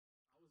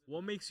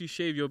What makes you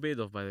shave your beard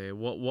off, by the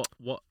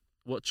way?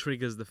 What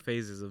triggers the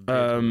phases of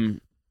beard growth?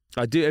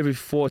 I do it every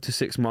 4 to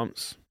 6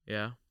 months.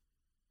 Yeah.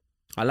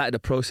 I like the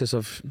process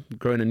of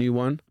growing a new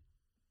one.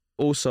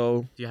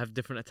 Also, Do you have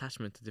different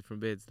attachment to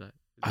different beards? Like,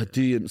 I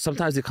do.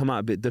 Sometimes they come out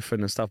a bit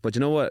different and stuff. But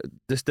you know what?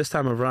 This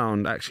time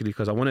around, actually,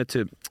 because I wanted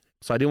to,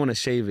 so I didn't want to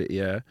shave it,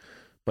 yeah.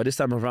 But this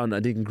time around, I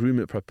didn't groom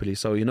it properly.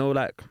 So you know,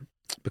 like,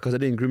 because I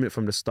didn't groom it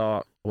from the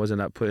start, I wasn't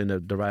like putting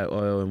the right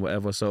oil and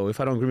whatever. So if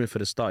I don't groom it for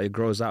the start, it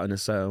grows out in a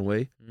certain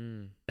way,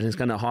 and it's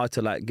kind of hard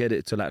to like get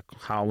it to like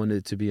how I wanted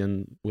it to be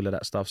and all of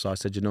that stuff. So I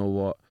said, you know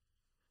what?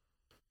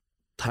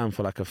 Time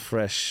for like a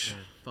fresh.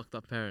 Yeah, fucked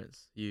up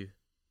parents. You.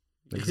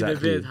 Exactly.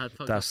 The beard had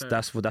fucked up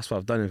That's what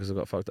I've done because I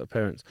got fucked up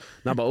parents.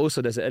 Now, but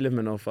also there's an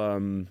element of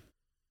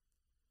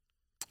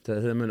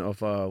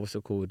what's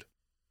it called?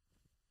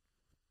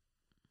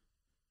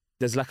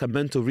 There's like a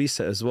mental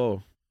reset as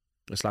well.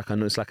 It's like I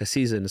know it's like a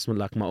season. It's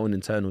like my own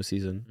internal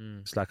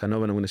season. It's like I know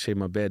when I'm going to shave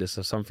my beard, it's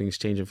something's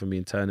changing for me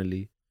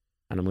internally,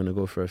 and I'm going to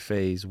go for a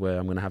phase where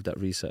I'm going to have that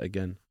reset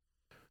again.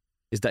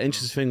 It's that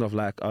interesting thing of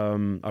like I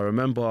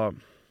remember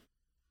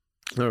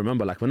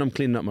like when I'm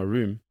cleaning up my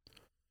room,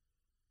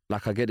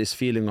 like I get this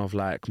feeling of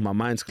like my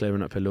mind's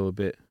clearing up a little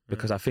bit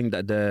because I think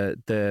that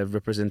the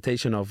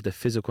representation of the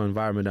physical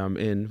environment I'm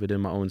in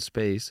within my own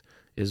space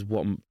is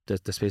what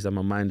the space that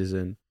my mind is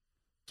in.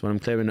 So when I'm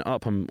clearing it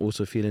up, I'm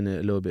also feeling it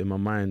a little bit in my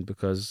mind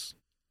because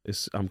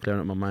I'm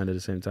clearing up my mind at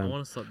the same time. I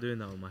want to start doing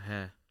that with my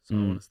hair. So I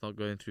want to start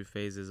going through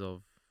phases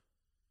of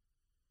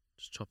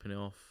just chopping it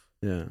off,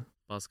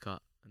 buzz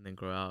cut, and then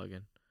grow out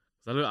again.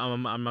 Because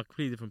I'm a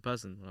completely different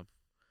person.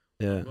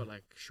 I've got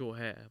like short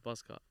hair,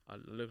 buzz cut. I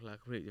look like a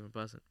completely different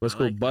person. What's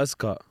called buzz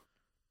cut?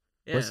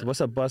 Yeah. What's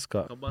a buzz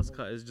cut? A buzz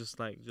cut is just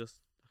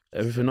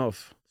everything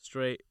off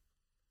straight,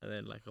 and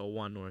then like a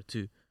 1 or a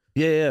 2.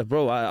 Yeah,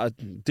 bro. I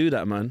do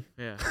that, man.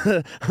 Yeah.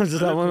 I'm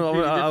just like,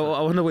 I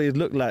wonder what you'd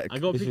look like I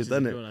got if you've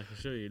done it. I can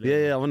show you.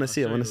 Yeah, I want to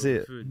see it. I want to see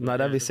it. No,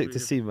 that'd be sick to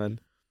see, man.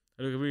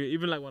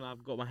 Even like when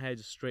I've got my hair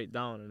just straight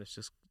down and it's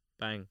just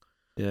bang.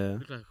 Yeah. I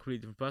look like a completely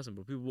different person,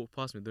 but people walk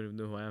past me and don't even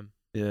know who I am.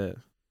 Yeah.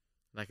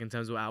 Like in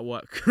terms of at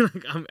work,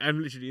 like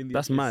I'm literally in the.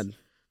 That's mad.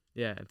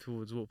 Yeah, and people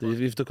would walk past.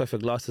 You've took off your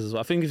glasses as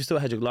well. I think if you still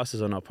had your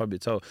glasses on, I'll probably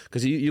tell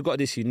because you got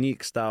this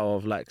unique style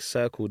of like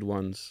circled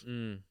ones.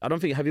 I don't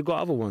think. Have you got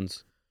other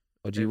ones,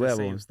 or do you wear the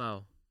same one?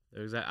 Style.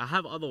 I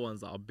have other ones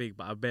that are big,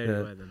 but I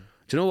barely wear them.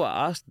 Do you know what?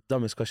 I asked the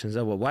dumbest questions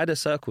ever. Why the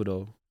circle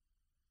though?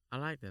 I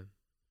like them.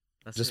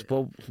 That's just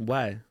it.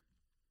 Why?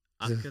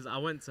 Because I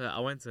went to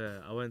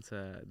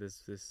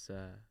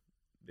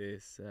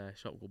this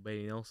shop called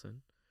Bailey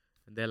Nelson,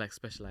 and they're like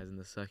specialized in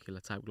the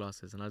circular type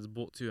glasses, and I just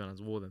bought 2 and I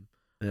just wore them.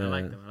 Yeah. I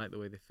like them. I like the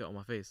way they fit on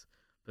my face.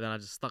 But then I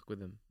just stuck with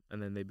them,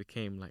 and then they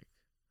became like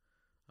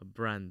a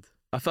brand.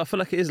 I feel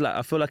like it is like.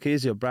 I feel like it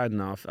is your brand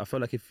now. I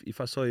feel like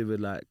if I saw you with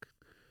like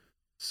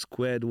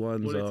squared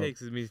ones, all it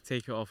takes is me to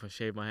take it off and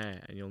shave my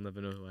hair, and you'll never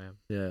know who I am.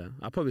 Yeah,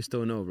 I probably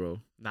still know, bro.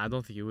 Nah, I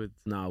don't think you would.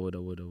 Nah, I would. I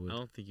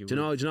don't think you would. Do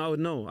you know? I would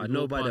know. I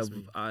know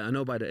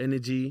by the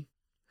energy.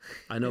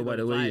 I know by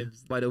the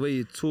way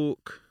you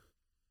talk.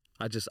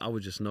 I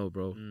would just know,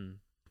 bro.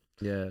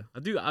 Yeah. I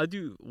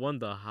do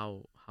wonder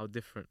how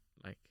different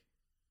like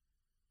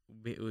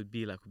it would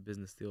be like with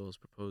business deals,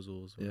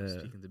 proposals, when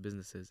speaking to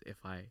businesses if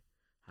I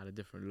had a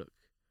different look.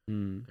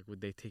 Like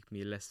would they take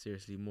me less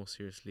seriously, more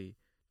seriously?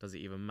 Does it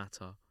even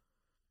matter?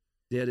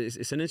 Yeah,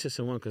 it's an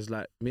interesting one because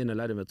like me and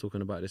Aladdin were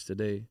talking about this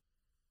today,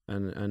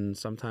 and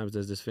sometimes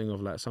there's this thing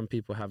of like some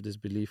people have this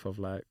belief of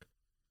like,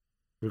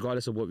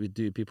 regardless of what we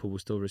do, people will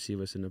still receive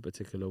us in a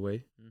particular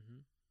way,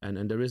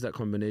 and there is that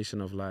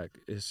combination of like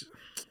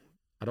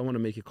I don't want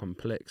to make it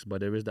complex, but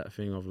there is that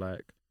thing of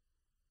like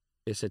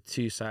it's a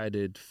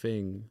two-sided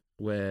thing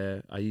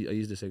where I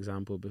used this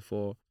example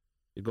before.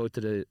 You go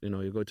to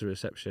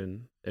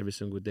reception every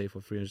single day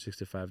for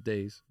 365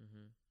 days.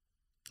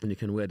 And you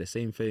can wear the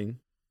same thing,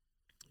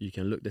 you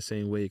can look the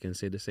same way, you can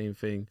say the same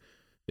thing.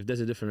 If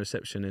there's a different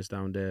receptionist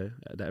down there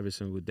that every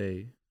single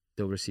day,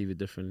 they'll receive it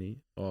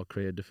differently or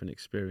create a different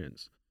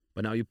experience.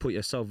 But now you put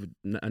yourself,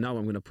 and now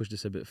I'm going to push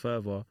this a bit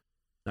further,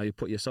 now you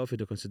put yourself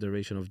into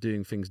consideration of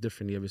doing things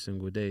differently every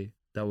single day,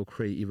 that will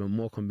create even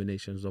more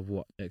combinations of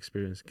what the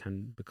experience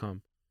can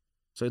become.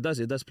 So it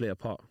does play a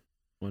part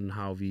on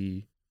how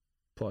we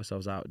put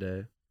ourselves out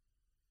there,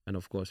 and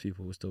of course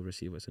people will still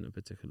receive us in a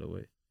particular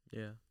way.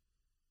 Yeah.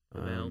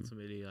 But they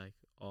ultimately like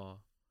are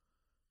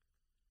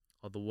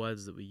the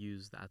words that we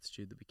use, the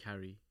attitude that we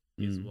carry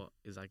is what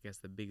is, I guess,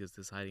 the biggest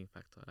deciding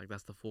factor. Like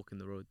that's the fork in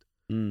the road.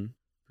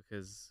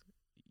 Because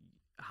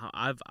how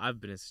I've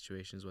been in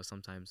situations where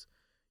sometimes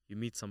you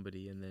meet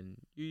somebody and then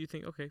you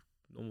think, okay,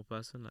 normal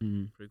person,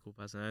 like pretty cool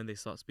person, and then they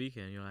start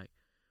speaking and you're like,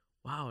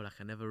 wow, like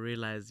I never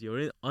realized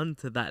you're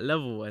onto that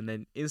level, and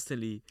then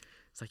instantly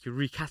it's like you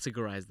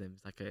recategorize them.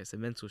 It's like it's a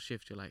mental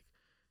shift. You're like,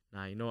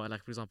 nah, you know what?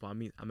 Like for example,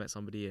 I met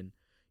somebody and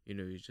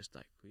he's just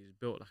like, he's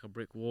built like a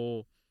brick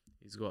wall.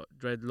 He's got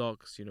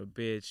dreadlocks,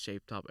 beard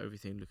shaped up,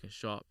 everything looking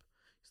sharp.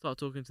 You start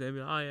talking to him,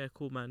 you're like, oh yeah,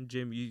 cool man,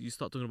 gym. You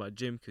start talking about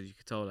gym because you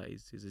could tell like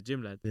he's a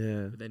gym lad.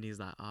 Yeah. But then he's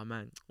like, oh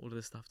man, all of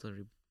this stuff doesn't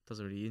really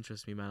doesn't really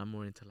interest me, man. I'm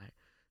more into like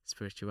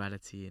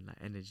spirituality and like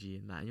energy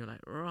and that. And you're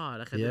like, rah,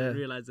 like I Yeah. didn't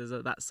realize there's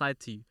that side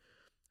to you.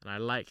 And I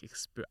like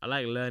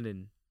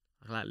learning.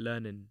 I like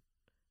learning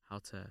how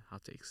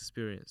to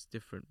experience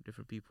different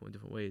people in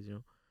different ways. You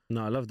know.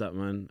 No, I love that,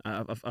 man.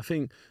 I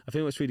think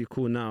what's really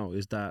cool now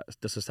is that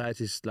the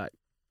society's like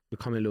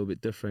becoming a little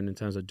bit different in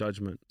terms of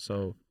judgment.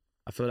 So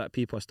I feel like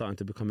people are starting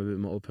to become a bit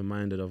more open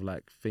minded of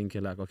like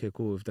thinking like, okay,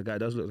 cool. If the guy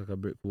does look like a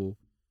brick wall,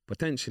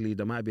 potentially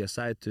there might be a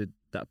side to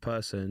that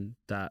person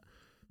that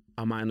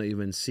I might not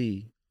even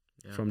see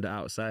from the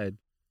outside.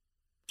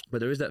 But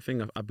there is that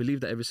thing. I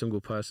believe that every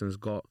single person's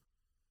got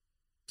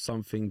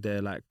something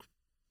they're like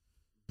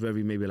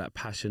very maybe like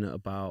passionate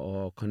about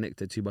or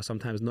connected to, but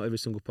sometimes not every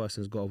single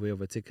person's got a way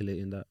of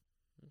articulating that.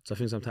 So I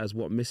think sometimes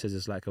what misses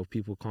is like if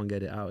people can't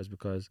get it out is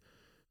because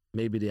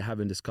maybe they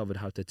haven't discovered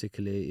how to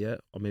articulate it yet,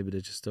 or maybe they're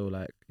just still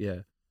like,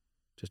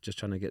 just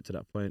trying to get to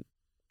that point.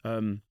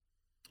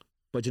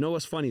 But you know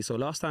what's funny? So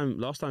last time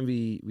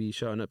we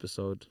shot an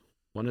episode,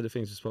 one of the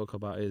things we spoke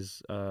about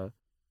is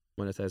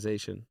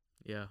monetization.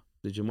 Yeah.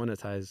 Did you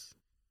monetize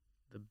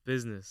the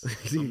business?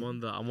 I'm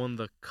on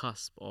the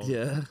cusp of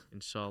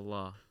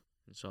inshallah,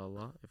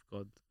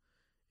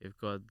 if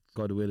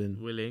God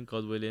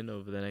willing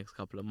over the next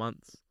couple of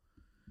months,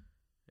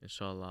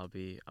 inshallah I'll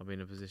be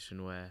in a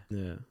position where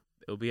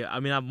it'll be, I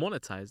mean, I've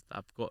monetized,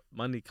 I've got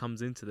money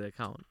comes into the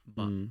account,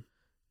 but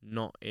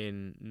not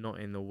in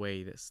the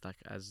way that's like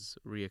as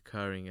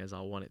reoccurring as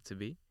I want it to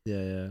be.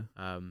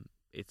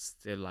 It's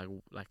still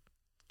like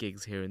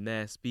gigs here and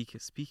there.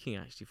 Speaking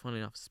actually, funny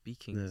enough,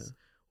 speaking is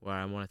where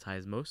I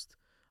monetize most.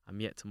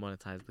 I'm yet to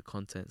monetize the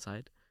content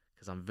side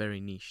because I'm very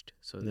niched.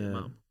 So the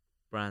amount of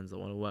brands that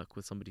want to work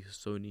with somebody who's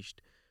so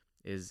niched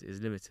is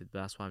limited.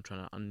 But that's why I'm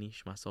trying to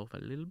unniche myself a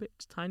little bit,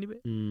 just tiny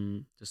bit,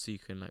 just so you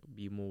can like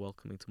be more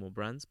welcoming to more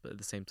brands, but at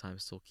the same time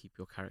still keep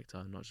your character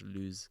and not just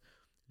lose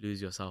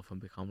yourself and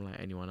become like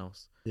anyone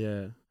else.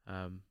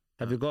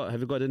 Have you got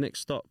the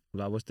next stop?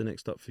 Like, what's the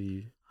next stop for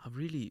you? I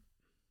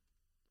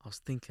was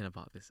thinking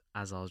about this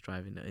as I was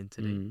driving in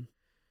today.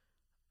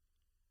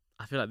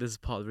 I feel like this is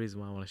part of the reason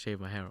why I want to shave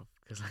my hair off,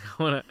 because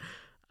like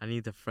I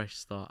need a fresh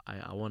start. I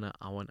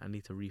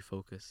need to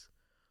refocus.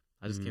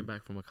 I just came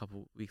back from a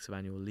couple weeks of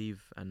annual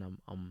leave, and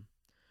I'm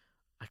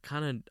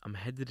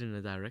headed in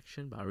a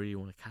direction, but I really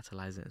want to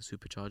catalyze it and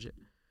supercharge it,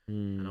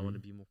 and I want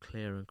to be more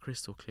clear and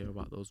crystal clear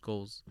about those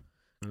goals.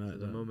 At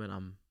the moment,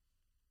 I'm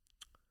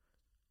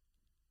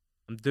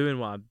doing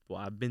what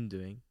I've been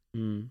doing,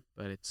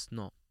 but it's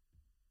not.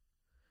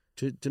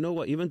 Do you know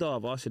what? Even though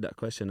I've asked you that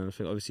question, and I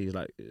think obviously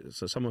like,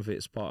 so some of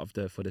it's part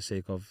of for the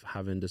sake of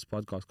having this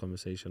podcast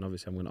conversation.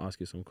 Obviously, I'm going to ask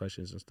you some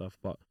questions and stuff,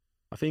 but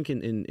I think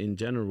in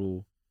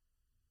general,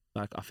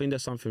 like I think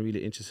there's something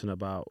really interesting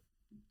about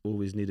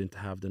always needing to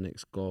have the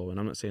next goal. And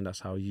I'm not saying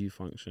that's how you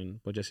function,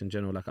 but just in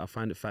general, like I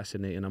find it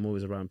fascinating. I'm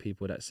always around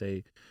people that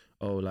say,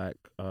 oh, like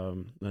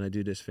when I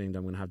do this thing, then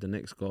I'm going to have the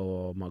next goal,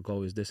 or my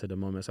goal is this at the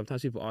moment.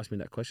 Sometimes people ask me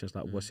that question, it's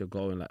like, what's your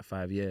goal in like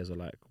 5 years, or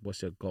like,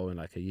 what's your goal in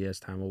like a year's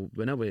time, or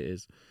whenever it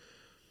is.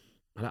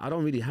 I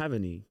don't really have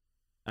any.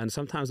 And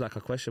sometimes like I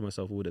question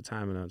myself all the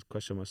time, and I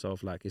question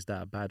myself like, is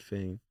that a bad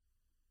thing?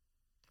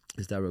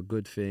 Is that a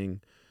good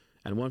thing?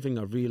 And one thing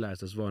I've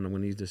realized as well, and I'm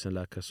going to use this in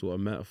like a sort of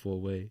metaphor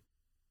way,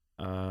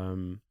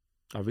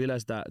 I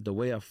realized that the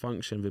way I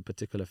function with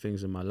particular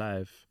things in my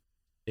life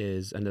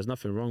is, and there's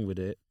nothing wrong with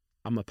it,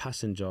 I'm a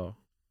passenger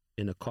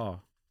in a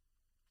car.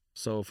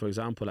 So for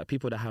example, like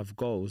people that have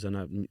goals,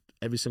 and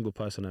every single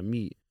person I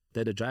meet,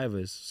 they're the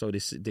drivers. So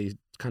they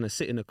kind of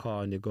sit in the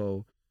car and they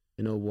go,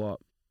 you know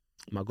what,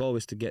 my goal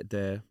is to get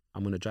there,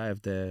 I'm going to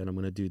drive there, and I'm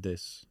going to do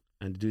this,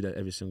 and do that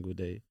every single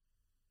day.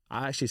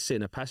 I actually sit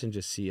in a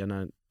passenger seat,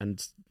 and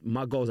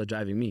my goals are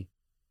driving me.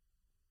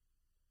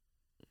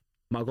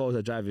 My goals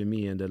are driving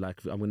me, and they're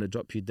like, I'm going to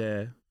drop you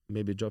there,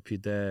 maybe drop you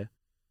there.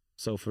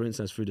 So for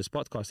instance, through this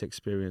podcast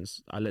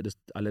experience, I let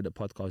the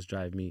podcast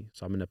drive me.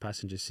 So I'm in the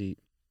passenger seat.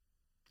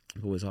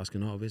 People always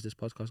asking, oh, where's this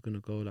podcast going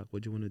to go? Like,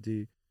 what do you want to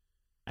do?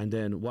 And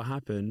then what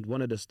happened,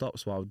 one of the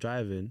stops while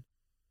driving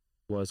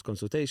was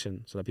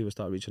consultation. So that people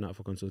start reaching out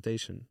for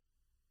consultation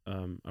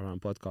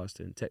around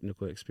podcasting,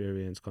 technical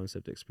experience,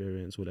 concept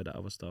experience, all of that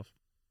other stuff.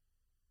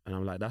 And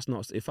I'm like, that's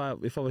not, if I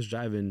was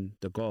driving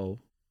the goal,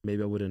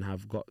 maybe I wouldn't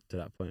have got to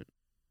that point,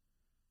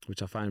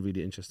 which I find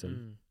really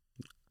interesting.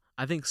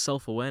 I think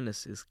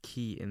self-awareness is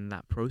key in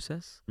that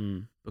process,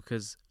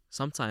 because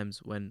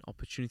sometimes when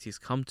opportunities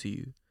come to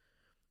you,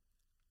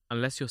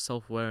 unless you're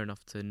self-aware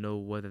enough to know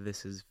whether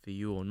this is for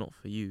you or not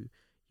for you,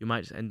 you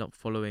might just end up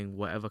following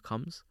whatever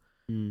comes.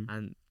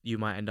 And you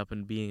might end up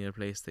in being in a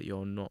place that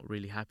you're not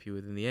really happy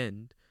with in the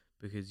end,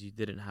 because you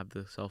didn't have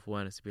the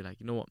self-awareness to be like,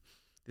 you know what,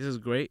 this is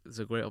great, it's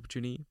a great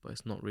opportunity, but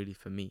it's not really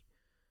for me.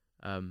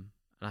 And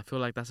I feel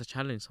like that's a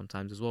challenge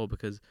sometimes as well,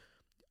 because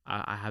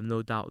I have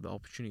no doubt the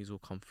opportunities will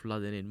come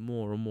flooding in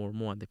more and more and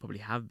more, and they probably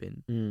have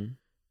been.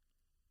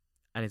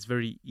 And it's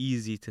very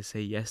easy to say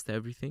yes to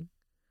everything,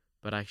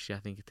 but actually I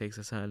think it takes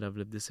a certain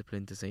level of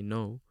discipline to say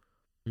no.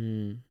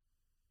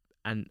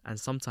 And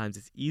sometimes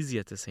it's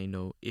easier to say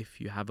no if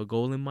you have a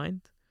goal in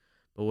mind,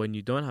 But when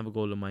you don't have a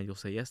goal in mind, you'll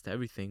say yes to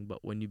everything.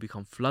 But when you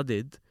become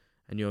flooded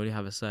and you only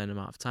have a certain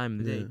amount of time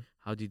in the day,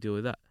 how do you deal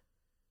with that?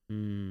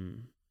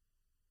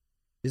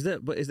 Is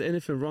there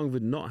anything wrong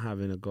with not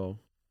having a goal?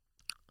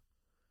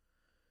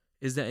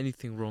 Is there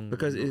anything wrong?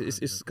 Because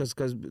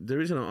because the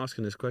reason I'm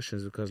asking this question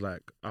is because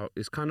like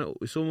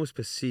it's almost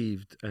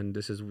perceived, and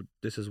this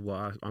is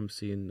what I'm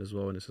seeing as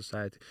well in the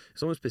society.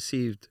 It's almost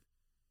perceived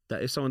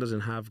that if someone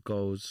doesn't have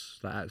goals,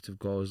 like active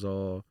goals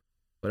or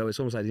whatever, it's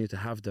almost like they need to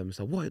have them. It's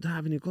like, what? You don't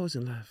have any goals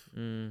in life?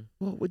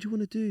 What do you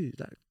want to do?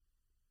 Like,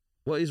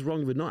 what is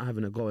wrong with not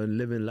having a goal and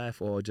living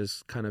life, or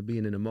just kind of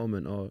being in the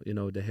moment, or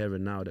the here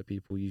and now that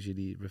people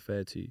usually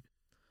refer to,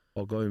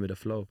 or going with the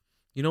flow?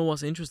 You know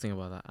what's interesting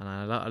about that, and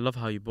I love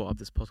how you brought up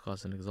this podcast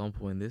as an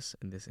example in this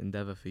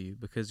endeavor for you,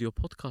 because your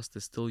podcast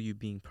is still you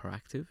being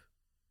proactive.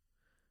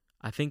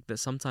 I think that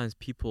sometimes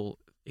people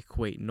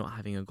equate not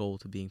having a goal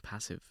to being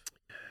passive,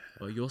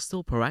 but you're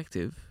still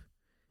proactive,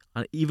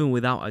 and even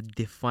without a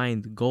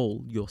defined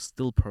goal, you're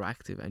still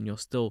proactive, and you're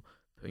still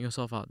putting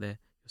yourself out there.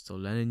 You're still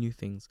learning new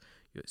things.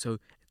 So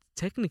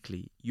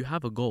technically, you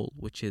have a goal,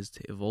 which is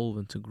to evolve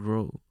and to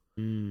grow.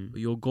 But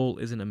your goal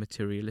isn't a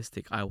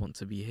materialistic, I want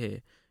to be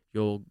here.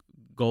 Your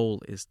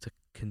goal is to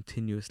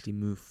continuously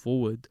move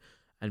forward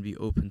and be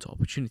open to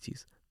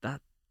opportunities.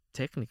 That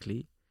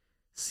technically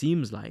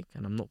seems like,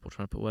 and I'm not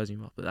trying to put words in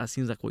your mouth, but that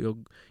seems like what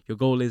your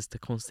goal is, to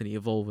constantly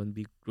evolve and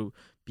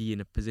be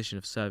in a position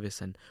of service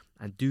and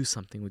do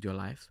something with your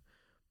life.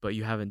 But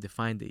you haven't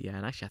defined it yet.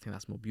 And actually, I think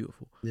that's more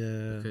beautiful.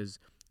 Yeah. Because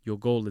your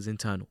goal is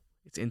internal.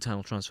 It's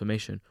internal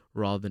transformation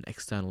rather than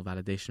external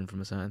validation from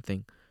a certain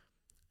thing.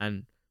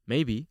 And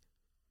maybe,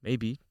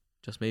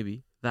 just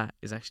maybe, that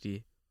is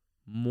actually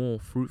more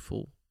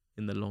fruitful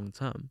in the long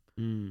term,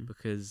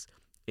 because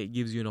it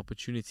gives you an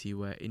opportunity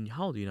where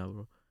how old are you now,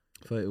 bro?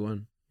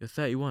 31. You're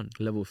 31.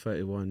 Level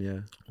 31,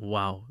 yeah.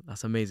 Wow,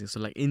 that's amazing. So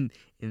like in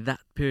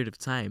that period of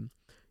time,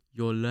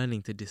 you're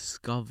learning to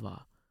discover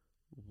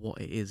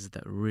what it is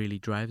that really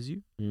drives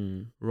you,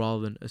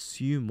 rather than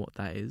assume what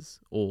that is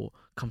or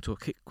come to a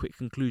quick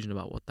conclusion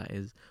about what that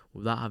is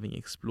without having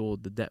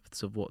explored the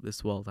depths of what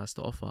this world has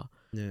to offer.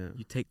 Yeah.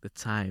 You take the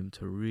time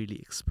to really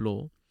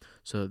explore.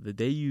 So the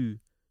day you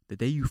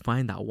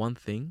find that one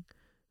thing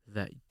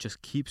that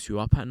just keeps you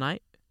up at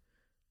night,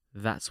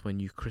 that's when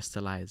you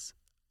crystallize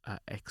an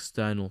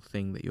external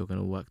thing that you're going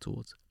to work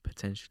towards,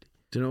 potentially.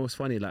 Do you know what's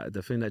funny? Like,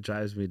 the thing that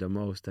drives me the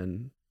most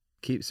and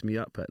keeps me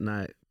up at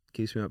night,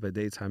 keeps me up at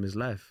daytime, is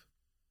life.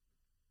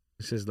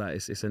 It's just like,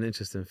 it's an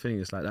interesting thing.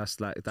 It's like, that's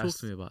Talk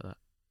to me about that.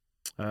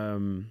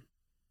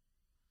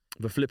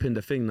 We're flipping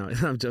the thing now.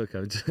 I'm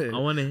joking. I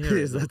want to hear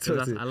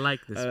it. I like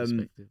this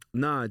perspective.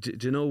 Nah, do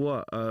you know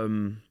what?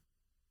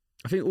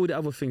 I think all the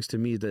other things, to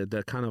me,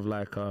 they're kind of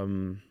like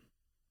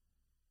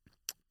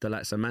they're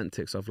like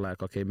semantics of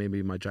like, okay,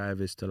 maybe my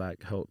drive is to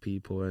like help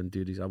people and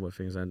do these other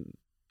things, and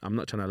I'm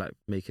not trying to like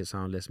make it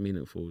sound less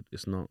meaningful.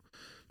 It's not.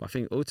 But I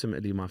think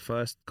ultimately my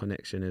first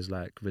connection is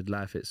like with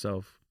life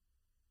itself,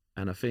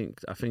 and I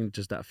think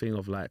just that thing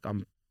of like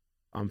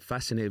I'm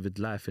fascinated with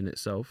life in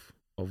itself,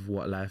 of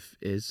what life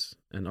is,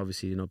 and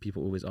obviously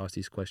people always ask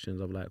these questions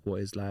of like,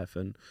 what is life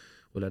and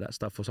all of that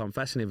stuff. So I'm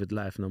fascinated with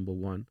life, number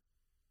one.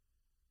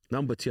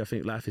 Number two, I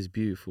think life is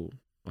beautiful.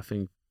 I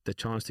think the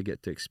chance to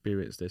get to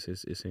experience this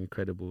is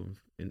incredible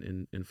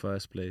in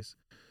first place.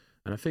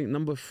 And I think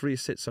number three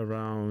sits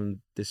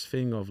around this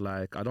thing of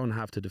like, I don't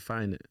have to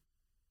define it.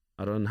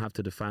 I don't have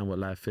to define what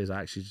life is.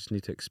 I actually just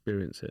need to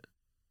experience it.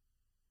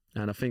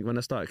 And I think when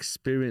I start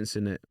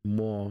experiencing it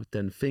more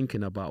than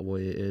thinking about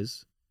what it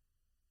is,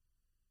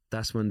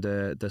 that's when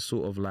the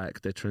sort of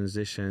like the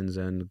transitions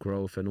and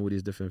growth and all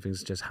these different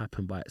things just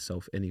happen by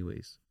itself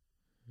anyways.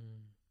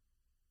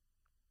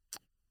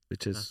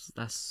 Which is...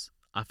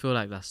 I feel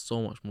like that's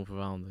so much more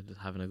profound than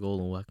just having a goal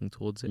and working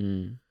towards it.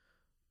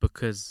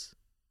 Because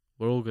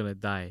we're all going to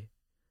die.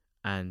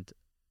 And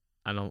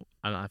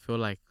I feel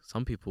like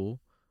some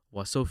people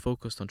were so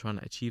focused on trying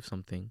to achieve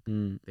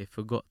something, they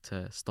forgot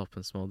to stop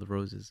and smell the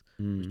roses,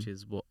 which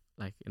is what,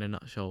 like, in a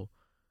nutshell,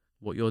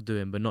 what you're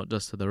doing, but not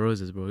just to the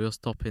roses, bro. You're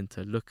stopping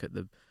to look at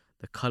the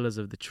colors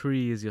of the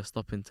trees. You're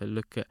stopping to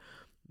look at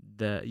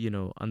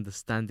the,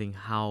 understanding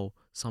how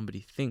somebody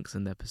thinks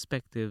and their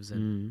perspectives.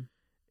 And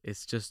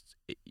it's just,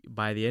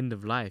 by the end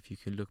of life, you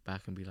can look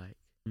back and be like,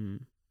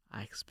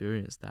 I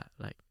experienced that.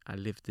 Like, I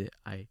lived it.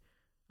 I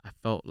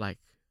felt like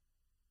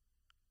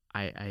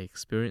I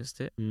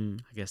experienced it.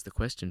 I guess the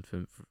question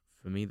for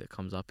me that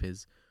comes up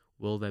is,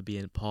 will there be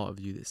a part of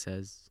you that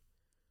says,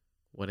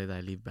 what did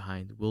I leave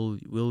behind?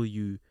 Will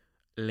you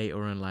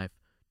later in life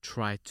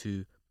try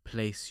to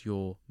place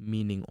your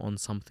meaning on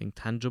something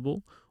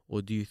tangible,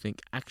 or do you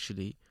think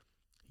actually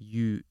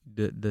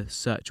the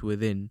search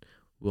within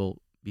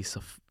will be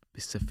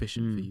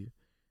sufficient for you?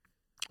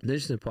 The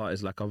interesting part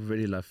is like, I've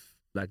already left,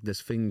 like,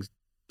 there's things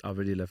I've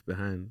already left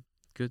behind.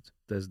 Good.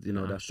 There's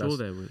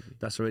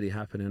that's already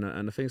happening,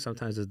 and I think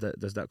sometimes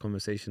there's that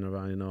conversation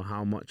around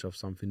how much of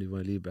something you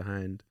want to leave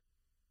behind,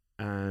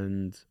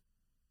 and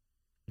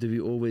do we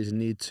always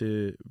need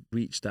to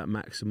reach that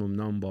maximum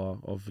number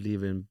of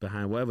leaving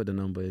behind, whatever the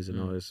number is,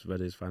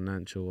 whether it's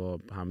financial or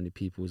how many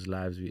people's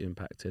lives we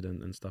impacted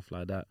and stuff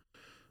like that.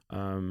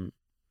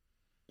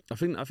 I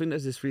think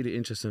there's this really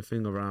interesting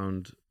thing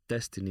around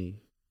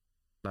destiny,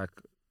 like,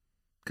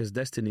 because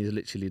destiny is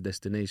literally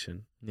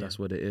destination. Yeah. That's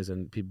what it is.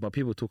 But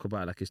people talk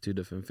about it like it's two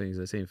different things,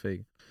 the same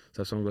thing.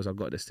 So if someone goes, I've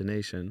got a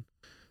destination.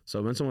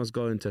 So when someone's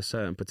going to a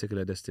certain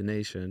particular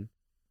destination,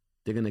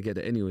 they're going to get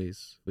it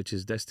anyways, which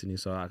is destiny.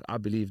 So I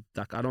believe,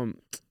 like, I don't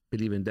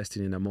believe in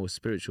destiny in the most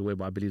spiritual way,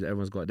 but I believe that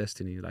everyone's got a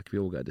destiny. Like, we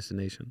all got a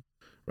destination,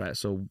 right?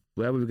 So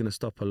wherever we're going to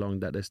stop along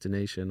that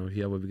destination or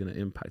whoever we're going to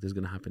impact is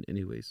going to happen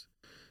anyways.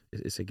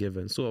 It's a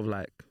given. Sort of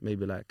like,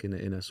 maybe like in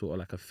a sort of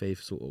like a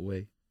faith sort of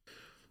way.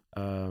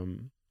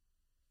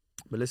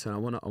 But listen, I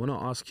wanna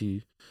ask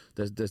you.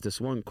 There's this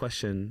one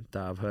question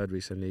that I've heard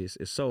recently.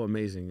 It's so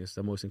amazing. It's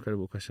the most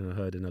incredible question I've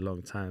heard in a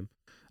long time.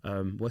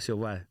 What's your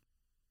why?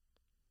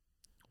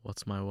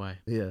 What's my why?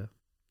 Yeah.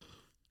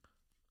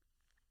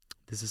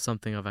 This is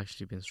something I've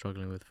actually been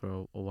struggling with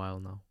for a while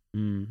now.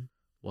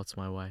 What's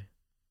my why?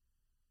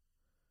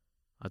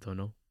 I don't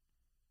know.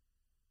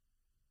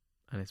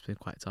 And it's been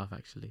quite tough,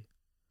 actually.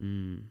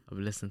 I've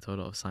listened to a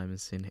lot of Simon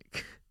Sinek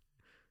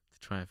to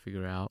try and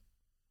figure it out.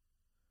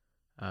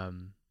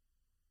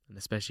 And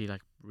especially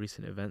like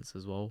recent events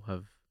as well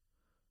have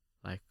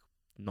like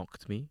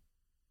knocked me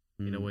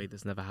in a way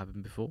that's never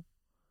happened before.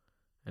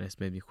 And it's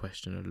made me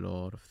question a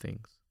lot of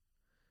things.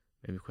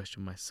 Made me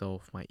question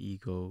myself, my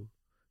ego,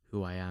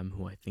 who I am,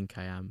 who I think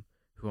I am,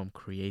 who I'm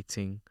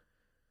creating,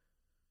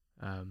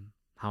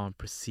 how I'm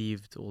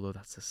perceived, although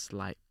that's a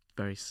slight,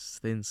 very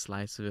thin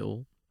slice of it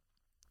all.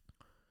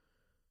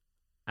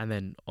 And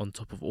then on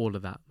top of all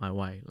of that, my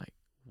why, like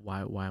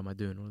why am I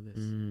doing all this?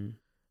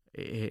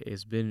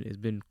 It's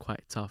been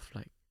quite tough.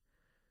 Like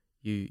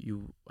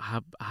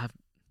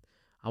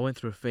I went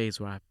through a phase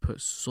where I put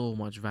so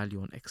much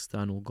value on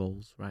external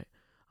goals, right?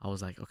 I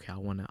was like, okay, I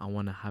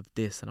wanna have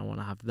this and I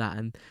wanna have that,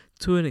 and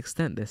to an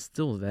extent they're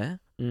still there,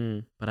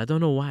 but I don't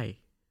know why.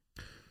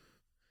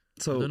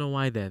 So I don't know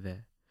why they're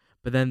there.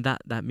 But then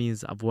that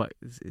means I've worked.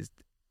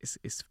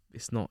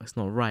 It's not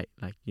right.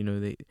 Like, you know,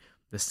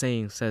 the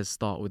saying says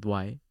start with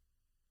why,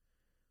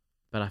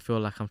 but I feel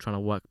like I'm trying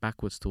to work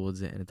backwards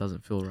towards it, and it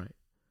doesn't feel right.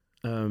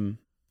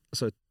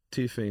 So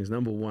two things.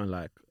 Number one,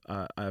 like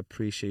I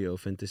appreciate your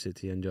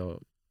authenticity and your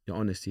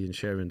honesty in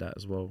sharing that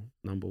as well.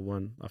 Number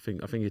one, I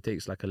think it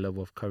takes like a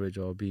level of courage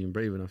or being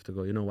brave enough to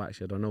go, you know what,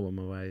 actually I don't know what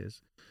my why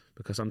is,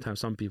 because sometimes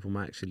some people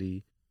might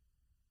actually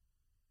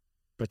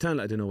pretend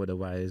like they know what the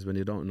why is when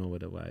they don't know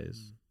what the why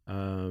is.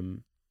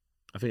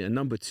 I think, and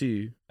number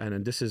two,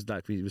 and this is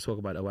like we spoke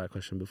about the why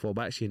question before,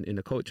 but actually in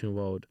the coaching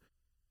world,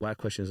 why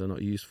questions are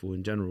not useful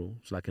in general.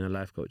 It's like in a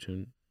life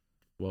coaching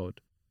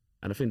world.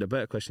 And I think the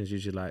better question is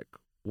usually like,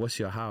 what's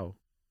your how?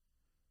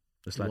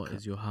 It's like, what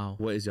is your how?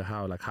 What is your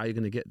how? Like, how are you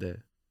going to get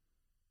there?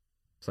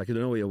 It's like, you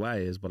don't know what your why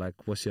is, but like,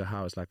 what's your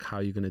how? It's like, how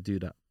are you going to do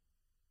that?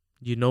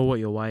 You know what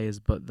your why is,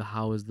 but the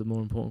how is the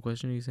more important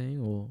question, are you saying?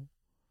 Or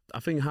I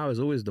think how is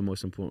always the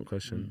most important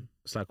question.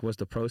 It's like, what's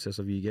the process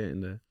of you getting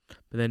there?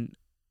 But then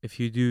if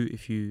you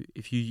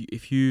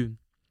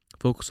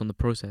focus on the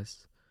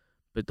process,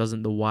 but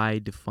doesn't the why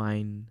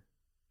define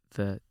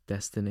the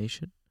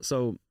destination?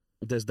 So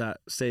there's that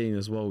saying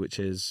as well, which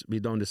is, we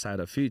don't decide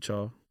our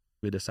future,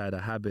 we decide our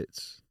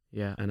habits.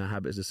 Yeah. And our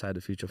habits decide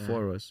the future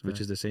for us, which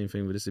is the same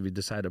thing with this. We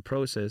decide a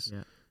process,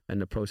 and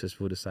the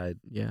process will decide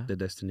the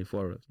destiny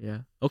for us. Yeah.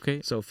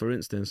 Okay. So for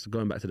instance,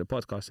 going back to the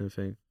podcasting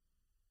thing,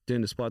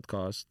 doing this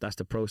podcast, that's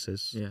the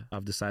process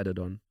I've decided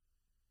on.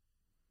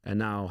 And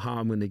now how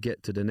I'm going to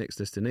get to the next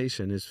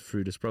destination is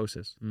through this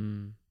process.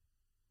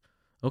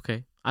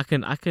 Okay. I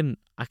can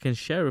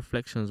share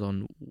reflections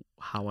on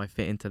how I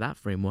fit into that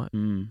framework,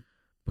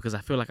 because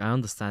I feel like I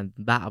understand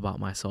that about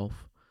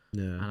myself.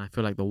 Yeah. And I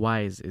feel like the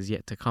why is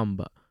yet to come.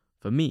 But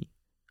for me,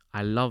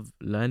 I love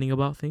learning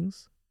about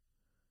things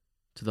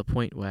to the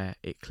point where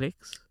it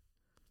clicks,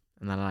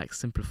 and I like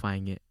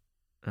simplifying it,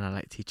 and I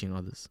like teaching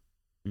others.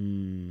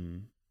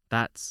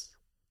 That's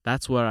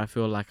where I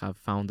feel like I've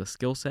found a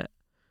skill set,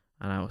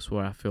 and that's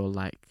where I feel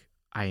like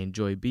I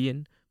enjoy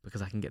being,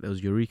 because I can get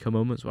those eureka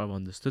moments where I've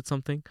understood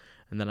something,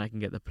 and then I can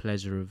get the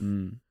pleasure of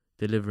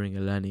delivering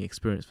a learning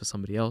experience for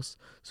somebody else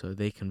so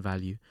they can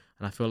value.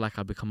 And I feel like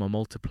I become a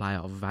multiplier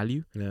of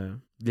value. Yeah.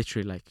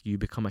 Literally, like, you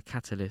become a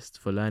catalyst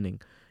for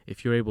learning.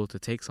 If you're able to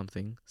take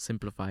something,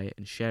 simplify it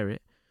and share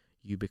it,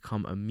 you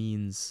become a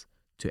means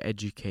to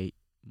educate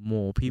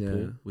more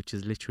people, which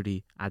is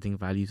literally adding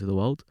value to the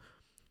world.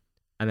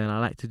 And then I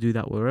like to do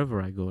that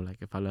wherever I go. Like,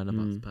 if I learn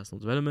about personal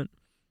development,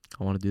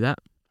 I want to do that.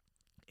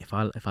 If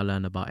I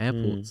learn about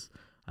airports,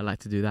 I like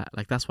to do that.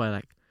 Like, that's why,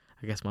 like,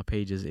 I guess my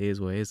page is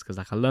what it is, because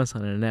like I learn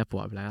something in an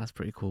airport, I'll be like, that's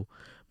pretty cool.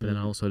 But then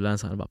I also learn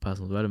something about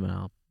personal development,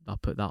 I'll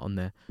put that on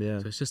there. Yeah.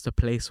 So it's just a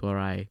place where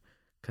I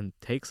can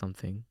take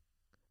something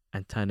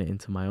and turn it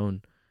into my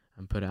own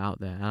and put it out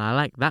there. And I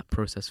like that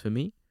process. For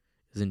me,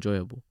 is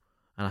enjoyable,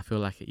 and I feel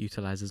like it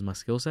utilizes my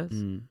skill sets.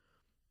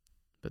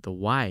 But the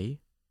why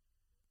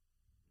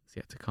is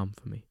yet to come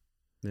for me.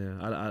 Yeah,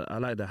 I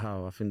like the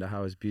how. I think the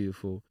how is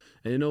beautiful,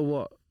 and you know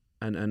what?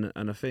 And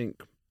I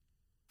think,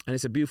 and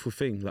it's a beautiful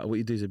thing. Like what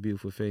you do is a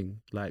beautiful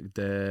thing. Like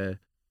the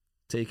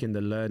taking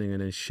the learning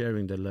and then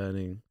sharing the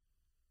learning.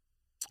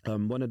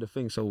 One of the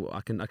things, so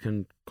I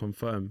can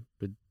confirm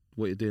with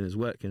what you're doing is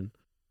working.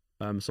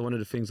 So one of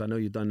the things I know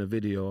you've done a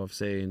video of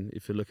saying,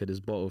 if you look at this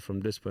bottle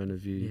from this point of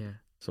view, Yeah.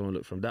 someone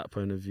look from that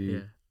point of view,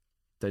 Yeah.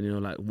 then you know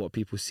like what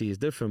people see is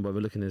different, but we're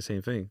looking at the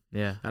same thing.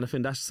 Yeah. And I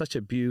think that's such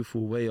a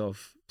beautiful way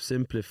of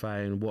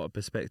simplifying what a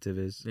perspective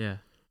is. Yeah.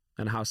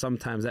 And how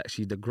sometimes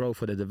actually the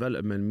growth or the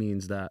development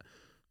means that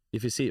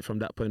if you see it from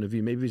that point of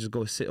view, maybe you just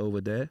go sit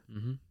over there,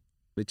 Mm-hmm.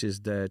 which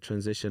is the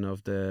transition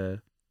of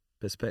the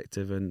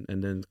perspective, and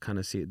then kind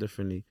of see it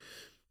differently.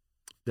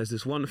 There's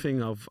this one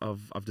thing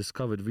I've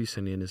discovered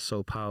recently, and it's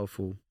so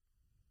powerful.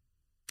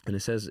 And it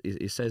says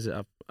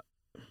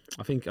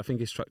I think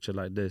it's structured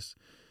like this.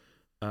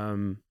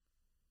 The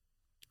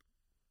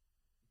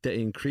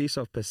increase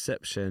of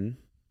perception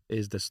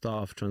is the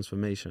start of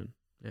transformation.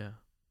 Yeah.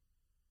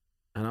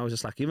 And I was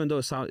just like, even though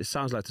it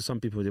sounds like to some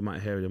people, they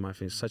might hear it, they might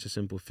think it's such a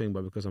simple thing,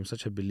 but because I'm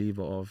such a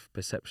believer of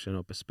perception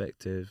or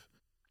perspective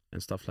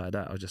and stuff like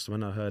that,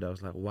 when I heard it, I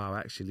was like, wow,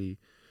 actually,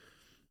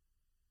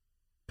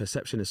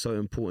 perception is so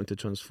important to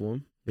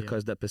transform,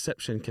 because that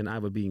perception can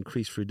either be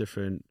increased through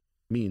different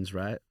means,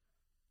 right?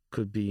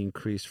 Could be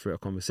increased through a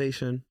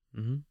conversation,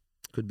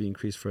 could be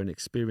increased through an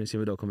experience,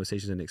 even though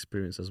conversation is an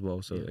experience as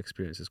well. So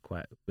experience is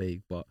quite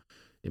vague, but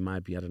it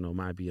might be, I don't know,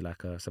 might be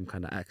like some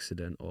kind of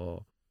accident,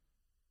 or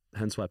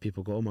hence why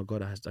people go, oh my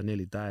God, I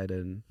nearly died,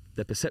 and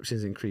the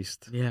perception's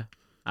increased. Yeah.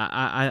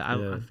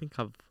 I think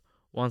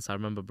I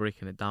remember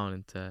breaking it down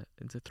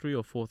into 3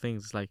 or 4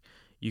 things. It's like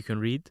you can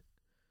read,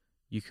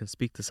 you can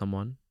speak to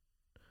someone,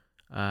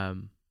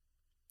 and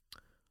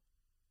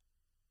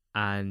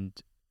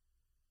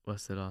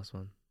what's the last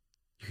one?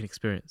 You can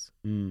experience.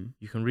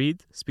 You can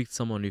read, speak to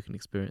someone, you can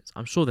experience.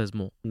 I'm sure there's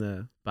more.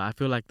 Yeah. But I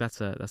feel like that's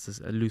a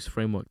loose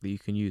framework that you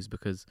can use,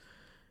 because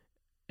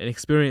an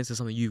experience is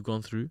something you've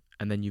gone through,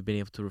 and then you've been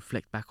able to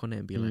reflect back on it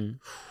and be like,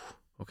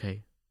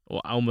 okay,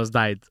 or I almost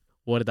died.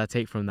 What did I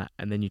take from that?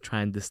 And then you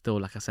try and distill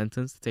like a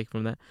sentence to take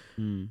from that.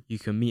 You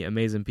can meet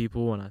amazing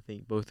people, and I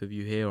think both of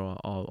you here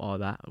are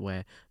that,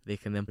 where they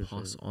can then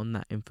pass on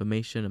that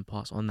information and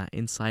pass on that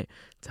insight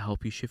to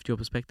help you shift your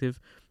perspective.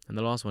 And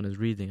the last one is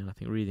reading, and I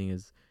think reading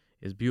is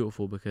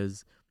beautiful,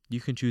 because you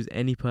can choose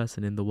any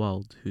person in the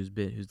world who's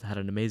had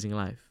an amazing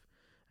life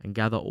and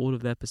gather all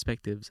of their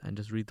perspectives and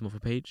just read them off a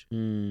page.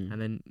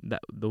 And then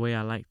the way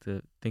I like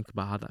to think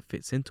about how that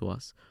fits into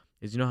us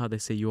is, you know how they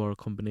say you are a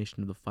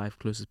combination of the 5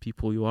 closest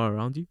people you are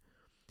around you?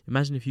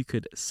 Imagine if you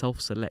could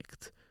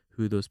self-select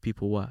who those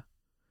people were.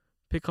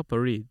 Pick up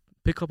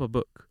a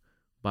book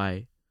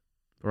by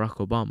Barack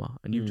Obama,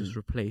 and you've just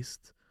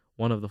replaced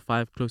one of the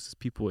 5 closest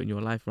people in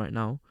your life right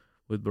now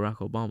with Barack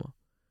Obama.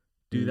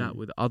 Do that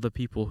with other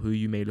people who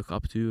you may look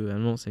up to.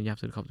 I'm not saying you have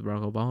to look up to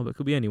Barack Obama, but it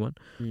could be anyone.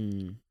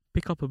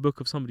 Pick up a book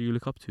of somebody you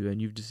look up to,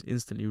 and you've just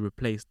instantly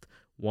replaced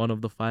one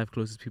of the 5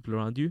 closest people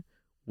around you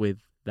with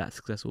that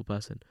successful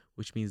person,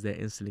 which means they're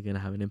instantly going to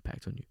have an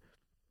impact on you.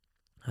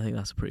 I think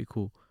that's a pretty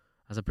cool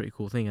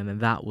thing. And then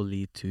that will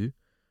lead to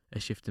a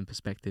shift in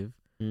perspective.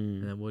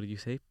 And then what did you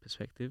say?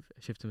 Perspective?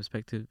 A shift in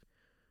perspective?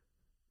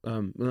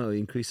 No, it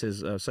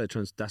increases,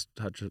 that's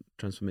how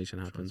transformation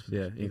happens.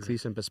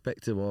 Increase in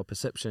perspective or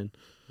perception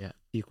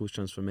equals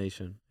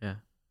transformation. Yeah.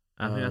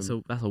 I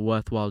think that's a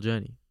worthwhile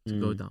journey to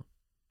go down,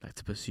 like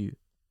to pursue.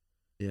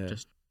 Yeah.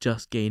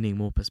 Just gaining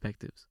more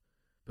perspectives,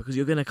 because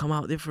you're going to come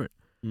out different.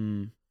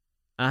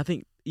 And I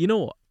think, you know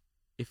what?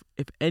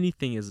 If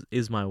anything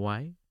is my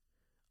why,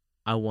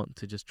 I want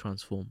to just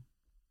transform.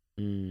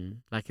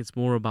 Like, it's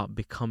more about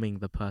becoming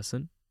the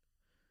person,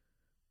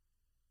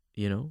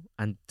 you know,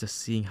 and just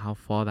seeing how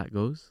far that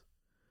goes.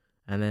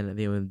 And then at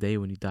the end of the day,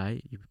 when you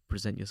die, you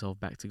present yourself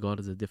back to God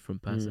as a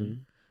different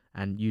person,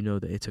 and you know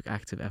that it took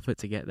active effort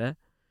to get there.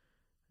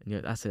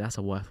 And that's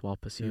a worthwhile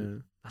pursuit. Yeah.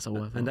 That's a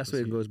worthwhile and that's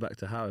pursuit. where it goes back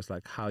to how it's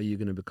like, how are you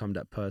going to become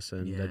that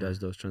person that does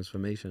those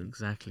transformations?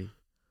 Exactly.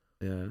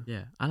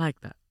 Yeah. I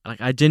like that.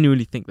 Like, I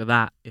genuinely think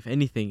that if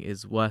anything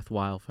is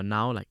worthwhile for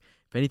now, like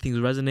if anything's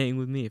resonating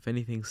with me, if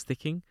anything's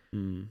sticking,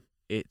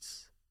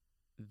 it's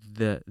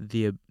the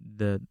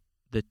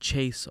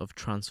chase of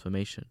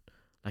transformation,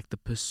 like the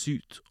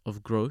pursuit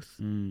of growth.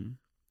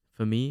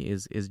 For me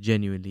is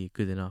genuinely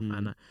good enough.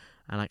 And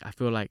like, I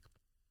feel like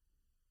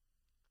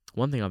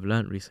one thing I've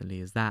learned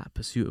recently is that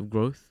pursuit of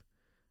growth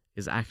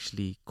is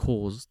actually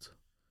caused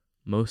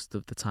most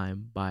of the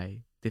time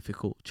by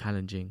difficult,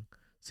 challenging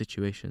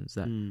situations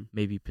that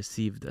may be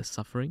perceived as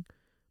suffering,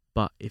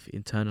 but if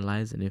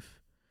internalized and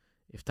if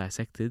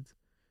dissected,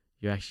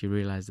 you actually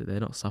realize that they're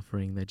not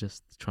suffering, they're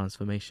just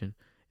transformation.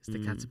 It's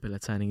the caterpillar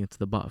turning into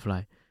the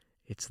butterfly.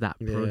 It's that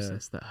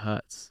process that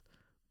hurts,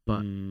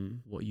 but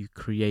what you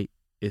create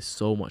is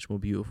so much more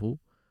beautiful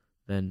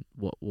than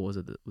what was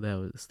it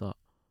there at the start.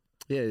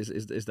 Yeah,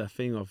 it's that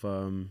thing of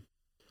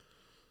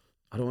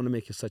I don't want to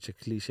make it such a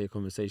cliche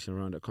conversation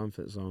around the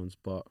comfort zones,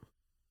 but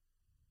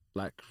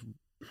like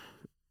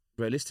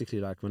realistically,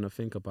 like when I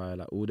think about it,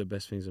 like all the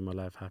best things in my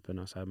life happen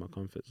outside my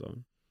comfort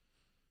zone.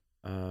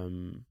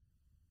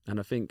 And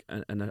I think,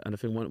 and I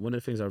think one of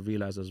the things I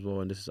realized as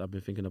well, and I've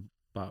been thinking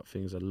about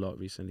things a lot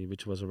recently,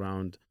 which was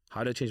around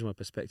how do I change my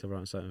perspective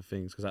around certain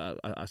things, because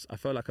I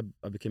felt like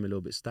I became a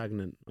little bit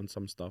stagnant on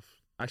some stuff.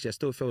 Actually, I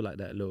still feel like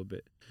that a little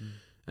bit.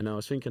 And I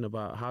was thinking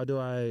about how do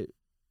I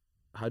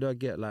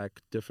get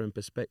like different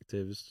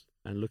perspectives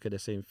and look at the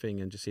same thing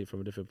and just see it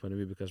from a different point of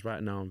view, because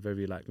right now I'm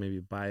very like maybe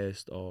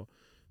biased or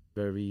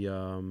very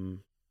kind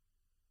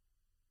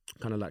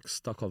of like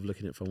stuck of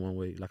looking at it from one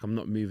way. Like I'm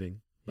not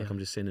moving. Like I'm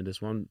just sitting in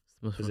this one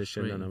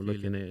position and I'm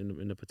looking at it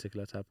in a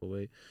particular type of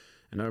way.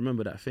 And I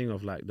remember that thing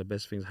of like the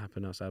best things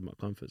happen outside my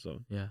comfort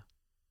zone. Yeah.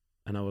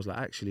 And I was like,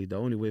 actually, the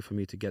only way for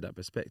me to get that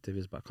perspective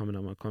is by coming out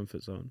of my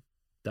comfort zone.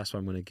 That's why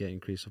I'm going to get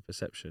increase of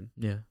perception.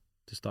 Yeah.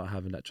 To start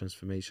having that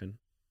transformation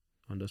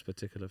on those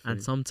particular things.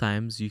 And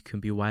sometimes you can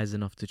be wise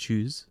enough to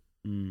choose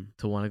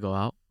to want to go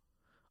out.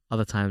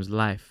 Other times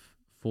life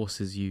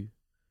forces you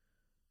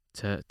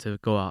to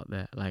go out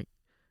there. Like,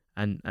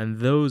 and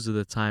those are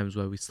the times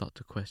where we start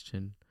to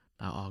question,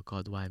 like, oh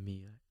God, why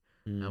me?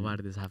 Like, why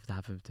did this have to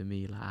happen to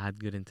me? Like, I had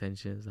good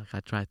intentions. Like, I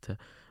tried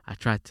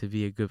to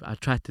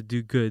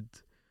do good,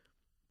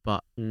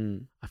 but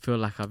I feel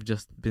like I've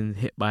just been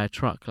hit by a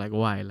truck. Like,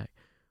 why? Like,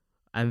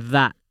 and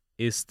that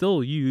is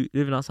still you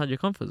living outside your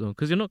comfort zone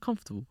because you're not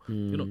comfortable.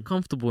 You're not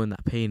comfortable in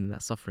that pain and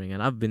that suffering.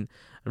 And I've been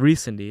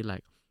recently,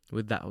 like,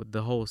 with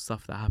the whole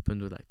stuff that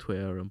happened with like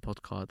Twitter and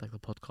podcast, like the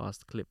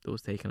podcast clip that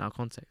was taken out of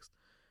context.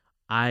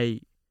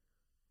 I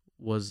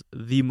was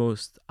the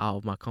most out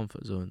of my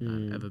comfort zone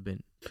I've ever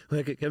been.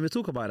 Wait, can we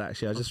talk about that?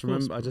 Actually, I just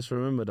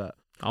remember that.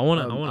 I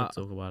want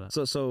to talk about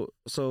that.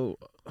 So,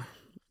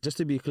 just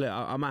to be clear,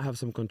 I might have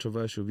some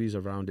controversial views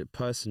around it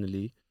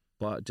personally,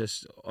 but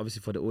just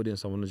obviously for the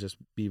audience, I want to just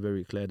be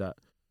very clear that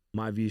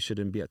my views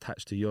shouldn't be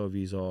attached to your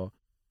views, or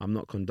I'm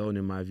not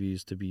condoning my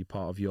views to be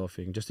part of your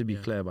thing. Just to be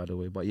clear, by the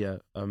way. But yeah,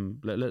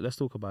 let's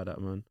talk about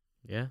that, man.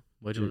 Yeah,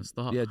 where do you want to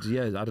start?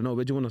 Yeah. I don't know.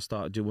 Where do you want to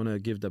start? Do you want to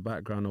give the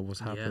background of what's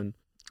happened?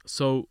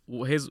 So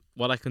here's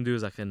what I can do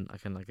is I can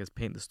I guess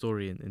paint the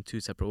story in two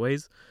separate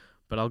ways,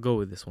 but I'll go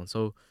with this one.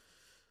 So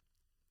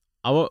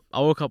I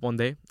woke up one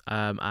day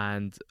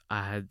and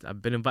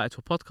I've been invited to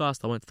a podcast.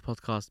 I went to the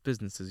podcast,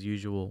 business as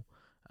usual.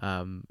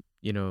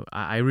 You know,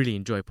 I really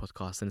enjoy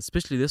podcasts, and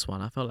especially this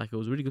one. I felt like it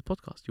was a really good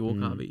podcast. You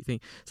walk out of it, you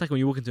think it's like when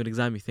you walk into an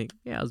exam, you think,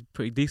 yeah, it was a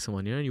pretty decent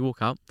one, you know. And you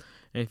walk out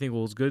and you think,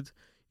 well, it was good.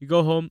 You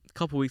go home. A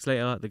couple of weeks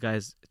later, the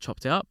guys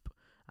chopped it up,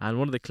 and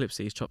one of the clips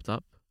that he's chopped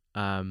up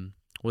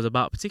was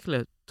about a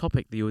particular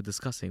topic that you were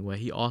discussing, where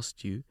he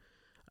asked you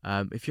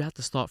if you had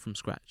to start from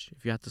scratch,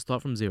 if you had to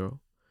start from zero,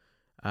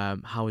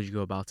 how would you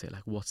go about it?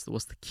 Like, what's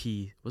the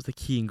key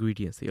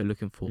ingredients that you're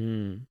looking for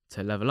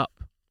to level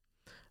up?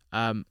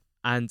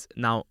 And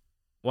now,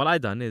 what I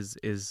done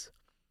is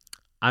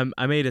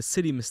I made a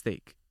silly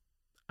mistake,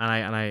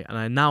 and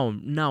I now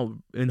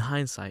in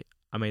hindsight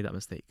I made that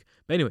mistake.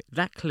 But anyway,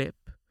 that clip,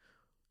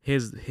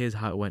 here's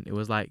how it went. It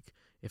was like,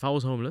 if I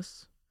was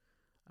homeless,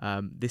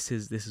 this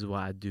is what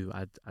I'd do.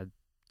 I'd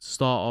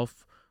start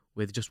off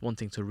with just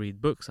wanting to read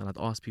books, and I'd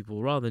ask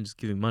people, rather than just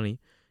giving money,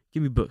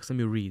 give me books, let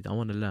me read. I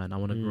want to learn. I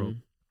want to grow.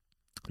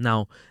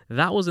 Now,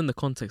 that was in the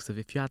context of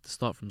if you had to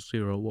start from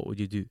zero, what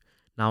would you do?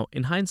 Now,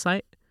 in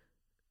hindsight,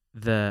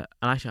 and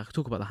actually I could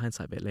talk about the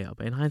hindsight bit later,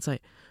 but in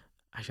hindsight,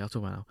 actually I'll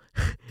talk about it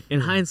now.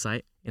 In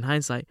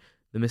hindsight,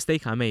 the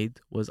mistake I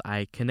made was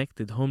I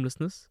connected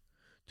homelessness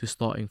to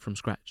starting from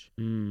scratch.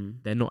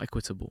 They're not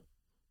equitable.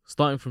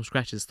 Starting from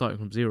scratch is starting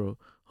from zero.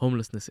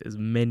 Homelessness is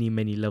many,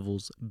 many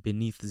levels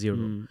beneath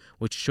zero,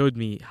 which showed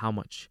me how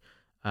much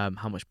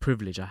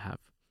privilege I have.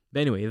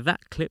 But anyway,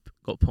 that clip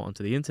got put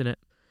onto the internet,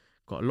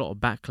 got a lot of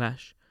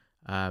backlash,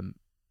 and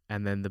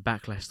then the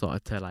backlash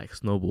started to like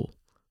snowball.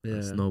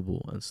 And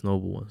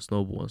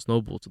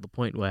snowball to the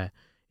point where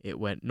it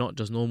went not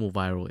just normal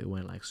viral, it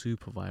went like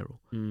super viral.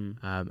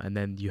 And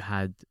then you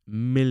had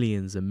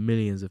millions and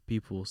millions of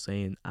people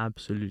saying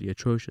absolutely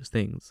atrocious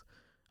things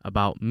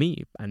about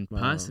me and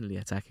personally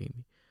attacking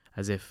me,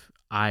 as if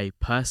I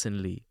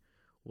personally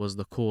was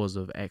the cause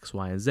of X,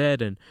 Y, and Z,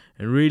 and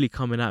really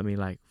coming at me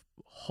like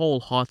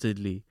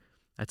wholeheartedly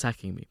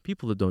attacking me.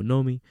 People that don't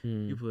know me,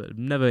 people that have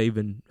never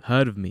even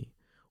heard of me,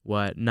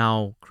 were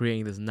now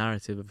creating this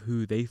narrative of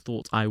who they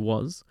thought I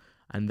was,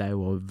 and they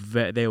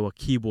were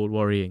keyboard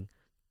worrying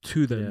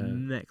to the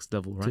next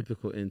level, right?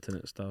 Typical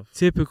internet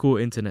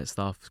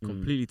stuff,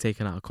 completely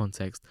taken out of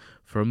context.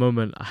 For a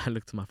moment, I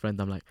looked at my friend,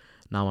 I'm like,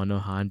 now I know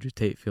how Andrew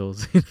Tate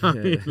feels. You know what I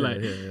mean? Like,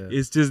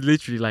 it's just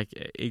literally like,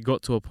 it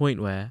got to a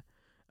point where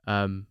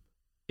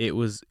it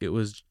was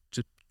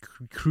just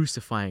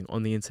crucifying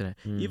on the internet.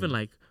 Even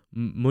like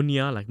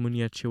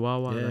Munya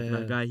Chihuahua,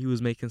 that guy, he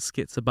was making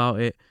skits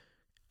about it.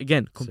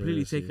 Again,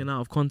 completely taken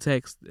out of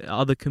context.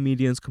 Other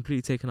comedians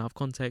completely taken out of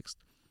context.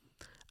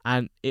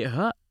 And it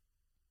hurt.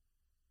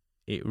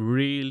 It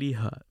really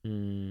hurt.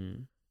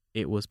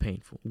 It was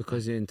painful.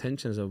 Because your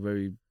intentions are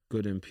very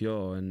good and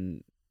pure,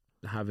 and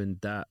having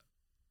that,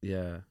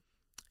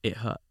 it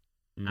hurt.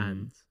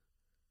 And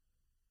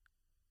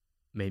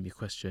made me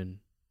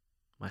question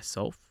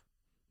myself,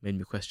 made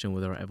me question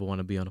whether I ever want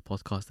to be on a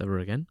podcast ever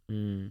again.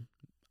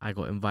 I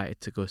got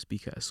invited to go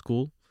speak at a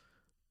school.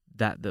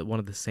 That one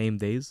of the same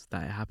days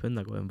that it happened,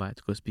 I got invited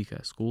to go speak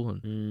at a school,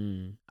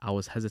 and I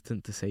was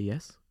hesitant to say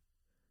yes.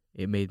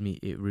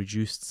 It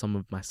reduced some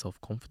of my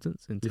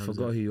self-confidence. You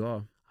forgot who you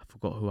are. I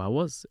forgot who I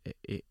was.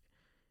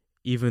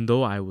 Even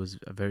though I was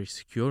very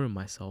secure in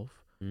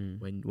myself,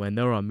 when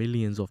there are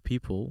millions of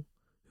people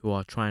who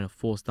are trying to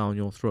force down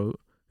your throat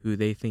who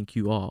they think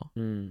you are,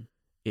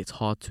 it's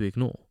hard to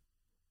ignore,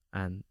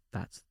 and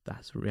that's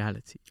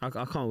reality. I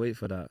can't wait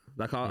for that.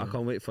 Like I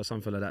can't wait for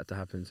something like that to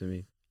happen to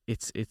me.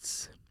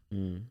 It's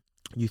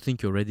you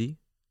think you're ready,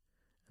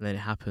 and then it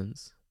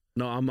happens.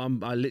 No,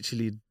 I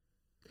literally.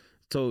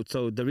 So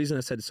the reason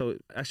I said so,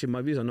 actually,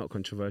 my views are not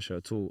controversial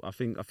at all. I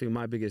think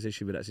my biggest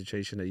issue with that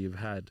situation that you've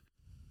had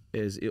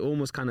is it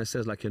almost kind of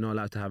says like you're not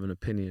allowed to have an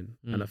opinion,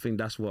 and I think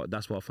that's what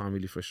I find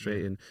really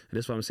frustrating. And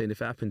that's why I'm saying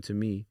if it happened to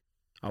me,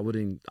 I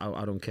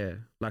don't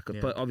care. Like,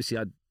 but obviously,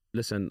 I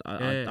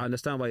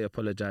understand why you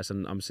apologize,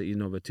 and I'm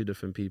saying we're two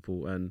different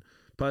people, and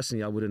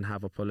personally, I wouldn't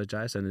have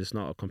apologized, and it's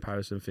not a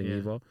comparison thing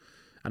either.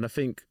 And I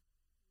think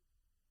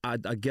I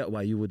get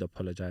why you would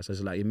apologize. It's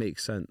like it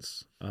makes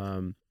sense.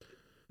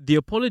 The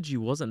apology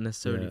wasn't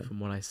necessarily from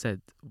what I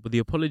said, but the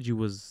apology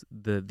was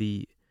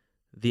the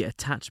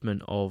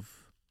attachment of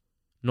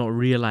not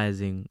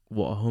realizing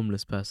what a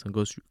homeless person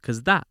goes through.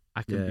 Because that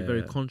I can be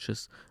very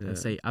conscious and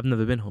say I've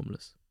never been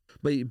homeless.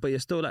 But you're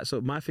still like,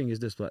 so my thing is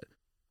this, but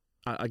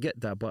I get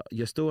that, but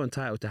you're still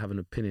entitled to have an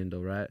opinion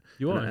though, right?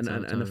 You are and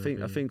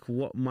I think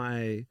what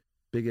my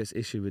biggest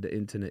issue with the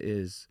internet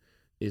is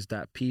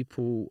that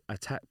people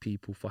attack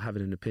people for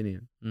having an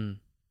opinion.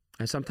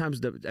 And sometimes,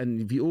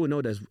 and we all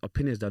know there's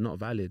opinions that are not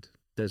valid.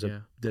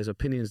 There's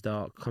opinions that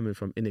are coming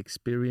from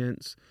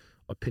inexperience,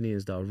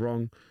 opinions that are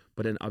wrong.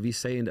 But then, are we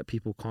saying that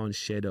people can't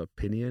share their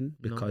opinion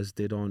because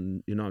they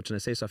don't? You know what I'm trying to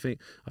say? So I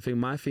think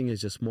my thing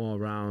is just more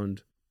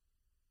around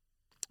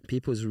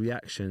people's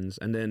reactions.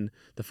 And then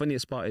the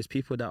funniest part is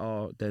people that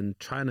are then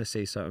trying to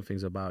say certain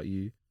things about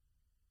you.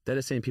 They're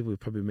the same people who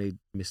probably made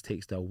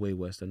mistakes that are way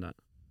worse than that.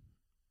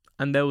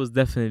 And there was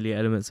definitely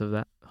elements of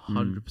that.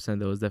 100%,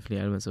 there was definitely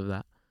elements of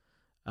that.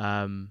 But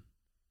I'm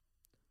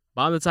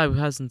the type who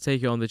hasn't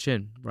taken it on the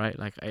chin, right?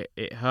 Like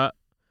it hurt.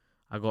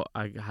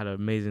 I had an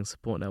amazing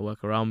support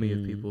network around me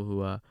of people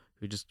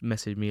who just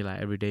message me like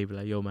every day, be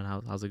like, "Yo, man,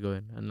 how's it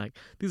going?" And like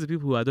these are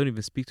people who I don't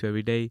even speak to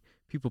every day.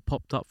 People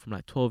popped up from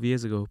like 12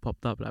 years ago who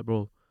popped up like,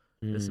 "Bro,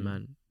 listen,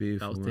 man,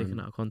 that was taken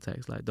out of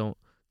context. Like, don't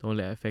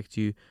let it affect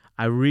you."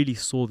 I really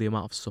saw the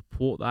amount of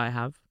support that I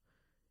have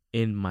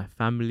in my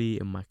family,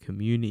 in my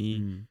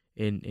community,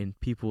 in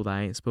people that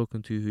I ain't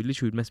spoken to, who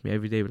literally would mess me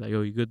every day, be like,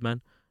 "Yo, you good,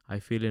 man? How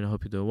you feeling? I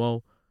hope you're doing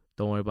well.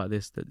 Don't worry about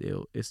this.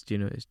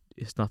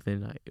 It's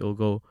nothing. Like, it'll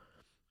go."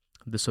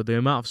 So the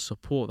amount of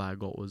support that I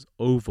got was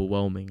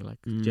overwhelming, like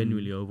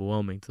genuinely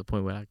overwhelming, to the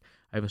point where like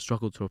I even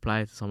struggled to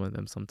reply to some of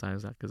them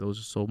sometimes, like because it was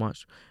just so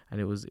much, and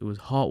it was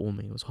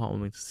heartwarming. It was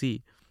heartwarming to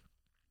see.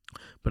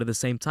 But at the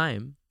same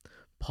time,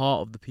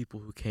 part of the people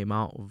who came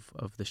out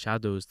of the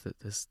shadows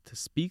to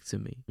speak to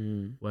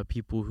me were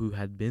people who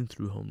had been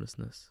through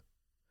homelessness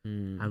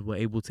and were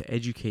able to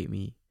educate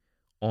me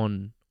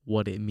on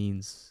what it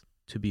means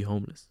to be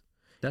homeless.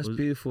 That's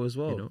beautiful as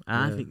well.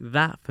 And I think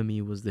that for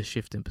me was the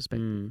shift in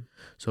perspective.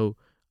 So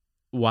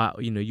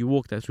while you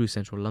walk there through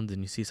central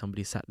London, you see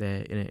somebody sat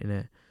there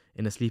in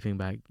a sleeping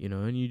bag,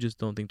 and you just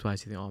don't think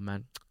twice. You think, "Oh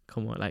man,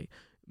 come on!" Like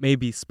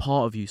maybe it's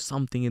part of you,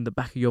 something in the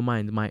back of your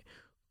mind might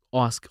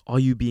ask,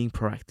 "Are you being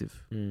proactive?"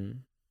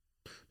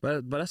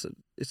 But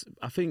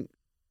I think.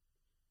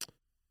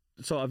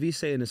 So are we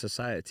saying in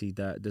society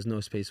that there's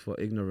no space for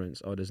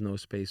ignorance, or there's no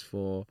space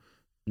for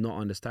not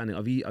understanding?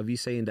 Are we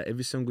saying that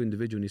every single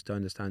individual needs to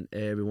understand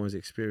everyone's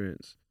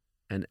experience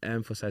and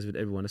emphasize with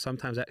everyone? And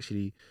sometimes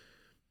actually,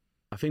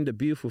 I think the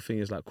beautiful thing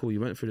is like, cool, you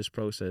went through this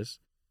process,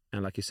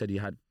 and like you said, you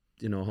had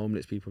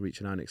homeless people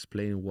reaching out and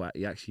explaining what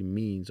it actually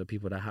means, or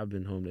people that have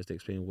been homeless, they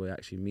explain what it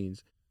actually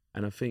means.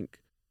 And I think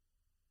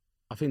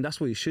that's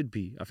what it should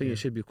be. I think it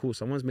should be cool.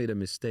 Someone's made a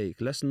mistake.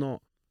 Let's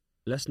not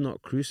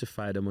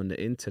crucify them on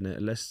the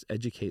internet. Let's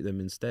educate them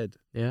instead.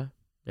 Yeah.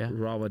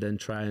 Rather than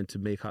trying to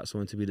make out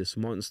someone to be this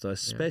monster,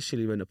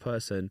 especially when the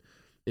person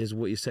is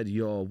what you said,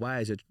 why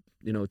is it,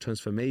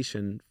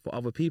 transformation for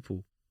other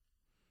people,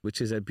 which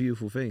is a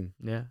beautiful thing.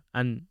 Yeah.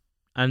 And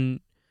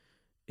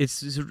it's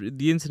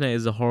the internet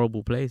is a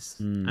horrible place.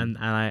 And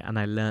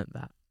I learned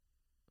that.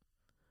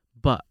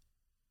 But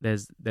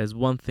there's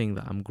one thing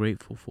that I'm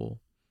grateful for,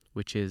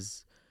 which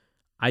is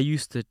I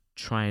used to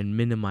try and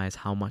minimize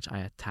how much I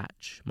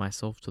attach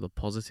myself to the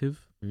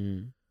positive.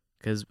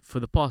 Because for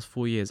the past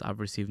 4 years,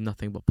 I've received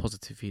nothing but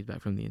positive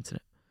feedback from the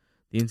internet.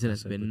 The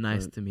internet's been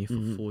nice to me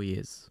for 4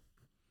 years.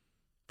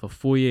 For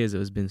 4 years, it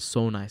has been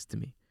so nice to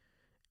me.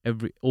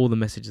 All the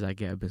messages I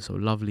get have been so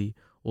lovely.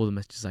 All the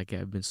messages I get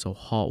have been so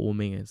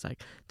heartwarming. And it's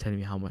like telling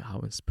me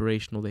how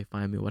inspirational they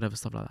find me, or whatever,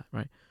 stuff like that,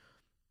 right?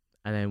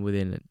 And then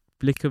within a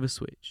flick of a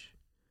switch,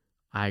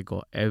 I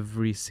got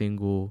every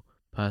single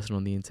person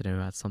on the internet who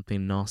had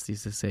something nasty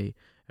to say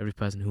every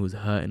person who was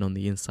hurting on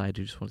the inside,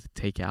 who just wanted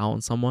to take it out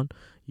on someone,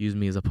 used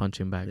me as a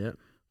punching bag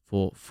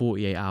for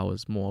 48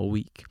 hours more a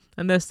week.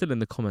 And they're still in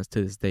the comments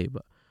to this day,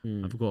 but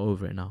I've got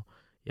over it now.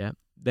 Yeah,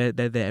 they're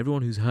there.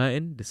 Everyone who's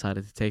hurting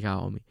decided to take it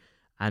out on me.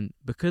 And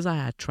because I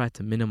had tried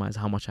to minimize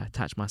how much I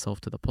attach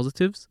myself to the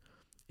positives,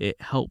 it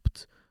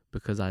helped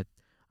because I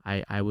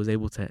was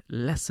able to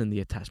lessen the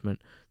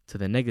attachment to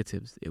the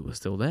negatives. It was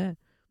still there.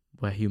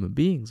 We're human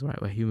beings, right?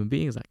 We're human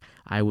beings. Like,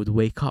 I would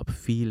wake up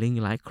feeling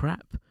like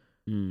crap.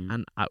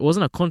 And it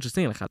wasn't a conscious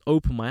thing. Like, I'd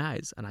open my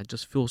eyes and I'd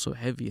just feel so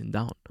heavy and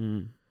down.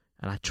 And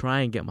I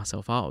try and get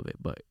myself out of it,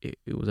 but it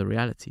was a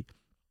reality.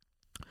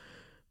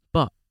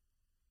 But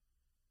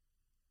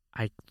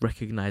I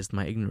recognized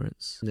my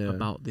ignorance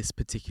about this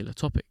particular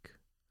topic.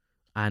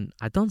 And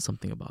I done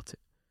something about it.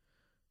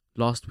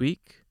 Last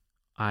week,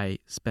 I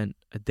spent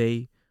a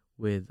day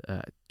with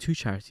 2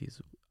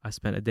 charities. I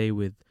spent a day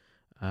with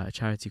a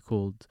charity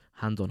called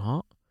Hand on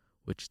Heart,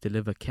 which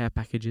deliver care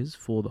packages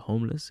for the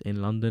homeless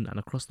in London and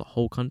across the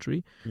whole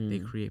country. They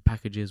create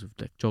packages with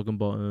like jogging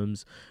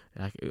bottoms,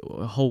 like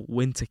a whole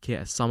winter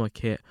kit, a summer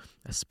kit,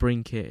 a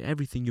spring kit,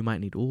 everything you might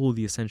need, all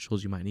the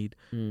essentials you might need.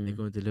 They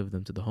go and deliver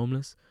them to the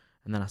homeless.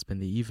 And then I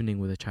spend the evening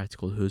with a charity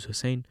called Who's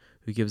Hussein,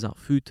 who gives out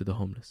food to the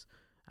homeless.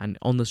 And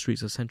on the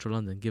streets of central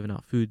London, giving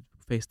out food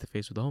face to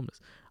face with the homeless.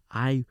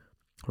 I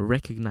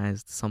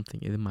recognized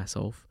something in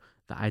myself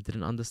that I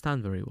didn't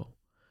understand very well.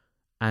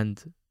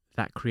 And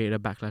that created a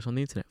backlash on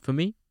the internet. For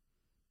me,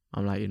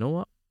 I'm like, you know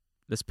what?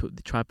 Let's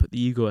try to put the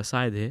ego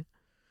aside here.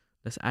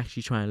 Let's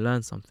actually try and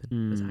learn something.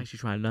 Let's actually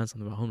try and learn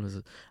something about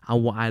homelessness.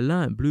 And what I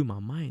learned blew my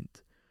mind.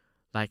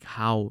 Like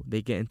how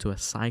they get into a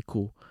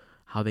cycle,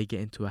 how they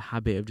get into a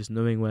habit of just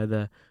knowing where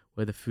the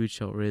food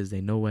shelter is.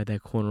 They know where their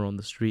corner on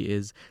the street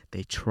is.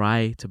 They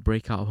try to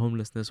break out of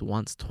homelessness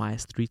once,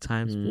 twice, 3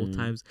 times, 4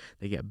 times.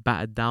 They get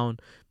battered down.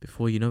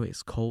 Before you know it,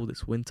 it's cold,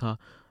 it's winter,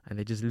 and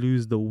they just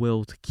lose the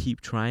will to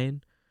keep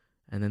trying.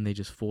 And then they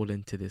just fall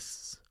into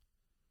this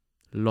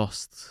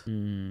lost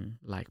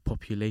like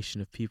population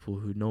of people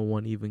who no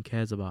one even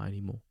cares about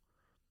anymore.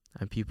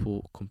 And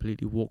people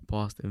completely walk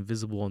past,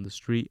 invisible on the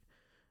street.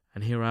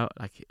 And here out,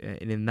 like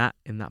in that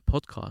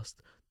podcast,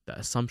 the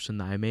assumption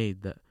that I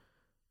made that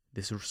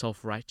this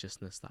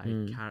self-righteousness that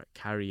I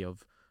carry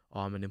of,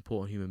 oh, I'm an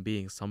important human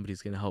being,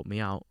 somebody's going to help me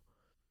out.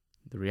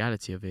 The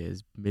reality of it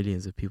is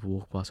millions of people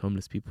walk past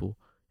homeless people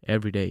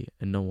every day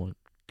and no one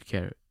could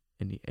care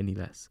any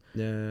less.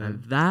 Yeah.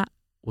 And that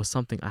was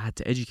something I had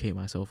to educate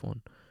myself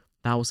on.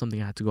 That was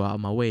something I had to go out of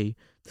my way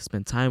to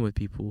spend time with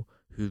people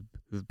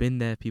who've been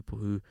there, people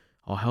who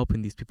are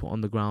helping these people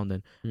on the ground.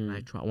 And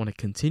I want to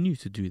continue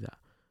to do that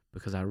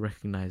because I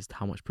recognized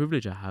how much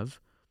privilege I have.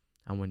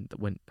 And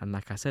and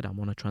like I said, I'm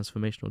on a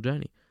transformational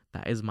journey.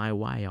 That is my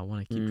why. I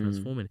want to keep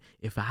transforming.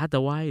 If I had the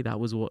why, that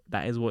is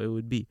what it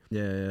would be.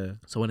 Yeah.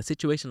 So when a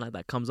situation like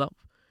that comes up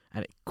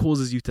and it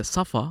causes you to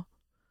suffer,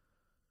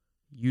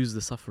 use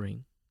the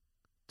suffering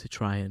to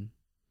try and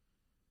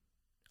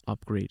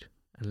upgrade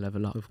and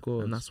level up. Of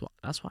course. And that's what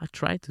I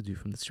tried to do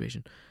from the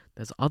situation.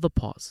 There's other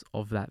parts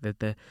of that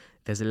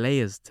there's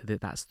layers to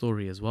that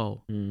story as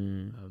well.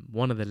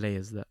 One of the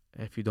layers that,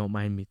 if you don't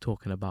mind me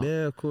talking about.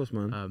 Yeah, of course,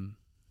 man.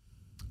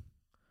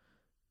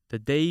 The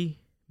day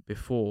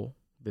before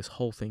this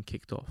whole thing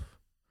kicked off,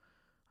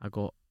 I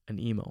got an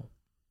email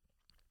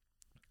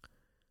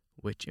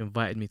which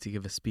invited me to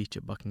give a speech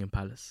at Buckingham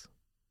Palace.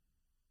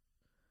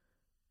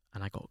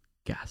 And I got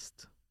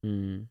gassed.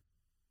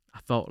 I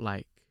felt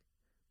like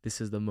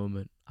this is the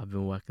moment I've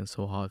been working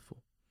so hard for.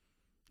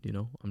 You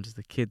know, I'm just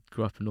a kid,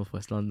 grew up in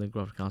Northwest London,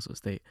 grew up in Council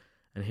Estate,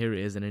 and here it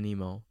is in an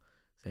email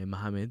saying,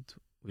 Mohammed,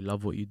 we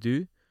love what you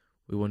do.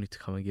 We want you to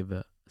come and give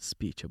a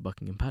speech at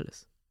Buckingham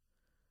Palace.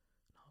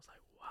 And I was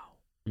like,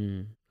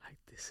 wow, like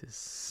this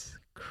is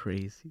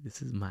crazy.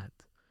 This is mad.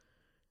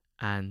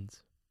 And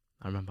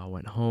I remember I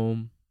went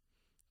home.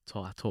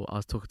 I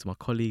was talking to my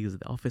colleagues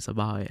at the office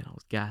about it, and I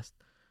was gassed.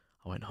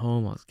 I went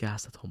home, I was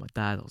gassed. I told my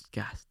dad I was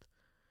gassed.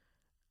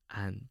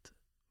 And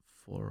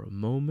for a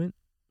moment,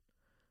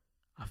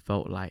 I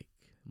felt like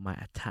my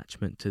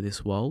attachment to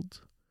this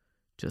world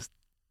just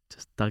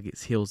dug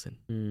its heels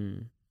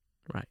in.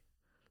 Right.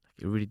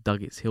 Like it really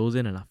dug its heels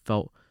in, and I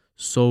felt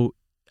so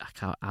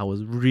like I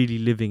was really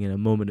living in a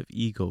moment of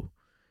ego.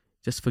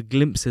 Just for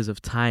glimpses of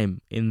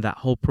time in that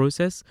whole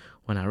process,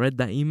 when I read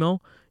that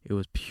email, it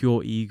was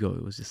pure ego.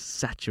 It was just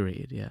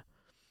saturated, yeah.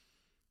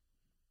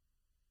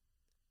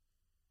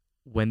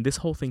 When this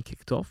whole thing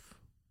kicked off,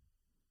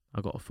 I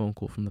got a phone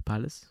call from the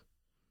palace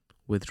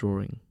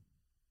withdrawing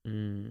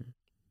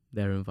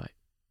their invite.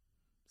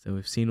 So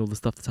we've seen all the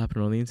stuff that's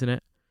happening on the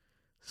internet.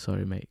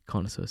 Sorry, mate,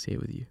 can't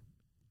associate with you.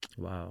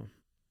 Wow.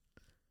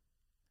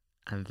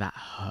 And that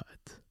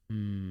hurt.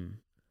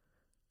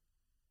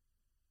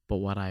 But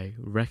what I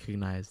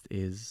recognized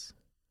is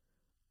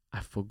I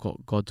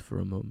forgot God for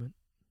a moment.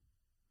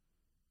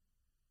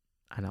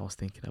 And I was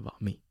thinking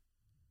about me.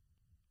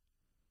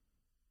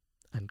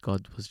 And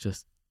God was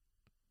just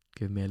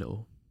giving me a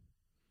little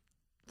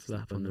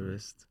slap on the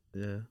wrist.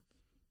 Yeah.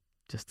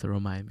 Just to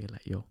remind me,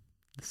 like, yo,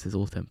 this is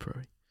all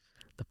temporary.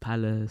 The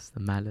palace,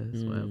 the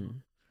malice, whatever.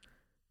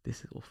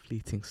 this is all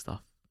fleeting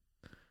stuff.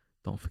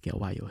 Don't forget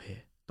why you're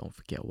here. Don't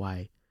forget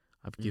why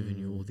I've given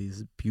you all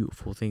these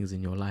beautiful things in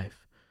your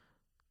life.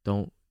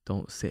 Don't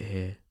sit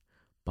here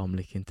bum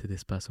licking to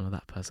this person or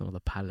that person or the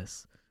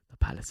palace. The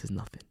palace is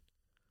nothing.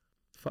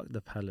 Fuck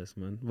the palace,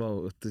 man.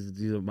 Well,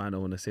 you might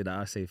not want to say that.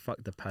 I say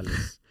fuck the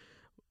palace.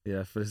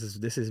 Yeah,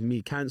 this is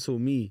me. Cancel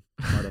me,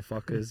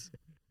 motherfuckers.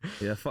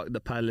 Yeah, fuck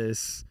the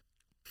palace.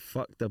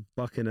 Fuck the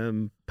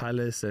Buckingham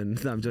Palace.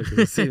 And no, I'm joking.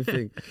 It's the same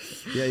thing.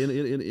 Yeah,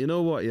 you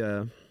know what?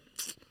 Yeah.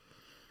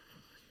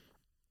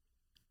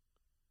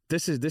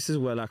 This is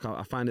where like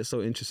I find it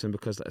so interesting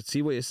because like,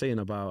 see what you're saying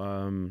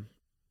about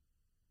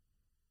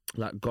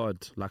like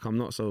God. Like I'm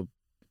not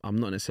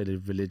necessarily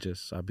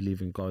religious. I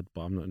believe in God,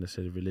 but I'm not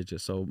necessarily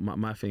religious. So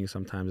my thing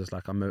sometimes is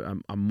like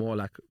I'm more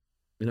like,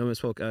 you know, when I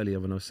spoke earlier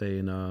when I was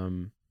saying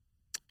I'm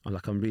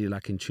really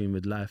like in tune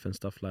with life and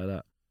stuff like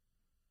that.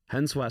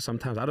 Hence why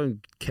sometimes I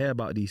don't care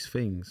about these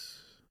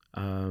things.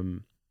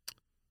 And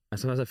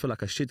sometimes I feel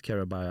like I should care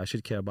about it. I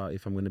should care about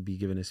if I'm going to be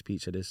giving a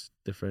speech at this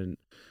different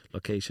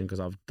location because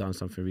I've done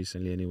something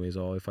recently anyways,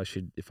 or if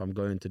I'm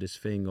going to this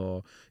thing,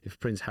 or if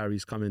Prince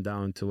Harry's coming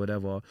down to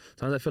whatever.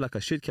 Sometimes I feel like I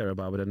should care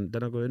about it, but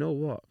then I go, you know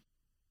what?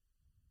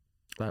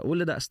 Like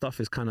all of that stuff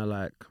is kind of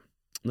like,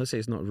 let's say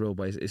it's not real,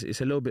 but it's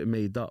a little bit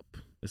made up.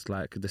 It's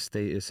like the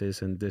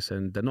statuses and this,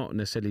 and they're not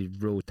necessarily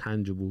real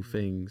tangible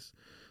things.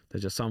 They're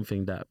just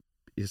something that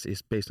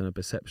is based on a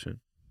perception.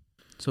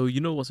 So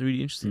you know what's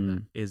really interesting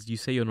that is you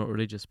say you're not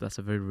religious, but that's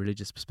a very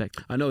religious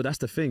perspective. I know, that's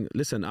the thing.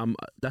 Listen,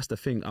 that's the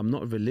thing. I'm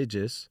not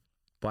religious,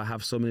 but I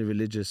have so many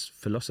religious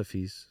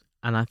philosophies.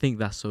 And I think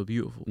that's so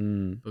beautiful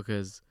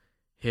because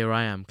here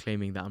I am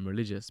claiming that I'm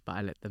religious, but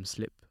I let them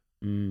slip.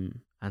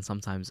 And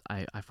sometimes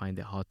I find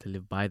it hard to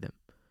live by them.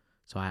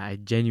 So I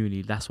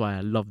genuinely, that's why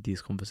I love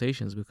these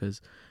conversations,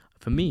 because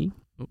for me,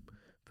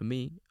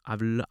 I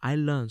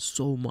learned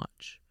so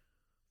much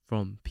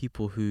from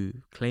people who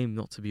claim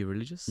not to be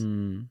religious,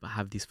 but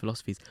have these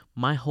philosophies.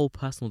 My whole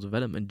personal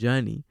development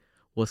journey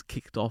was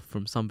kicked off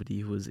from somebody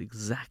who was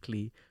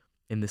exactly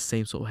in the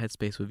same sort of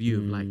headspace with you.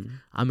 Like,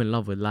 I'm in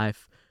love with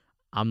life.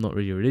 I'm not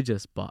really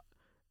religious, but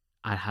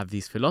I have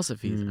these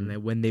philosophies. And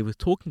then when they were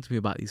talking to me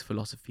about these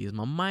philosophies,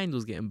 my mind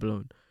was getting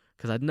blown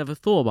because I'd never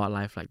thought about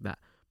life like that.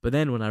 But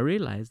then when I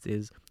realized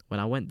is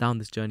when I went down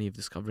this journey of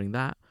discovering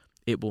that,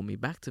 it brought me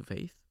back to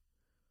faith.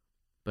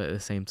 But at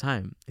the same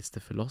time, it's the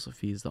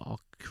philosophies that are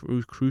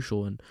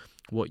crucial, and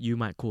what you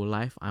might call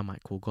life, I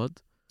might call God.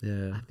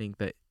 Yeah. I think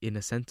that in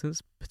a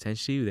sentence,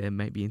 potentially they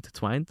might be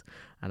intertwined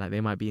and like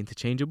they might be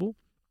interchangeable,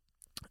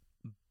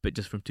 but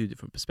just from two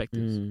different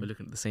perspectives. We're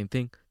looking at the same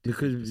thing.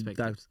 Because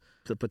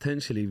so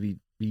potentially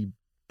we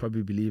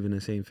probably believe in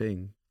the same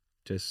thing.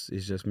 It's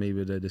just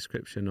maybe the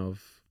description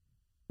of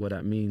what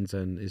that means,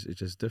 and it's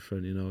just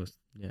different, you know.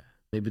 Yeah.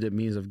 Maybe the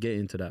means of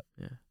getting to that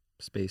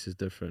space is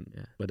different.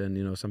 Yeah. But then,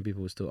 you know, some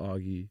people will still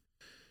argue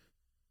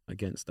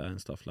against that and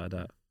stuff like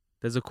that.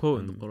 There's a quote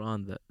in the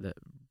Quran that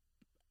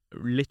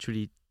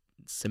literally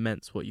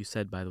cements what you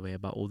said, by the way,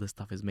 about all this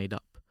stuff is made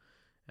up.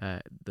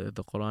 The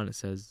Quran, it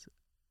says,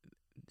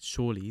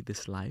 surely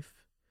this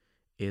life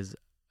is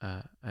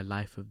a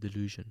life of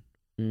delusion.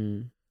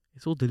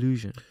 It's all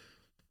delusion.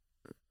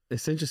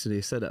 It's interesting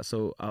you said that.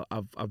 So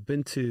I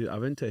went to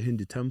a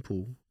Hindu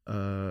temple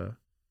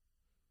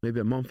maybe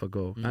a month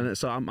ago, and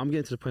so I'm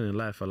getting to the point in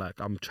life where like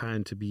I'm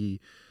trying to be.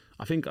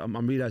 I think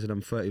I'm realizing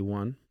I'm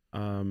 31.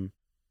 I'm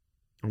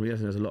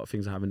realizing there's a lot of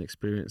things I haven't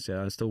experienced yet.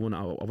 I still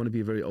I want to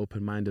be very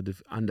open minded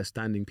of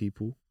understanding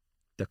people,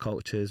 their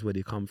cultures, where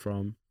they come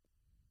from,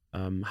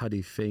 how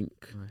they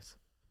think. Nice.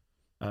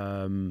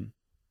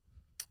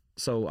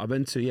 So I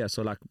went to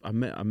so like I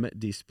met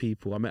these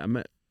people. I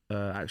met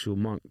actual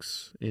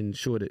monks in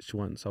Shoreditch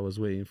once. I was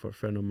waiting for a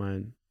friend of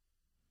mine,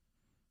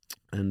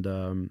 and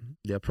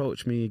they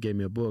approached me, gave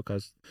me a book.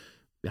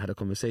 We had a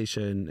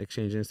conversation,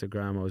 exchanged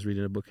Instagram. I was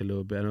reading the book a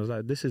little bit, and I was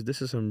like, "This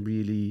is some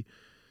really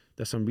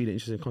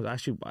interesting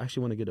content." I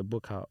actually want to get a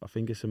book out. I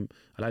think it's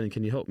Aladdin,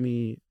 can you help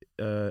me?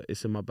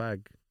 It's in my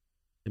bag,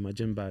 in my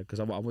gym bag,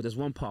 because there's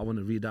one part I want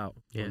to read out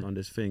on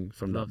this thing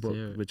from that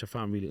book, which I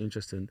found really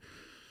interesting.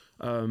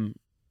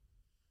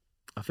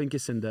 I think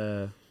it's in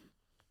the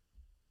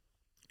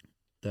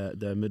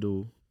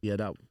middle.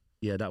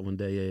 That one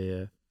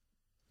there.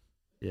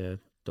 Yeah.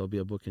 There'll be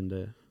a book in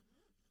there.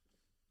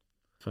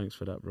 Thanks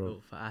for that, bro.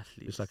 Oh, for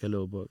athletes. It's like a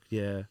little book.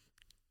 Yeah,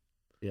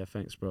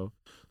 thanks, bro.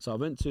 So I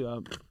went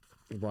to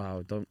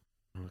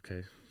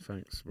okay,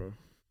 thanks, bro.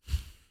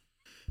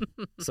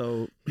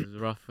 So it was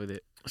rough with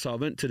it. So I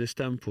went to this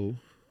temple,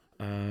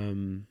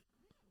 and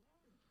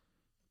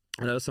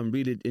there was some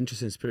really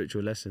interesting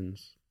spiritual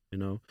lessons, you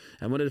know.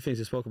 And one of the things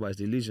they spoke about is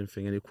the illusion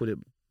thing, and they called it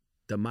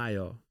the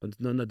Maya.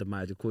 No, not the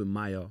Maya. They call it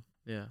Maya.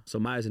 Yeah. So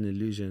Maya's an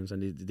illusions,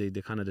 and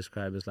they kind of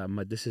describe it as like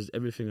this is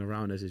everything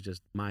around us is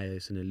just Maya.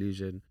 It's an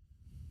illusion,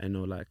 and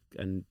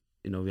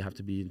we have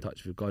to be in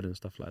touch with God and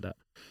stuff like that.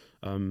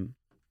 And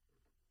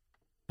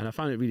I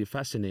found it really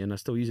fascinating, and I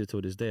still use it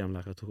till this day. I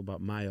talk about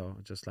Maya,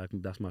 just like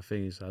that's my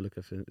thing. So I look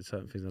at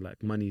certain things and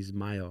like money's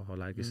Maya, or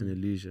like it's an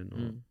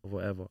illusion or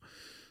whatever.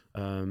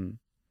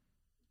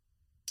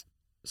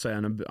 sorry,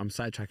 and I'm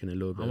sidetracking a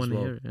little bit I as want to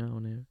well. hear it. Yeah, I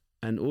want to hear it.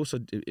 And also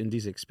in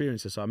these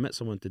experiences, so I met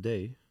someone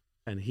today,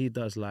 and he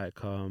does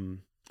like punk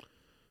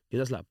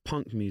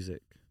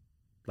music,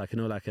 like, you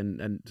know, like,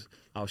 and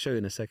I'll show you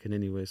in a second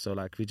anyway. So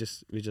like we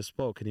just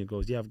spoke, and he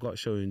goes, yeah, I've got a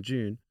show in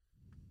June.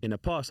 In the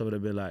past, I would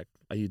have been like,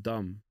 are you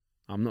dumb?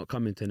 I'm not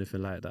coming to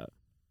anything like that.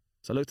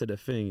 So I looked at the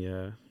thing,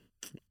 yeah.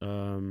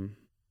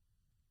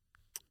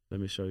 Let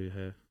me show you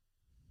here,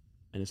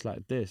 and it's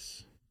like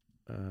this.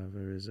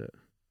 Where is it?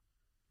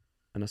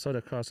 And I saw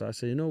the crowd, so I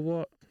said, you know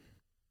what?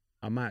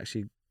 I might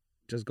actually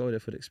just go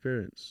there for the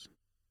experience.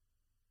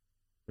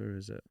 Where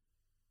is it?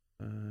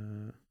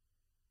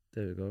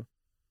 There we go.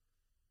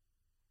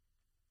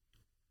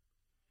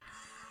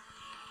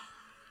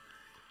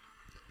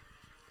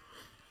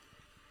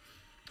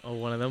 Oh,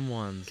 one of them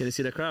ones. Can you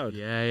see the crowd?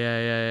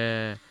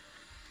 Yeah.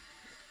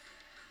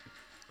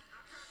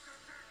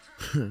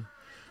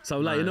 So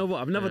I'm like, you know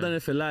what? I've never done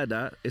anything like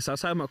that. It's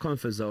outside my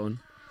comfort zone.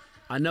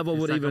 I never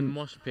would like even. A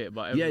mosh pit,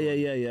 but everyone.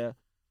 Yeah.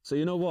 So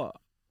you know what?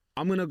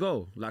 I'm gonna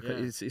go. Like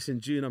it's in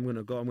June. I'm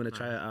gonna go. I'm gonna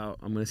try it out.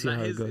 I'm gonna see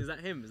how it goes. Is that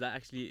him? Is that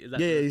actually? Is that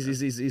he's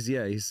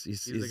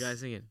the guy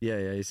singing.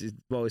 Yeah.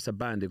 Well, it's a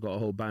band. They've got a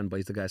whole band, but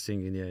he's the guy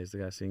singing. Yeah, he's the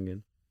guy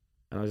singing.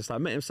 And I was just like, I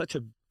met him, such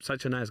a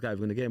nice guy.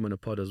 We're gonna get him on the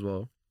pod as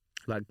well.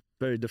 Like,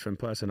 very different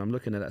person. I'm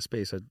looking at that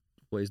space at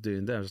what he's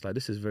doing there. I was like,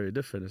 this is very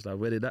different. It's like,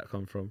 where did that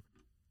come from?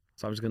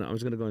 So I'm just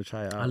gonna go and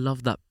try it out. I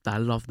love that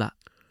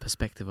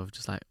perspective of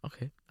just like,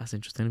 okay, that's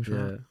interesting.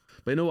 Yeah.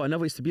 But you know what? I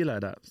never used to be like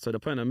that. So the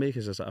point I'm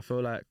making is just, I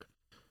feel like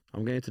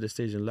I'm getting to the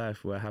stage in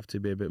life where I have to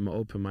be a bit more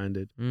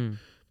open-minded.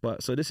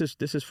 But so this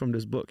is from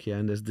this book here,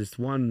 and there's this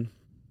one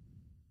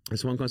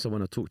concept I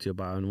want to talk to you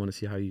about, and want to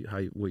see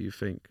what you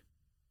think.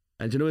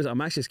 And you know, I'm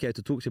actually scared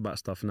to talk to you about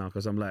stuff now,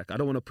 because I'm like, I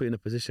don't want to put you in a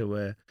position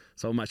where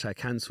someone might try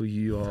to cancel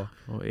you or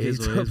you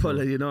know what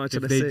I'm trying to say.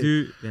 If they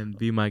do, then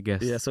be my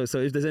guest. Yeah. So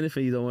if there's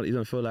anything you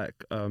don't feel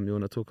like you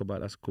want to talk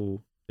about, that's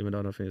cool. Even though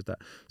I don't think it's that.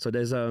 So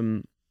there's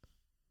so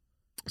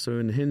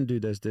in Hindu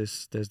there's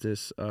this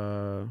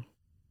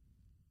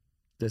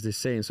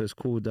saying. So it's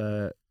called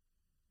how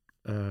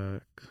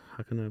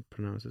can I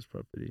pronounce this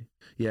properly?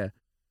 Yeah,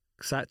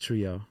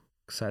 kshatriya.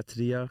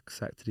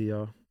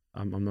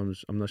 I'm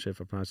not sure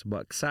if I pronounce it,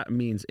 but ksat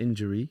means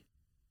injury,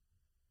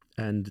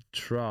 and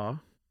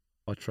tra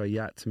or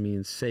trayat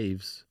means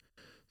saves.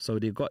 So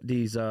they've got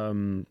these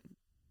so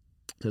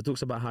it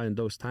talks about how in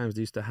those times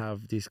they used to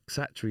have these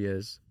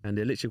kshatriyas, and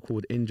they're literally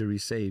called injury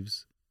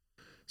saves.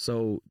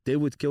 So they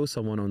would kill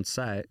someone on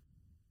sight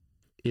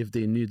if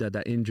they knew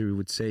that injury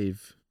would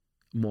save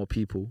more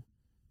people.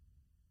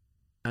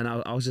 And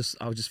I was just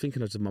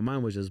thinking, my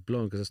mind was just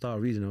blown, because I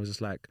started reading. I was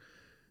just like,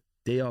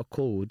 they are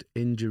called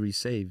injury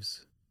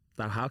saves.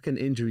 Like, how can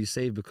injury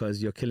save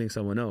because you're killing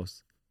someone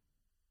else?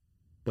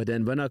 But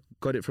then when I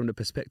got it from the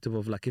perspective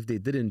of, like, if they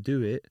didn't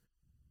do it,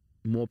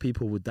 more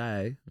people would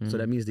die. So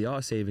that means they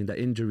are saving, that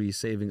injury is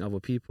saving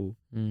other people.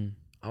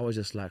 I was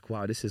just like,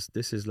 wow, this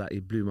is like,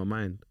 it blew my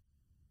mind.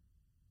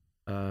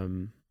 I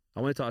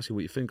wanted to ask you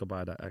what you think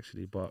about that,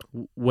 actually. But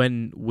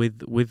when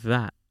with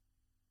that,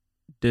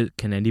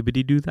 can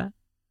anybody do that?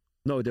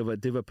 No, there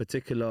were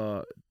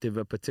particular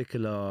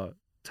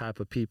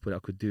type of people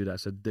that could do that.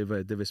 So they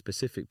were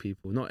specific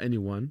people, not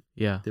anyone.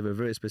 Yeah, they were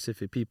very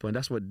specific people, and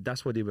that's what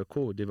they were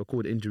called. They were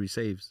called injury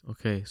saves.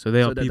 Okay, so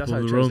they are people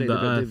who roam the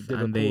earth, they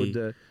were called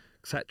the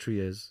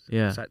Kshatriyas.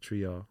 Yeah,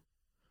 Kshatriya.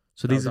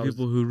 So these are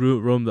people who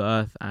roam the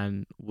earth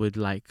and would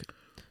like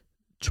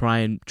try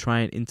and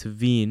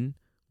intervene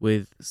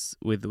with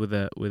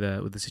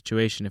the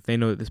situation. If they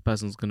know that this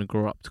person's going to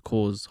grow up to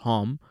cause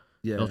harm,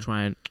 they'll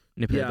try and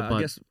nip it at the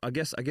bud. I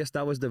guess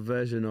that was the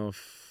version of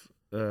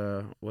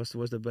what's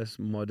the best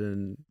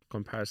modern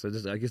comparison?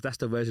 I guess that's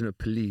the version of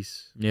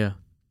police. Yeah.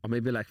 Or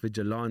maybe like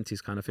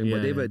vigilantes kind of thing.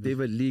 But they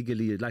were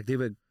legally, like,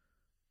 it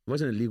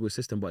wasn't a legal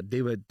system, but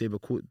they were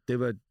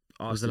asked.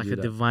 Was it like a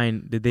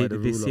divine? Did they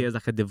see it as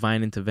like a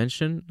divine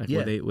intervention? Like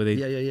Yeah, were they?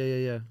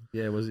 Yeah.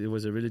 It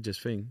was a religious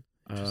thing.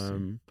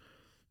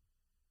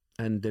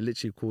 And they're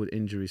literally called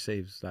injury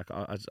saves. Like,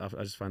 I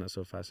just find that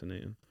so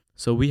fascinating.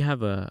 So we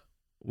have a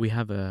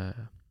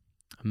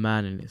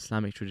man in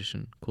Islamic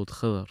tradition called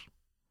Khidr.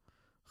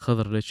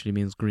 Khidr literally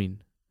means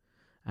green,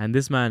 and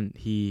this man,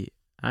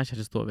 I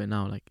just thought of it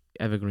now, like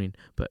evergreen,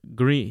 but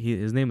green.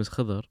 His name is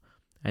Khidr,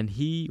 and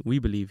we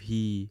believe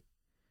he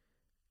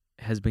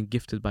has been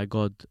gifted by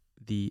God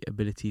the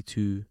ability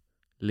to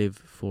live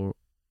for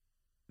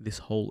this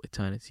whole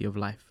eternity of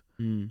life.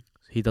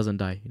 He doesn't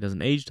die. He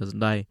doesn't age. Doesn't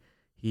die.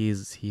 He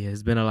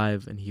has been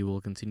alive, and he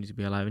will continue to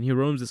be alive. And he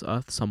roams this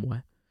earth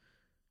somewhere.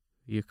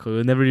 You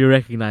could never really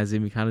recognize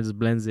him. He kind of just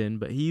blends in,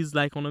 but he's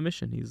like on a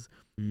mission. He's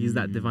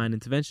that divine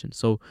intervention.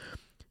 So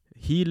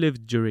he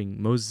lived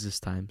during Moses'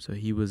 time. So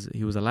he was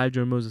alive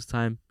during Moses'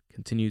 time.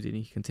 Continued, and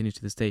he continued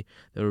to this day.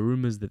 There are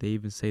rumors that they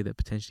even say that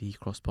potentially he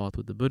crossed paths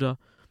with the Buddha,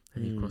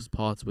 and he crossed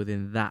paths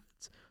within that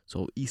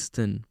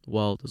Eastern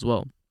world as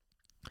well.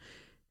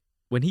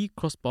 When he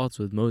crossed paths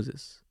with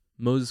Moses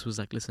was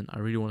like, "Listen, I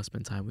really want to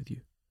spend time with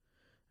you,"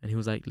 and he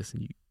was like,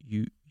 "Listen,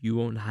 you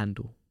won't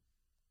handle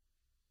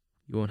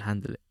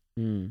it."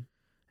 And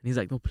And he's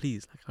like, no,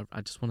 please, like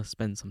I just want to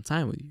spend some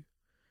time with you.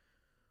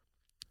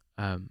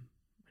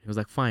 He was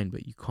like, fine,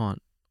 but you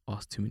can't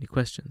ask too many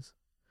questions.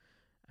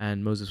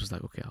 And Moses was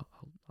like, okay,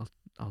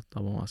 I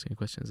won't ask any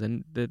questions.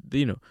 And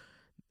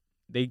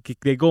they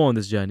go on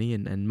this journey,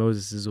 and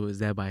Moses is always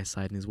there by his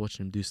side and he's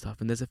watching him do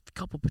stuff. And there's a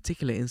couple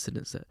particular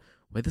incidents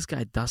where this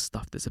guy does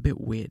stuff that's a bit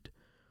weird.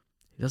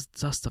 He does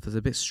stuff that's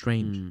a bit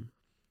strange.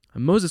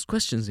 And Moses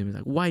questions him. He's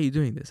like, why are you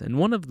doing this? And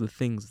one of the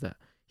things that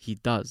he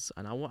does,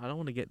 and I don't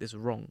want to get this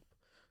wrong,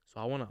 so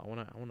I wanna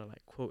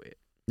like quote it.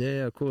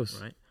 Yeah, of course.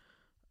 Right.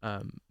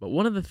 But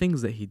one of the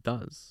things that he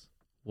does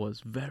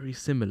was very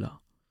similar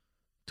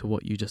to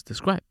what you just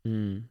described.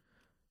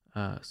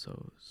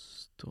 So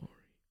story.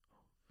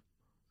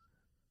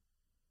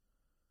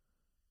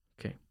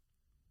 Okay.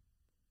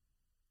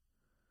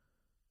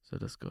 So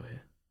let's go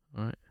here.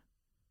 All right.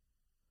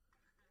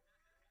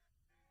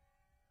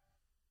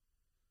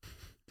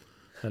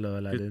 Hello,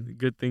 Aladdin.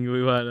 Good thing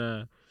we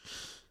weren't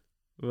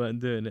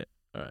doing it.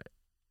 All right.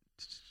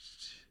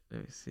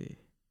 Let me see.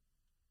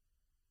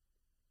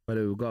 But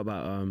we've got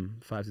about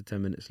 5 to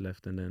 10 minutes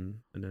left, and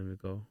then we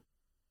go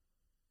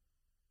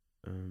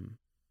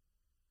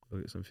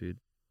get some food.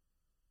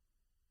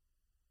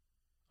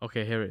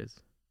 Okay, here it is.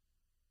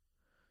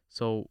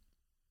 So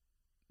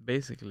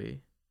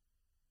basically,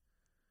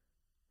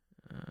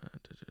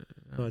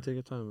 take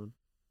your time,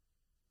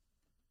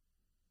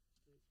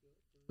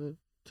 man.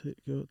 Take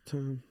your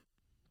time.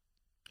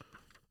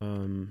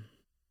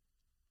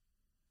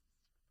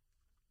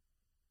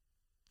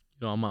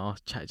 I might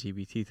ask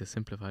ChatGPT to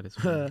simplify this.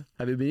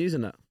 Have you been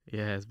using that?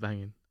 Yeah, it's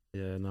banging.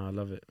 Yeah, no, I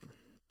love it.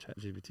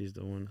 ChatGPT is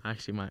the one. I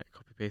actually might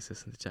copy paste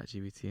this into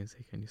ChatGPT and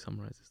say, can you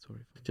summarize the story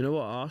for me? Do you know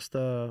what I asked?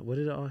 What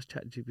did I ask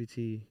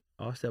ChatGPT?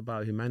 I asked it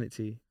about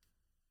humanity.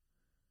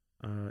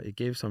 It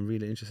gave some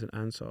really interesting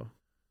answer.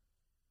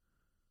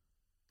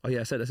 Oh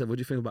yeah, I said, what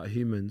do you think about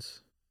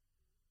humans?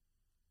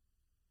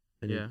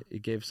 And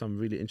it gave some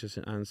really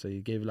interesting answer.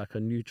 It gave like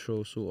a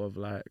neutral sort of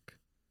like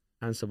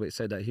answer, but it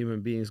said that human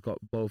beings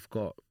both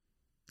got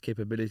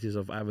capabilities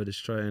of either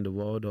destroying the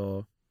world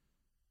or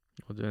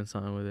doing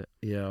something with it.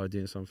 Yeah, or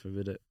doing something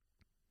with it.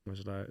 I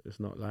was like,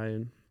 it's not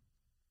lying.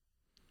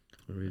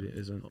 It really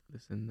isn't. Pop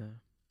this in there.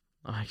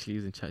 I'm actually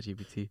using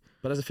ChatGPT.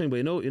 But that's the thing. But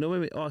you know when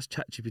we ask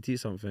ChatGPT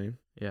something,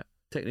 yeah,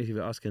 technically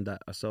we're asking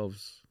that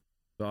ourselves.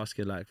 We're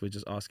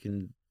just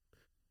asking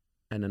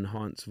an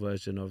enhanced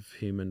version of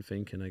human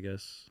thinking, I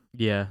guess.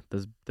 Yeah,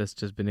 that's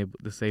just been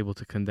able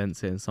to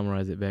condense it and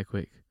summarize it very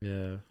quick.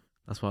 Yeah.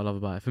 That's what I love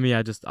about it. For me,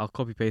 I'll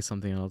copy paste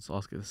something and I'll just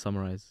ask it to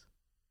summarize.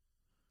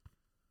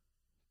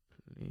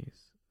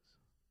 Please.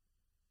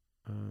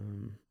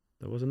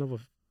 There was another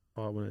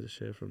part I wanted to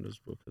share from this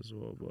book as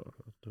well, but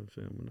I don't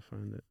think I'm gonna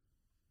find it.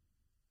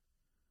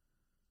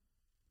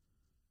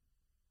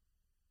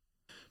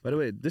 By the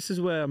way, this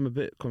is where I'm a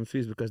bit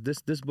confused because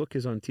this book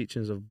is on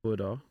teachings of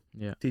Buddha,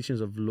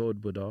 teachings of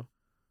Lord Buddha.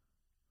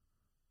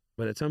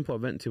 But the temple I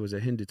went to was a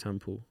Hindu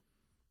temple.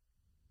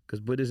 Because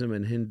Buddhism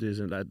and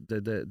Hinduism, like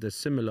they're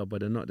similar,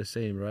 but they're not the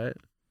same, right?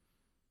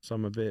 So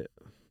I'm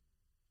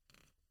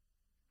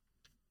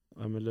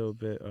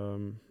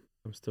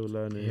still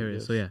learning. Here it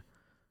is. So yeah,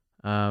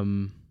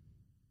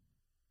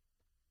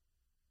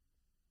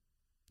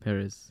 here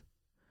it is.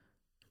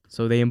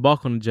 So they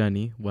embark on a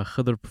journey where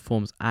Khidr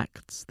performs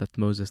acts that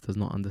Moses does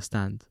not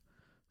understand,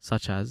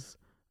 such as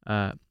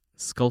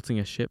sculpting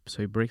a ship. So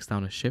he breaks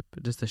down a ship,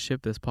 just a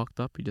ship that's parked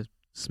up. He just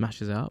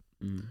smashes it up.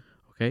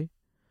 Okay.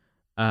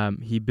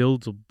 He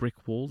builds a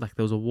brick wall. Like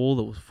there was a wall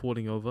that was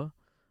falling over,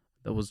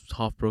 that was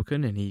half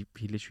broken, and he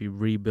literally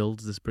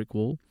rebuilds this brick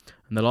wall.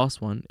 And the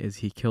last one is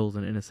he kills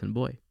an innocent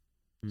boy.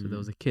 So there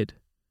was a kid,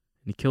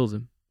 and he kills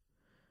him.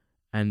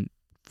 And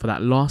for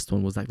that last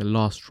one was like the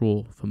last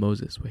straw for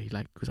Moses, where he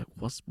was like,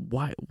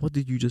 what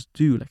did you just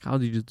do? Like, how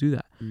did you just do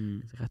that?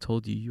 He's like, I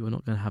told you, you are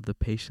not going to have the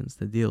patience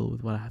to deal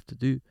with what I have to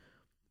do,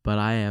 but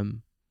I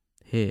am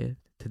here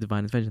to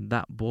divine intervention.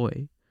 That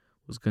boy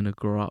was going to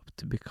grow up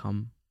to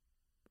become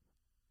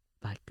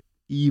like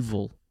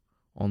evil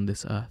on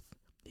this earth.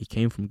 He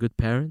came from good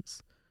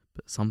parents,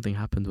 but something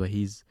happened where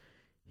he's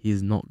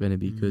not going to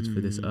be good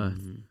for this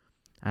earth.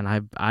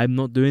 And I'm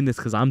not doing this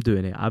because I'm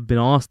doing it. I've been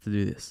asked to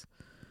do this.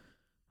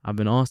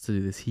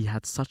 He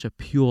had such a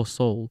pure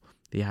soul.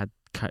 He had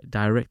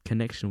direct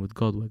connection with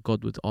God, where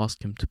God would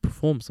ask him to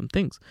perform some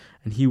things,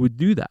 and he would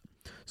do that.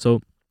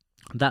 So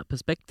that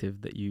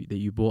perspective that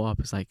you brought up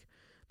is like,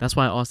 that's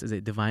why I asked, is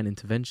it divine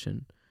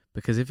intervention?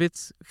 Because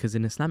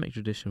in Islamic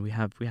tradition we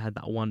had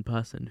that one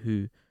person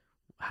who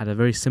had a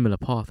very similar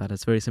path, had a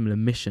very similar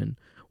mission,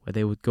 where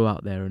they would go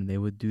out there and they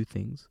would do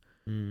things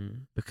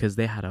because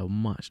they had a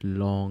much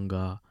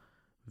longer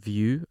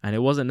view, and it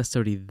wasn't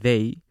necessarily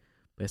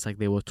but it's like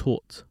they were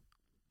taught.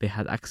 They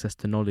had access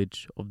to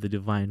knowledge of the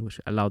divine, which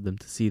allowed them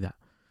to see that.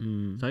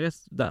 So I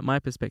guess that my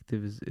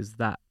perspective is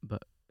that,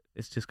 but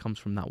it just comes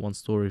from that one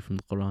story from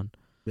the Quran.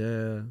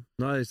 Yeah,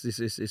 no, it's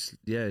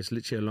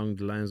literally along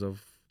the lines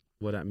of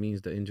what that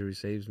means. The injury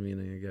saves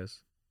meaning, I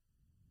guess.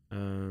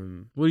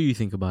 What do you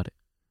think about it?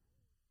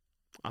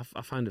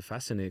 I find it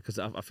fascinating because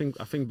I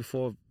think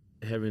before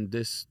hearing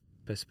this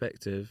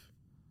perspective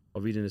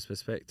or reading this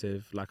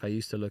perspective, like I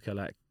used to look at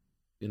like,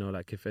 you know,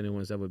 like if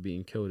anyone's ever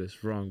being killed,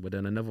 it's wrong. But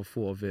then I never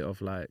thought of it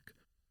of like,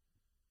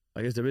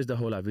 I guess there is the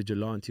whole like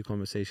vigilante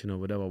conversation or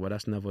whatever, but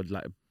that's never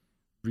like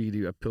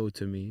really appealed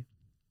to me.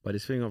 But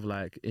this thing of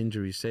like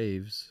injury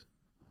saves,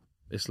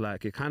 it's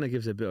like it kind of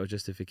gives a bit of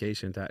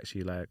justification to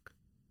actually like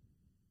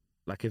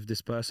if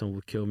this person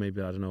would kill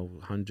maybe, I don't know,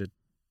 100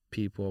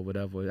 people or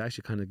whatever, it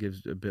actually kind of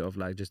gives a bit of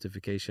like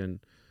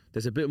justification.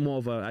 There's a bit more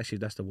of a, actually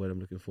that's the word I'm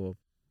looking for.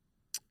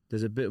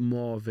 There's a bit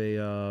more of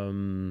a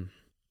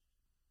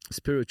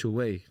spiritual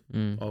way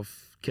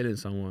of killing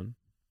someone.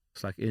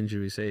 It's like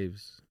injury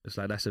saves. It's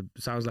like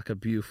sounds like a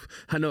beautiful.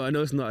 I know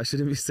it's not. I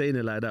shouldn't be saying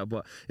it like that,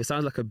 but it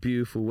sounds like a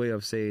beautiful way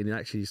of saying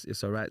actually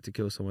it's alright to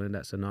kill someone in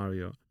that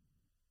scenario.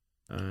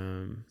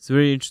 It's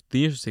very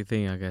the interesting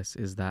thing, I guess,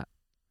 is that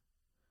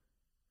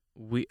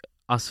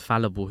us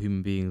fallible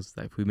human beings,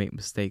 that if we make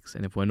mistakes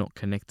and if we're not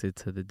connected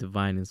to the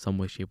divine in some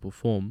way, shape, or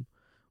form,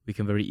 we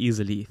can very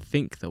easily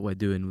think that we're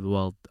doing the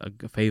world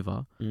a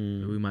favor, but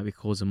we might be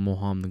causing more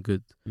harm than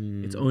good.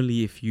 It's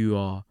only if you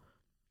are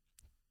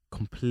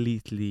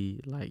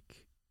completely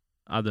like,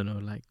 I don't know,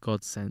 like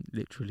God sent,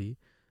 literally,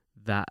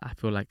 that I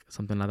feel like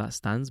something like that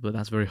stands. But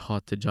that's very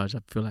hard to judge. I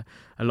feel like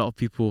a lot of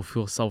people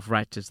feel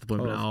self-righteous to the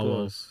point like,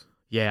 well,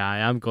 yeah, I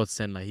am God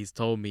sent, like He's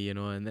told me, you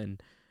know,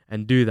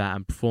 and do that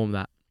and perform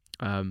that,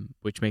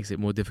 which makes it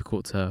more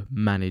difficult to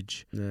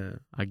manage. Yeah,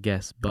 I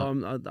guess. But I'm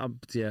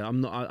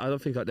not. I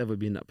don't think I'd ever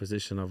be in that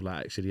position of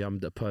like actually I'm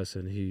the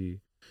person who.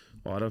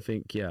 Or I don't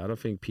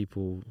think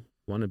people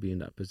want to be in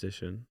that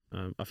position.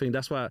 I think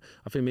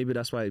maybe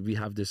that's why we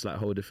have this like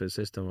whole different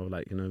system of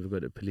like, you know, we've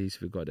got the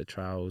police, we've got the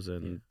trials,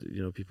 and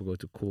you know, people go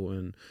to court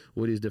and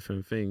all these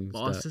different things.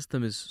 But our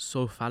system is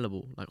so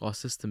fallible. Like our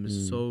system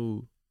is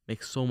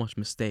makes so much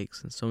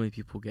mistakes, and so many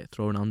people get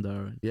thrown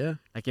under. And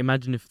like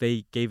imagine if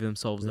they gave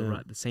themselves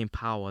the same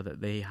power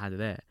that they had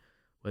there,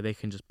 where they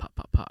can just pop.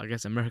 I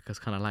guess America's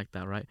kind of like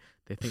that, right?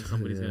 They think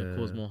somebody's gonna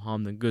cause more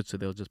harm than good, so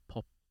they'll just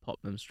pop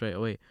them straight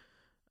away.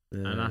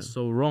 And that's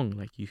so wrong.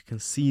 Like you can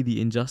see the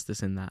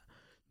injustice in that.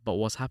 But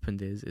what's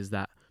happened is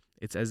that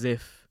it's as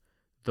if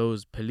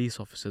those police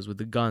officers with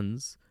the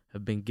guns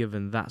have been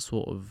given that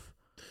sort of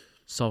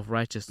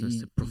self-righteousness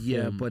to perform.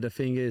 Yeah, but the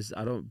thing is,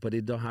 but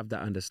they don't have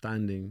that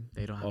understanding.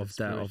 They don't have of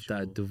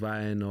that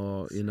divine,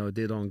 or you know,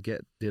 they don't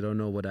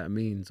know what that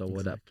means, or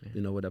what that, you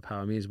know, what that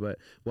power means. But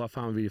what I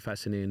found really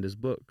fascinating in this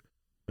book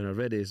when I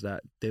read it is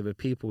that there were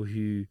people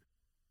who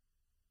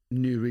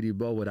knew really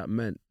well what that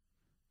meant.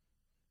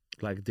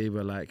 Like they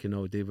were like, you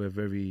know, they were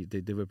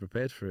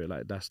prepared for it.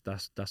 Like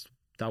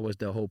that was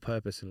their whole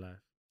purpose in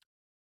life.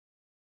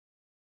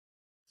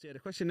 So yeah, the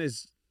question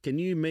is, can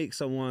you make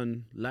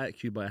someone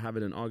like you by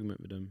having an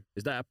argument with them?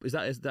 Is that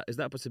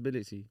a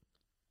possibility?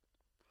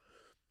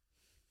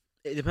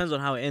 It depends on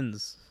how it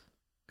ends,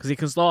 because it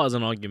can start as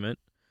an argument.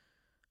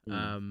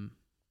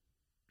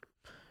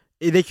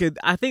 They could.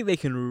 I think they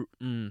can.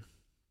 I'm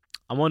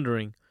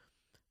wondering,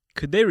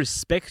 could they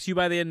respect you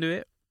by the end of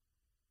it?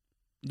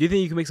 Do you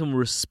think you can make someone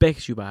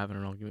respect you by having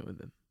an argument with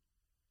them?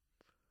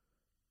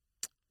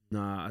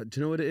 Nah, do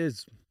you know what it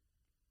is?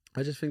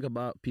 I just think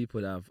about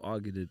people that I've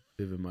argued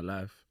with in my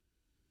life.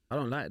 I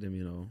don't like them,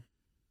 you know.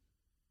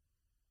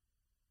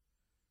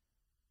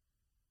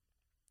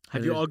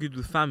 Have you argued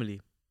with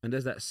family? And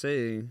there's that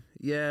saying,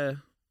 I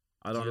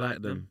don't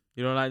like them.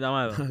 You don't like them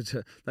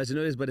either? Like, you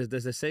know this, but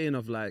there's a saying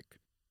of like,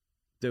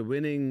 they're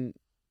winning,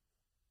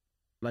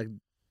 like,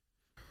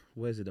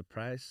 where's it, the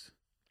price?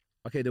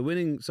 Okay, the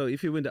winning. So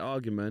if you win the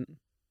argument,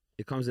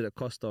 it comes at the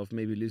cost of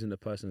maybe losing the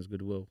person's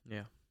goodwill.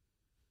 Yeah.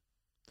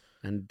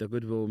 And the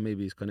goodwill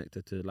maybe is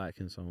connected to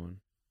liking someone,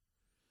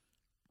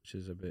 which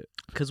is a bit.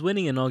 Because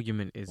winning an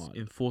argument is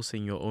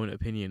enforcing your own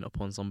opinion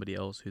upon somebody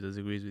else who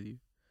disagrees with you.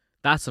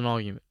 That's an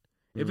argument.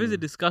 If it's a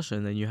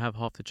discussion, then you have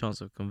half the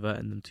chance of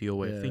converting them to your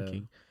way of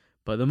thinking.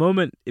 But the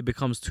moment it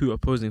becomes two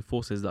opposing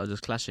forces that are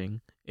just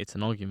clashing, it's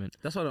an argument.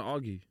 That's why I don't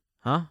argue.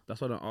 Huh? That's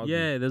why I don't argue.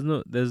 Yeah,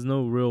 there's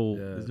no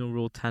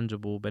real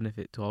tangible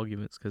benefit to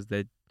arguments, because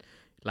they're,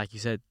 like you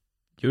said,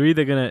 you're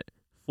either gonna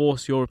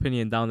force your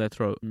opinion down their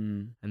throat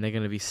and they're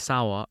gonna be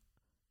sour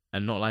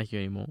and not like you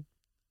anymore,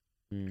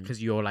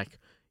 because you're like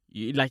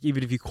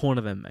even if you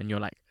corner them and you're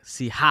like,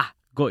 see,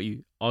 got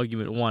you,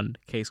 argument won,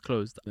 case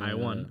closed, I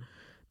won,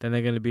 then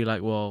they're gonna be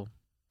like, well,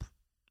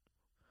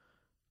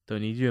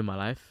 don't need you in my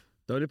life.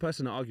 The only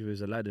person I argue with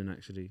is Aladdin,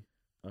 actually.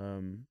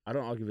 I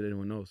don't argue with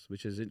anyone else,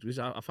 which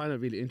I find it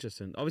really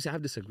interesting. Obviously, I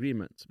have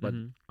disagreements, but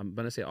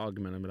when I say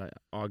argument, I'm like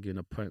arguing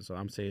a point. So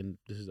I'm saying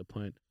this is the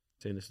point,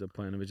 saying this is the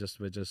point, and we're just,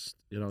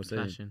 you know what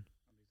I'm saying?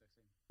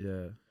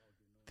 Yeah.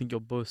 I think you're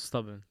both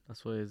stubborn.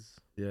 That's what it is.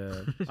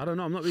 Yeah. I don't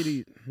know. I'm not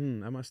really.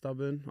 Am I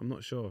stubborn? I'm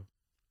not sure.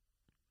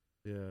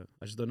 Yeah.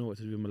 I just don't know what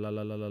to do with my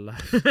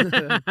life.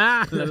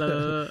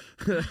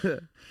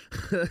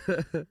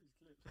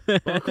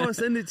 But I can't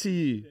send it to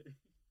you.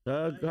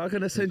 How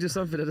can I send you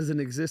something that doesn't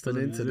exist on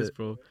the internet? Exist,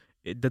 bro.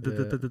 It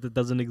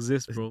doesn't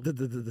exist, bro.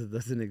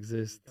 Doesn't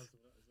exist.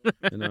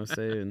 You know what I'm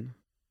saying?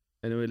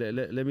 Anyway,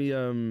 let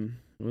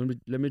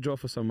let me draw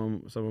for some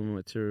of my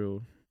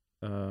material.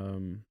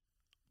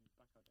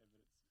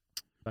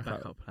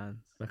 Backup plans.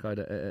 Backup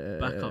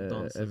Backup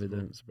dancers,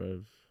 evidence,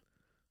 bro.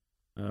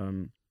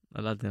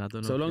 Aladdin, I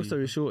don't know. So long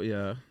story short,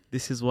 yeah.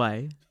 This is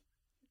why.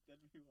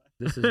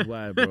 This is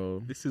why,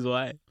 bro. This is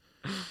why.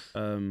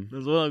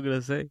 That's what I'm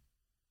gonna say.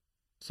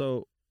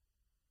 So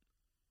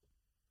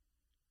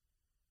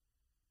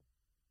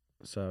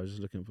I was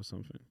just looking for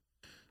something.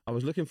 I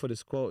was looking for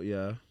this quote,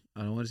 yeah,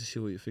 and I wanted to see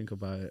what you think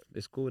about it.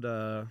 It's called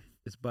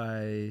it's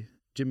by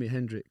Jimi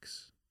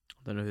Hendrix. I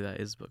don't know who that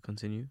is, but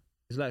continue.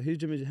 It's like, who's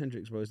Jimi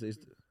Hendrix, bro?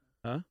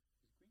 Huh?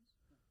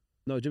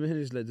 No, Jimi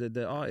Hendrix, like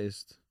the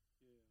artist.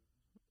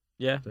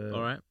 Yeah.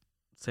 All right.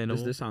 Say no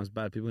more. This sounds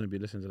bad. People are gonna be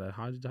listening to that.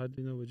 How do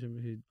you know what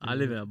Jimi? I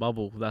live in a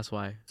bubble. That's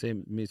why.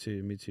 Same. Me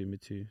too.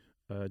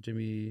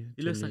 Jimmy.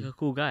 He looks like a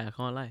cool guy. I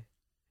can't lie.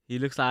 He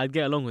looks like I'd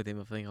get along with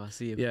him. I think if I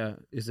see him. Yeah,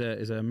 is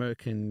an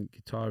American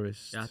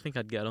guitarist. Yeah, I think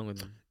I'd get along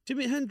with him.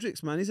 Jimi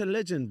Hendrix, man, he's a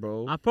legend,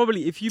 bro. I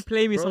probably, if you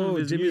play me some of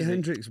his music, Jimi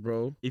Hendrix,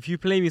 bro. If you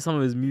play me some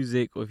of his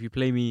music, or if you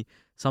play me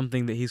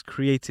something that he's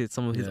created,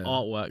 some of his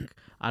artwork,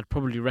 I'd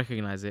probably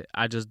recognize it.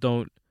 I just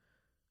don't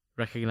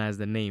recognize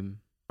the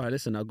name. All right,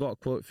 listen, I got a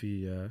quote for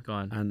you, yeah. Go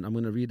on. And I'm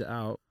gonna read it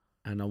out,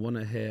 and I want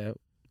to hear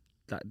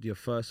that your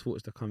first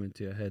thoughts that come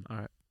into your head. All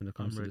right. When it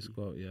comes to this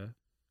quote, yeah.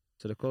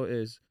 So the quote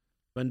is,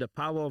 "When the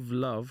power of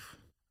love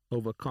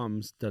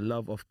overcomes the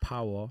love of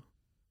power,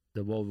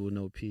 the world will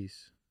know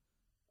peace."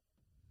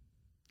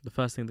 The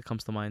first thing that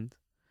comes to mind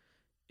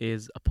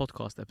is a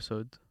podcast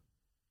episode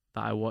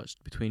that I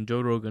watched between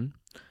Joe Rogan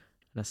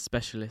and a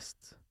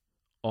specialist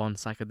on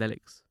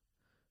psychedelics,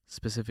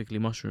 specifically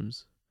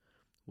mushrooms,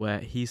 where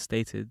he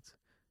stated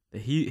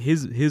that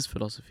his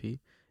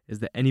philosophy is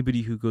that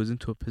anybody who goes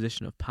into a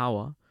position of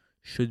power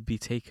should be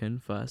taken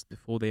first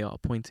before they are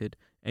appointed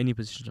any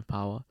position of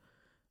power.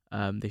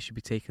 They should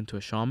be taken to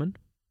a shaman,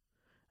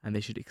 and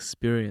they should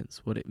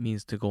experience what it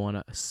means to go on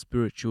a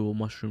spiritual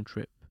mushroom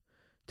trip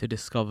to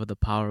discover the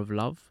power of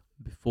love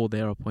before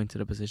they are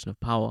appointed a position of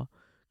power,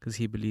 because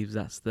he believes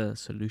that's the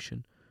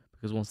solution.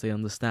 Because once they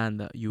understand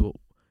that you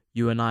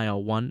and I are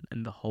one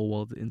and the whole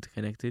world is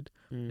interconnected,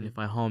 and if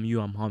I harm you,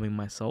 I'm harming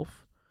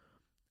myself,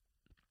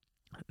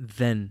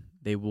 then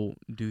they will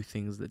do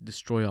things that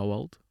destroy our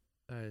world.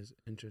 That is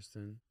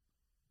interesting.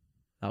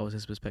 That was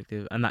his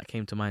perspective, and that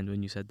came to mind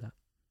when you said that.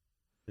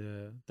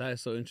 Yeah, that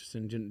is so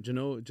interesting. Do you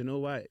know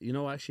why? You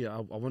know, actually,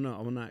 I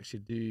wanna actually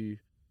do.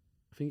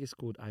 I think it's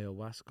called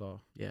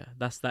ayahuasca. Yeah,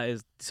 that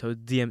is so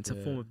DMT. It's a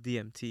form of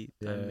DMT,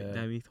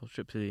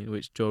 dimethyltryptamine,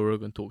 which Joe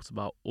Rogan talks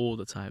about all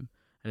the time,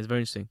 and it's very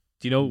interesting.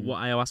 Do you know what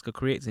ayahuasca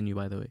creates in you?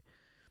 By the way,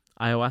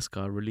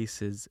 ayahuasca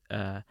releases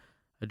a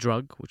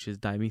drug which is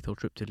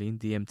dimethyltryptamine,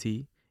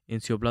 DMT,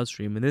 into your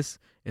bloodstream, and this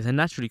is a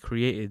naturally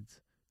created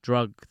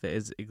drug that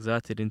is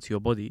exerted into your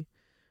body,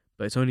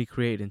 but it's only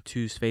created in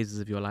two phases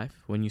of your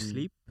life: when you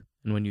sleep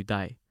and when you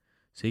die.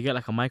 So you get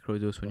like a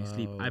microdose when you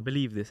sleep. I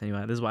believe this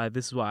anyway.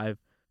 This is what I've.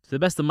 To the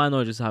best of my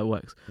knowledge, is how it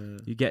works. Yeah.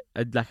 You get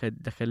a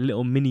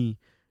little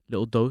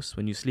dose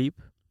when you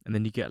sleep, and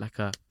then you get like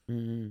a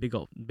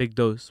big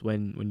dose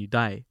when you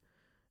die,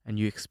 and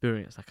you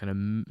experience like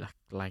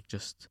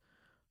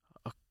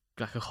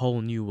a whole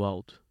new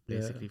world,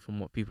 basically, from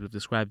what people have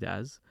described it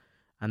as,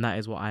 and that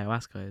is what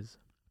ayahuasca is.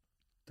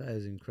 That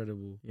is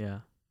incredible.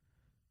 Yeah.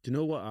 Do you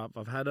know what?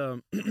 I've had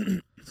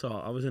so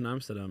I was in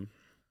Amsterdam.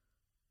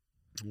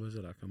 Was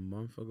it like a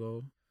month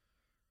ago?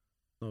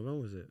 No, when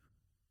was it?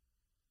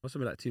 Must have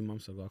been like 2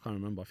 months ago. I can't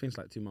remember. I think it's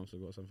like 2 months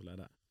ago or something like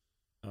that.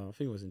 I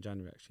think it was in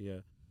January actually.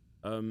 Yeah.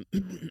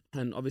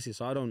 And obviously,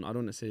 so I don't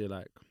necessarily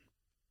like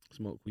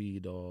smoke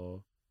weed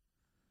or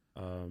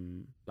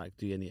like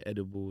do any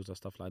edibles or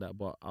stuff like that.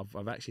 But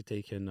I've actually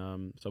taken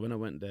so when I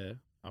went there,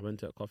 I went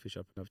to a coffee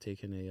shop and I've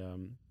taken a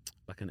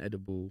like an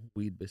edible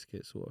weed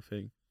biscuit sort of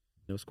thing.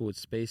 It was called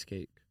Space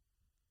Cake,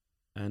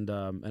 and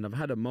I've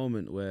had a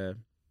moment where.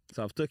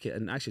 So I've took it,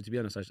 and actually, to be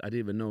honest, I didn't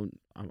even know.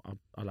 I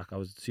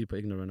was super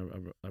ignorant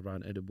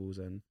around edibles,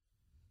 and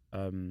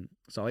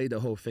so I ate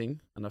the whole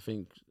thing. And I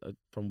think,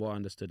 from what I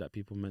understood, that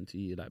people meant to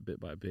eat it like bit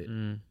by bit.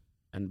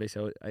 And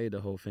basically, I ate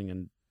the whole thing,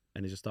 and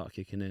it just started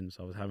kicking in.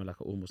 So I was having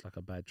almost like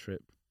a bad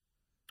trip,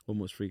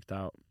 almost freaked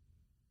out.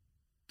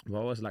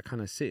 But I was like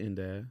kind of sitting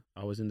there.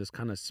 I was in this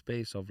kind of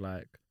space of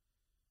like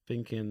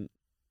thinking,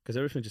 because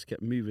everything just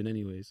kept moving,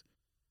 anyways.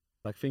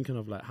 Like thinking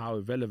of like how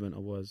irrelevant I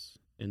was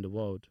in the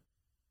world.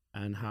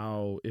 And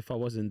how if I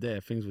wasn't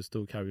there, things would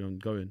still carry on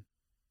going.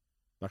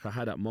 Like I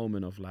had that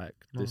moment of like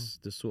this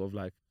sort of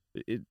like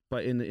it,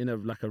 but in a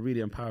like a really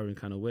empowering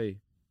kind of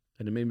way,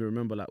 and it made me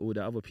remember like all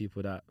the other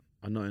people that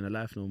are not in a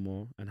life no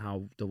more, and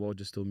how the world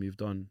just still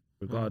moved on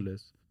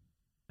regardless,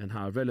 and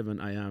how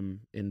relevant I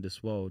am in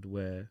this world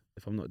where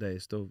if I'm not there,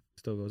 it still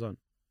goes on.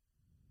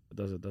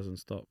 It doesn't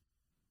stop.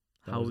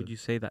 How would you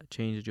say that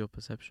changed your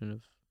perception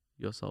of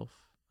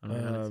yourself and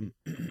reality?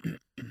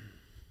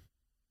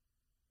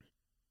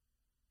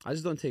 I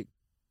just don't take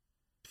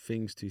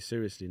things too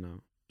seriously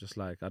now. Just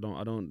like I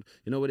don't.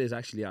 You know what it is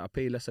actually? I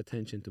pay less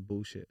attention to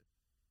bullshit.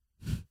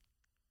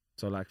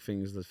 So like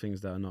the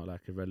things that are not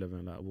like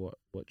irrelevant, like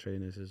what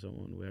trainers is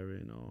someone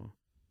wearing, or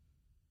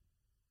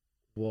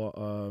what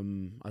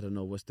I don't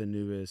know, what's the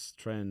newest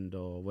trend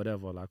or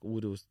whatever, like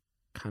all those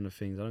kind of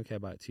things. I don't care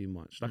about it too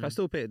much. Like I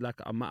still pay, like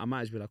I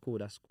might just be like, oh,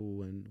 that's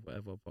cool and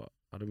whatever, but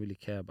I don't really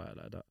care about it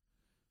like that.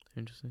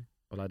 Interesting.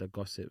 Or like the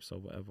gossips or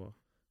whatever.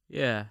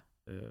 Yeah.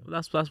 Yeah.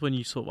 Well, that's when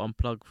you sort of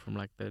unplug from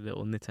like the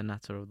little nitter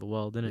natter of the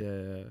world, isn't it?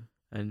 Yeah.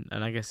 And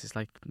I guess it's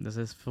like there's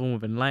this form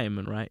of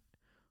enlightenment, right?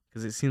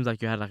 Because it seems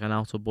like you had like an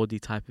outer body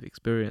type of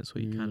experience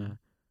where you kind of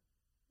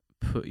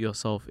put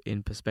yourself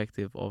in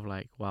perspective of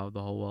like, wow, the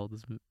whole world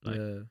is like,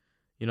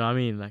 you know what I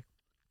mean? Like,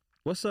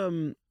 what's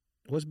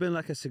been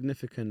like a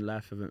significant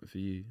life event for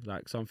you?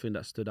 Like something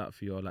that stood out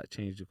for you or like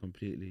changed you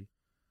completely?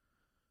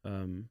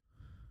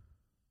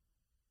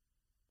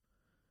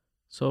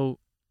 So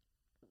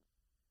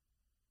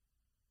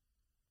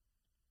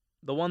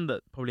the one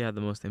that probably had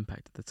the most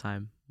impact at the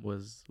time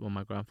was when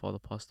my grandfather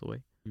passed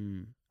away.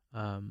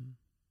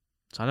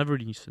 So I never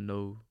really used to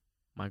know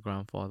my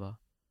grandfather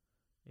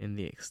in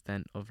the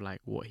extent of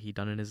like what he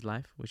done in his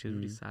life, which is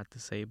really sad to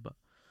say. But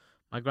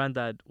my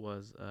granddad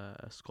was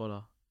a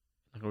scholar,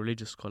 like a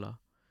religious scholar.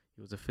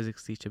 He was a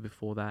physics teacher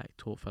before that. He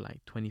taught for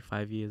like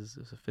 25 years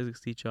as a physics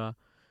teacher.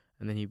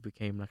 And then he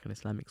became like an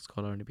Islamic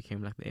scholar, and he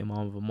became like the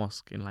imam of a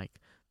mosque in like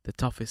the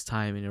toughest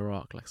time in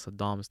Iraq, like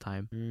Saddam's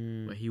time,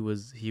 where he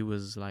was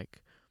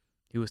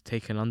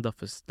taken under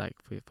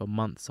for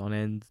months on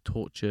end,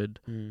 tortured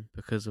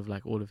because of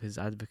like all of his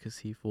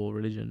advocacy for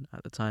religion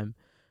at the time.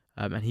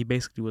 And he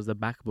basically was the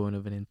backbone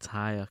of an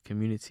entire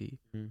community.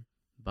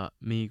 But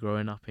me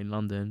growing up in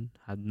London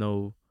had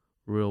no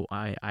real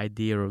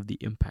idea of the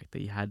impact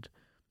that he had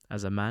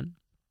as a man.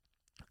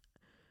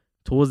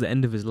 Towards the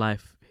end of his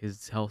life,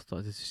 his health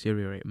started to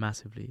deteriorate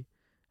massively,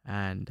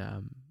 and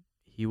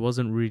he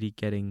wasn't really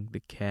getting the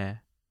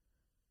care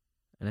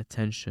and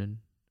attention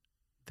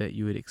that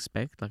you would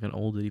expect like an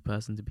elderly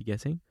person to be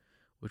getting,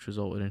 which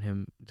resulted in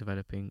him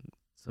developing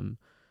some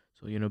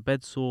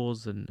bed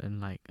sores and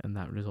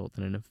that resulted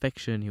in an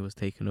infection. He was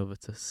taken over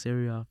to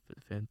Syria for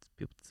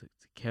people to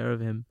take care of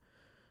him,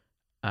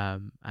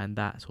 and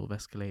that sort of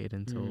escalated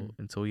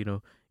until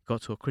it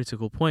got to a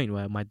critical point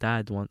where my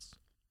dad once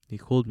he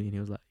called me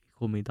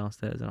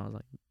downstairs, and I was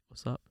like,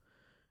 what's up?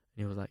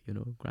 And he was like,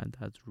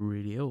 granddad's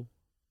really ill.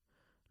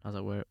 I was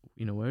like,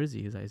 where is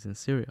he? He's like, he's in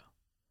Syria.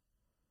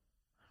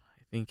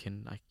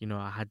 Thinking like,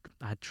 I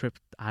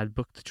had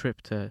booked a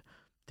trip to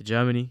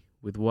Germany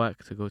with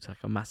work to go to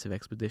like a massive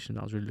expedition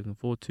that I was really looking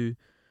forward to.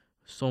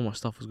 So much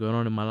stuff was going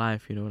on in my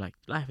life, like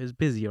life is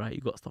busy, right?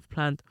 You got stuff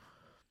planned.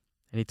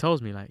 And he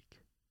tells me like,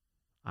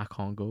 I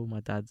can't go.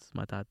 My dad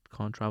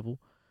can't travel,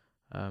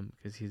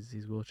 because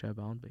he's wheelchair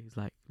bound. But he's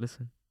like,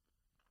 listen,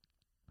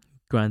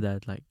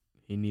 granddad, like,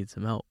 he needs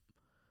some help.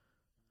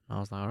 And I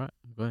was like, all right,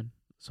 I'm going.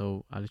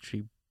 So I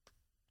literally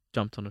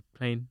jumped on a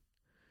plane,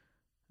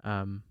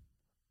 and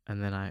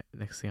then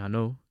next thing I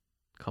know,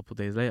 a couple of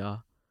days later,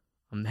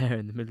 I'm there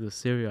in the middle of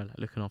Syria, like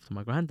looking after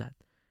my granddad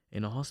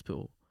in a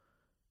hospital.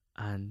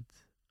 And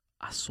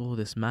I saw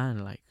this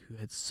man like who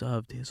had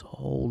served his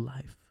whole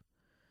life,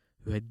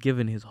 who had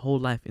given his whole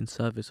life in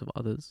service of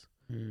others.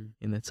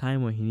 In the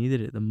time when he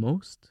needed it the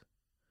most,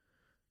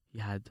 he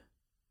had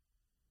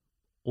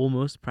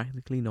almost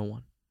practically no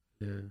one.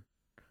 Yeah.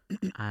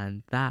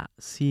 And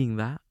seeing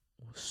that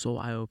was so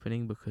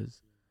eye-opening,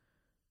 because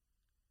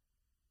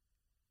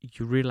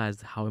you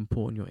realize how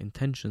important your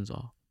intentions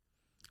are.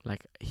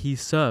 Like, he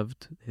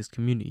served his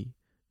community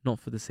not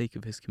for the sake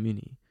of his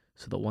community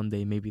so that one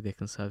day maybe they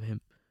can serve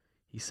him.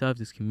 He served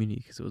his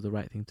community because it was the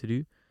right thing to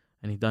do,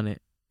 and he done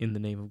it in the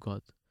name of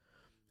God.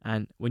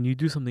 And when you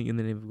do something in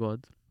the name of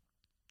God,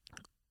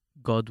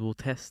 God will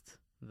test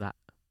that.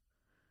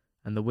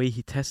 And the way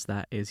he tests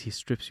that is he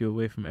strips you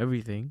away from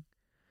everything,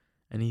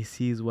 and he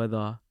sees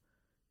whether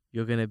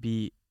you're going to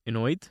be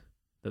annoyed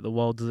that the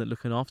world isn't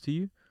looking after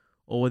you,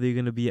 or whether you're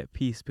going to be at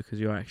peace because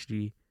you're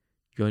actually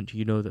going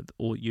to, that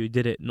you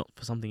did it not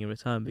for something in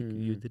return, but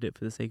you did it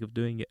for the sake of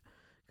doing it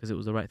because it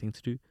was the right thing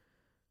to do.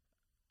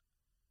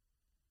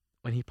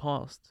 When he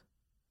passed,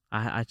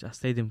 I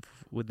stayed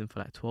with him for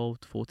like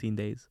 12 to 14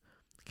 days.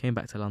 Came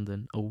back to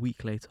London. A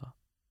week later,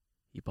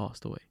 he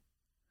passed away.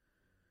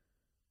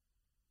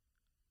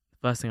 The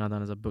first thing I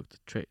done is I booked a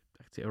trip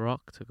back to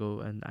Iraq to go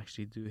and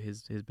actually do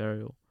his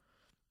burial.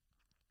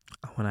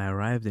 And when I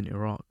arrived in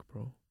Iraq,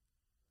 bro,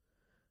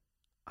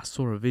 I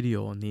saw a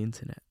video on the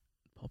internet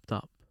popped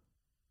up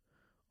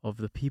of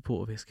the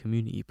people of his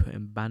community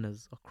putting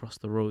banners across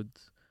the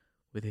roads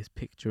with his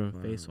picture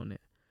and face on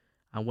it.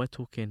 And we're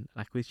talking,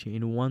 like, literally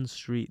in one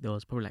street, there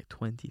was probably like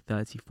 20,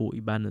 30, 40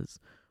 banners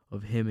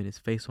of him and his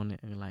face on it,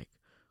 and like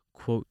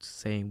quotes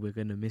saying, "We're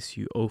going to miss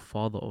you, oh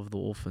father of the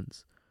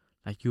orphans."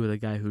 Like, you were the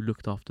guy who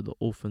looked after the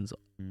orphans,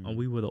 and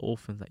we were the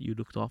orphans that you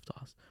looked after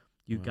us.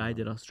 You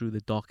guided us through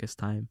the darkest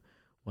time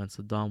when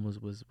Saddam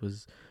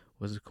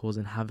was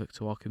causing havoc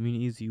to our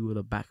communities. You were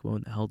the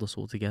backbone that held us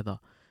all together.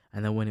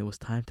 And then when it was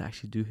time to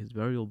actually do his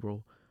burial,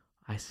 bro,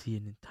 I see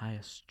an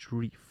entire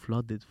street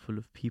flooded full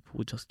of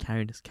people just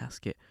carrying his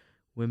casket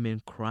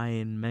women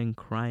crying, men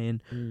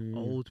crying,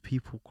 old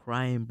people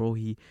crying, bro.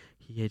 He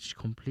had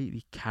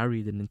completely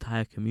carried an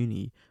entire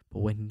community, but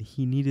when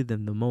he needed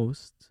them the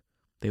most,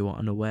 they were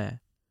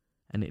unaware.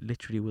 And it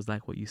literally was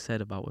like what you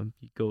said about when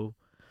you go,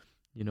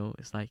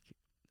 it's like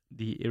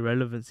the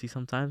irrelevancy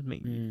sometimes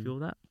make me feel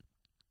that.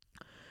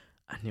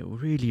 And it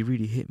really,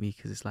 really hit me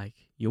because it's like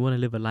you want to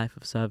live a life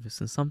of service,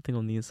 and something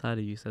on the inside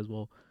of you says,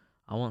 well,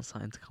 I want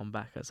something to come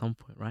back at some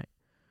point, right?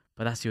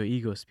 But that's your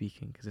ego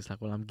speaking, because it's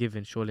like, well, I'm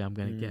giving, surely I'm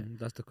going to get.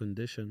 That's the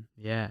condition.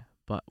 Yeah.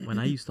 But when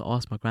I used to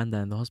ask my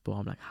granddad in the hospital,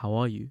 I'm like, how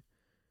are you?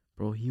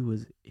 Bro,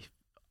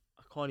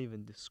 I can't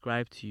even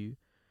describe to you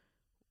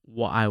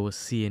what I was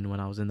seeing when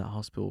I was in that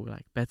hospital.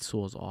 Like, bed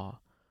sores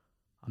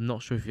I'm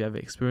not sure if you ever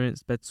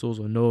experienced bed sores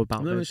or know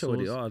about bed sores.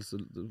 I'm not sure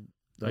what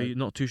they are. Are you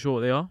not too sure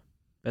what they are?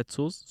 Bed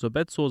sores? So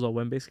bed sores are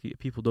when basically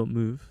people don't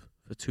move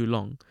for too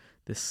long.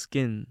 The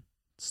skin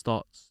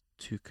starts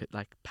to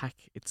pack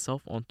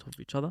itself on top of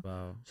each other.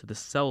 Wow. So the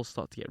cells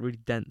start to get really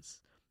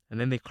dense, and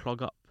then they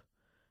clog up.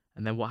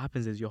 And then what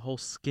happens is your whole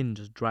skin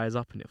just dries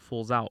up and it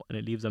falls out, and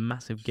it leaves a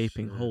massive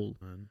gaping hole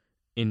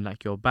in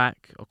like your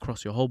back,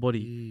 across your whole body.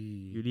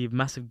 You leave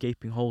massive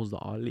gaping holes that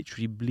are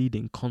literally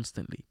bleeding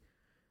constantly.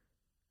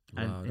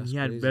 Wow, and he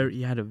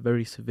had a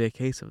very severe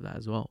case of that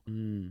as well.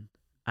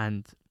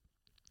 And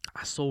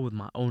I saw with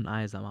my own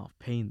eyes the amount of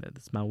pain that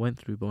this man went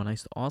through. But when I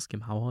used to ask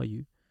him, how are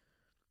you?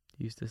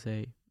 He used to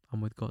say, I'm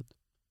with God.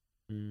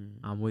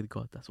 I'm with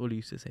God. That's all he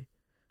used to say.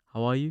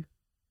 How are you?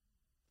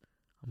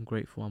 I'm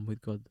grateful. I'm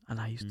with God. And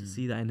I used to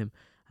see that in him.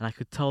 And I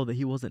could tell that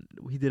he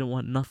didn't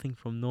want nothing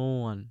from no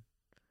one.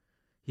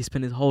 He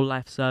spent his whole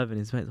life serving.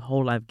 He spent his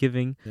whole life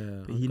giving.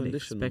 But he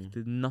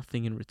expected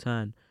nothing in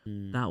return.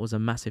 That was a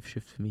massive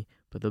shift for me.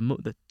 But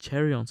the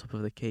cherry on top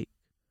of the cake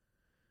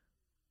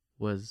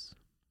was,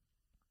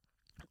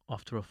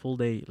 after a full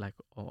day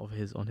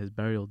on his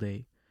burial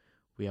day,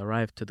 we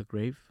arrived to the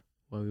grave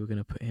where we were going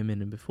to put him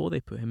in. And before they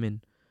put him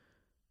in,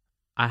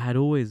 I had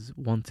always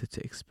wanted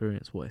to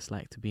experience what it's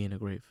like to be in a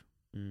grave.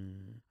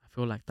 I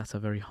feel like that's a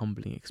very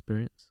humbling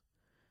experience.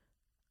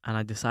 And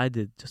I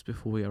decided just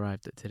before we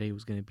arrived that today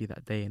was going to be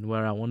that day. And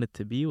where I wanted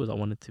to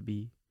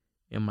be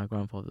in my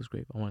grandfather's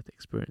grave. I wanted to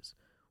experience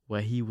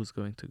where he was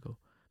going to go.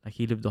 Like,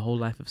 he lived a whole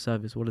life of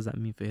service. What does that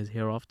mean for his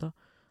hereafter?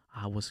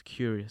 I was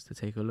curious to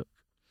take a look.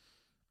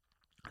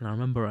 And I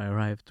remember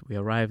we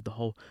arrived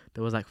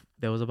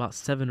there was about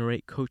 7 or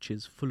 8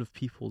 coaches full of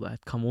people that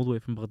had come all the way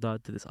from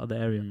Baghdad to this other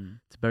area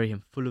to bury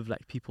him, full of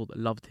like people that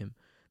loved him.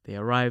 They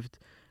arrived,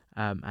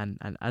 and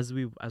as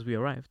we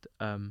arrived,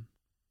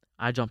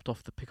 I jumped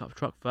off the pickup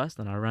truck first,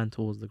 and I ran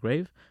towards the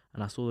grave,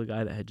 and I saw the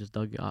guy that had just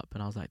dug it up,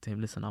 and I was like to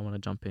him, listen, I want to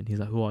jump in. He's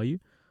like, who are you?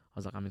 I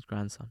was like, I'm his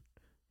grandson.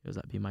 He was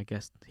like, be my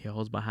guest. He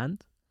holds my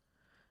hand,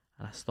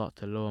 and I start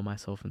to lower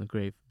myself in the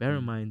grave. Bear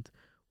in mind,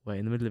 we're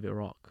in the middle of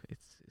Iraq.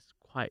 It's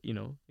quite,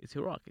 it's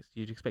Iraq.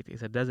 You'd expect it.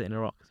 It's a desert in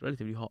Iraq. It's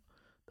relatively hot.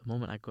 The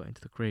moment I got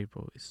into the grave,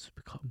 bro, it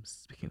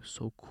became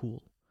so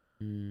cool,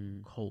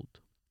 cold.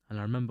 And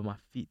I remember my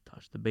feet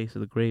touched the base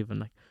of the grave, and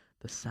like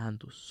the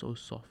sand was so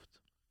soft.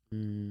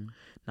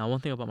 Now, one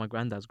thing about my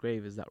granddad's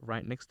grave is that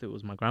right next to it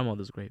was my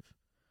grandmother's grave.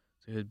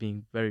 So he was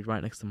being buried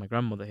right next to my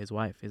grandmother, his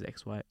wife, his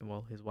wife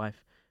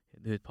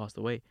who had passed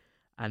away.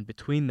 And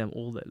between them,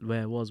 all that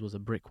there was a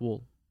brick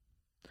wall.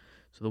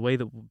 So the way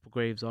that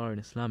graves are in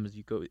Islam is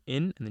you go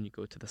in and then you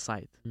go to the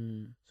side.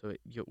 So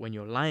when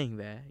you're lying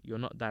there, you're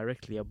not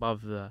directly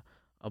above the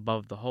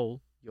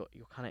hole. You're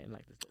kind of in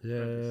like this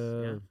little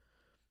crevice. Yeah.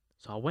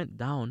 So I went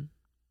down,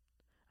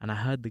 and I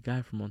heard the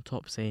guy from on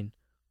top saying,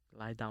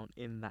 "Lie down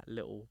in that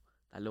little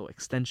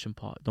extension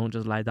part. Don't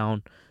just lie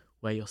down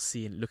where you're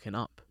looking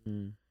up."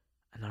 And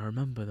I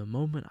remember the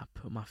moment I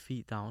put my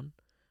feet down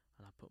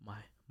and I put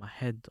my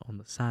head on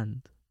the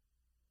sand,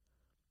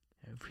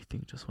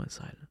 everything just went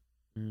silent.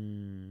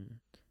 And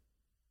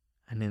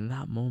in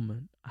that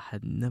moment, I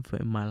had never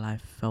in my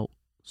life felt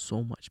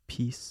so much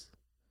peace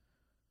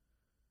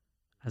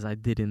as I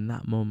did in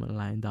that moment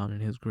lying down in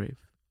his grave.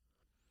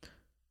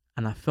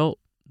 And I felt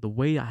the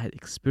way I had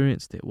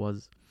experienced it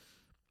was,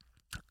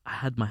 I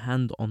had my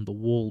hand on the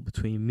wall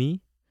between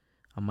me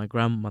and my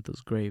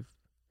grandmother's grave,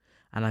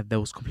 and there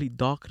was complete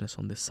darkness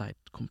on this side.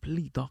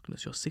 Complete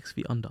darkness. You're 6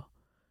 feet under,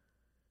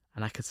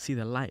 and I could see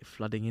the light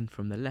flooding in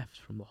from the left,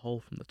 from the hole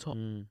from the top.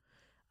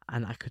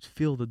 And I could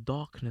feel the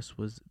darkness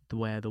was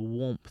where the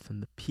warmth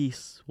and the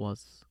peace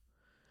was.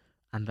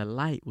 And the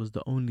light was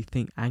the only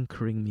thing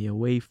anchoring me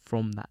away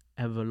from that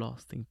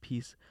everlasting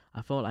peace.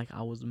 I felt like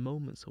I was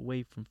moments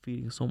away from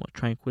feeling so much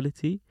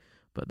tranquility,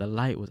 but the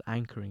light was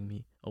anchoring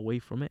me away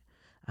from it.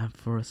 And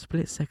for a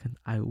split second,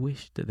 I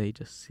wished that they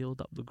just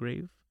sealed up the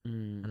grave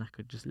and I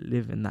could just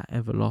live in that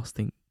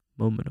everlasting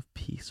moment of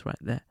peace right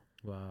there.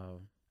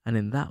 Wow. And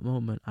in that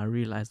moment, I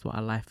realized what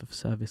a life of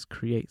service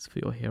creates for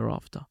your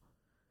hereafter.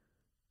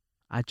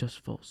 I just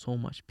felt so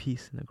much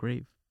peace in the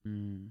grave.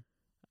 And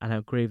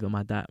a grave that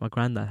my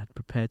granddad had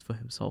prepared for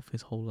himself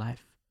his whole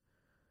life.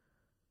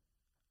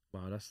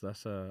 Wow, I'm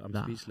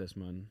speechless,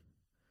 man.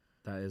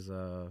 That's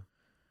a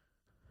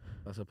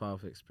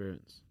powerful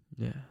experience.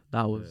 Yeah,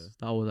 that was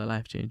a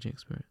life-changing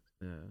experience.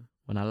 Yeah.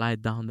 when I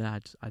lied down there,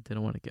 I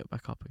didn't want to get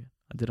back up again.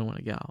 I didn't want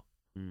to get out.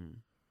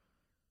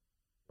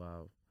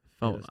 Wow.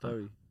 Felt Yeah,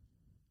 story.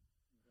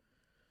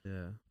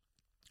 Yeah.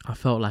 I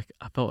felt like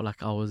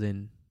I was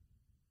in.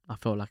 I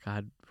felt like I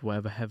had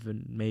whatever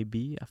heaven may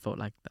be. I felt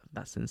like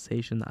that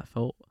sensation that I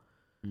felt.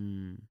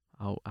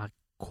 I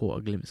caught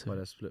a glimpse of Quite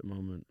it. a split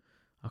moment.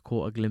 I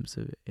caught a glimpse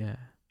of it. Yeah.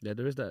 Yeah,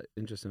 there is that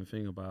interesting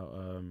thing about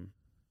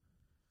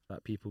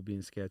that people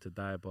being scared to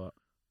die, but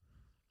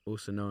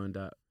also knowing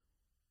that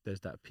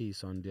there's that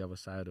peace on the other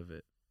side of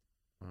it.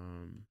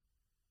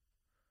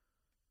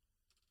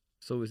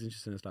 It's always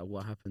interesting. It's like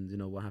what happens,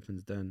 what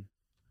happens then.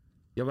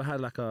 You ever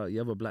had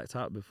you ever blacked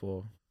out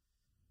before?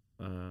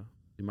 You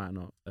might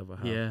not ever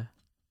have. Yeah.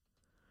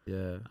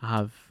 Yeah. I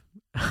have.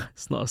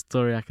 It's not a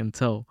story I can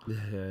tell.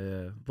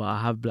 Yeah. But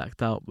I have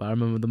blacked out. But I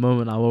remember the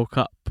moment I woke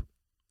up,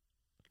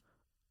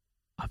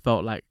 I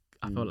felt like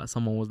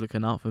someone was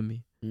looking out for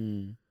me.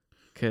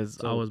 Because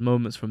I was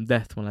moments from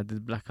death when I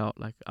did blackout.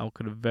 Like I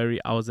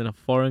was in a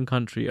foreign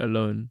country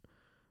alone,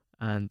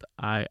 and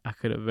I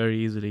could have very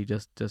easily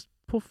just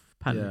poof,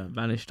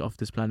 vanished off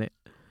this planet.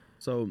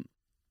 So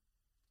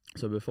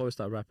before we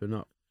start wrapping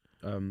up,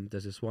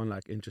 there's this one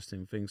like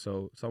interesting thing.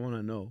 So someone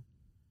I know,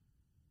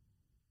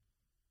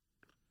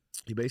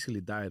 he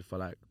basically died for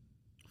like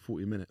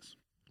 40 minutes.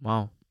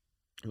 Wow.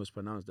 He was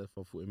pronounced dead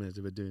for 40 minutes.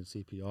 They were doing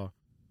CPR.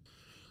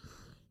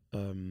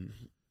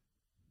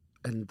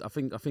 And I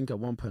think at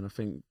one point,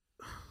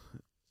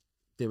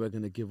 they were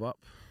going to give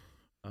up.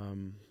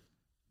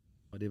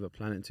 Or they were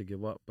planning to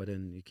give up, but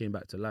then he came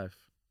back to life.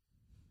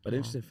 But the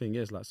interesting thing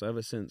is, like, so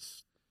ever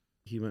since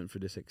he went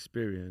through this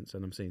experience,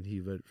 and I'm saying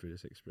he went through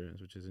this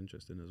experience, which is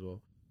interesting as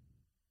well.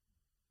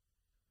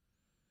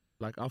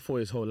 Like, I thought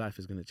his whole life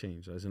is going to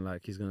change. As in,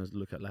 like, he's going to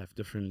look at life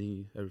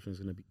differently. Everything's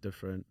going to be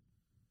different.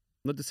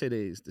 Not to say that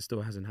it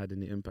still hasn't had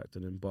any impact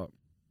on him, but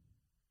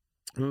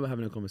I remember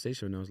having a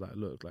conversation and I was like,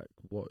 look, like,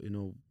 what,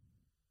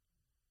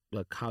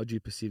 like, how do you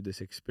perceive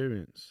this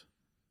experience?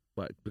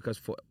 But because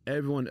for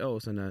everyone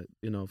else, and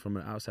from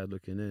an outside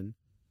looking in,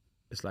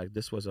 it's like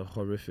this was a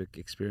horrific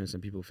experience,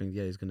 and people think,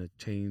 yeah, he's gonna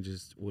change,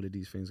 all of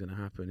these things gonna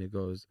happen. It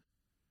goes,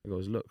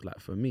 look, like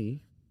for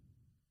me,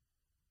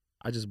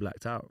 I just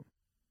blacked out.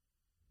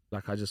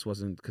 Like I just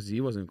wasn't, because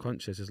he wasn't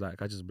conscious. It's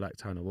like I just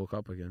blacked out and I woke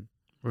up again.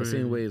 Really? The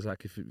same way is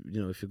like if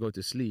you go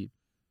to sleep,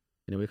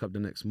 and you wake up the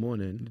next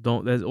morning.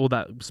 There's all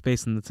that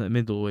space in the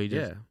middle where you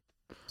just... Yeah.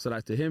 So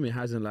like to him,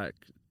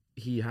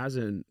 he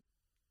hasn't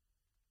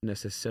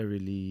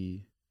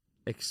necessarily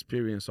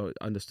experienced or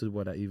understood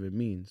what that even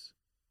means,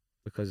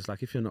 because it's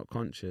like if you're not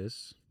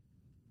conscious,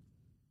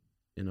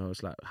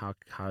 it's like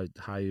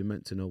how you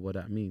meant to know what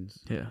that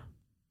means. Yeah.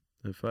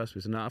 In the first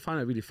place. And I find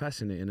it really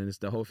fascinating, and it's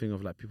the whole thing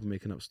of like people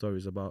making up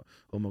stories about,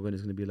 oh my god,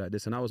 it's gonna be like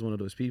this. And I was one of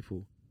those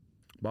people.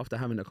 But after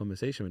having that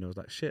conversation with him, I was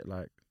like, shit,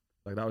 like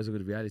that was a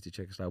good reality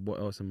check. It's like, what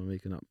else am I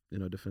making up,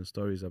 different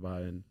stories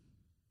about, and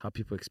how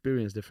people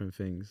experience different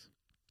things.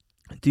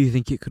 Do you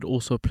think it could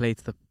also play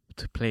to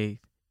play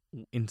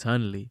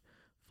internally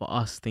for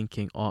us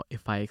thinking, oh,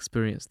 if I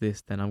experience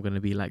this, then I'm gonna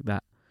be like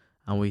that,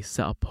 and we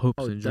set up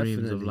hopes and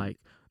dreams of like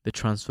the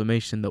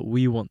transformation that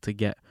we want to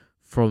get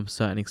from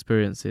certain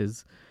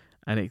experiences,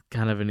 and it's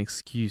kind of an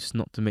excuse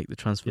not to make the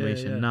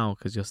transformation now,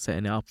 because you're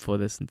setting it up for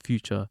this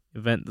future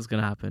event that's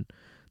gonna happen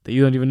that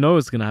you don't even know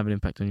is gonna have an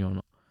impact on you or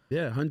not.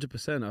 Yeah,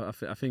 100%.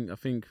 I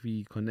think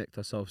we connect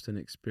ourselves to an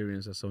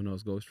experience that someone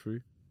else goes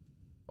through,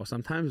 or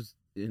sometimes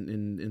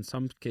in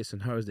some cases,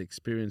 and how is the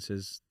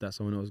experiences that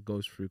someone else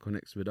goes through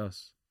connects with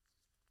us.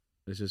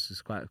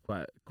 It's quite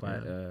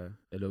a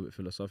little bit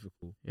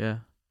philosophical. Yeah.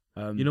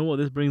 You know what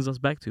this brings us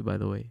back to, by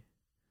the way?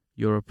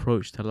 Your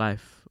approach to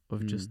life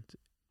of just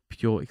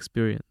pure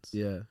experience.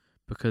 Yeah.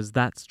 Because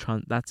that's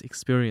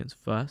experience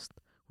first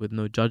with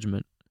no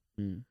judgment.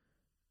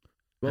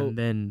 Well, and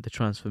then the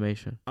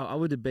transformation. I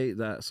would debate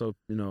that. So,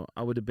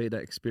 I would debate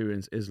that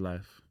experience is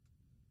life.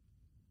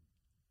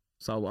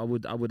 So I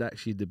would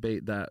actually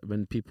debate that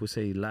when people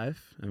say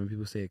life and when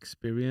people say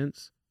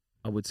experience,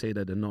 I would say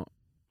that they're not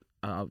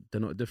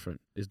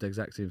different. It's the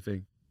exact same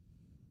thing.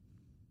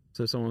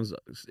 So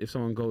if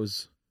someone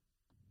goes,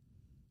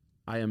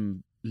 I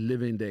am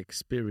living the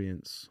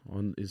experience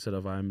instead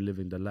of I am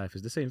living the life,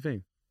 it's the same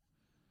thing.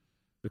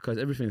 Because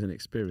everything's an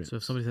experience. So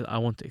if somebody says, I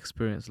want to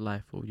experience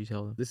life, what would you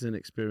tell them? This is an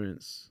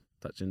experience,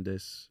 touching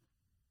this,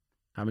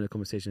 having a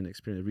conversation,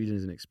 experience, reading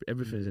is an experience,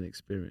 everything is an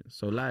experience.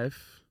 So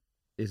life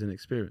is an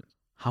experience.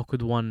 How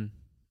could one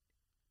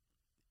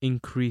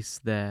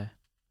increase their,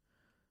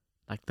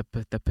 like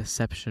the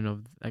perception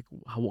of like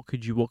what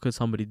could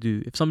somebody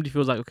do if somebody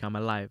feels like, okay, I'm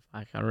alive,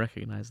 I can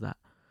recognize that,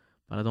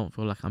 but I don't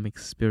feel like I'm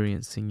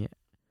experiencing it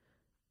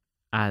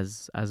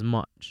as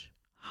much.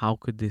 How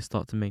could they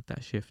start to make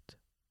that shift?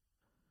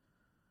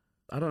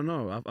 I don't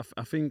know.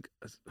 I think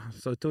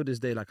so. Till this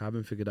day, like I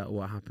haven't figured out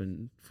what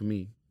happened for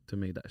me to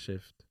make that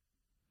shift.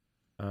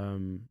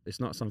 It's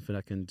not something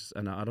I can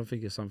and I don't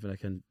think it's something I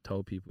can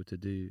tell people to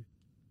do,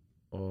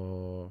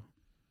 or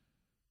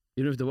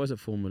even if there was a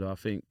formula, I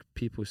think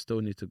people still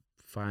need to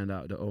find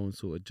out their own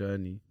sort of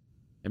journey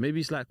And maybe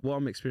it's like what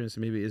I'm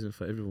experiencing, maybe it isn't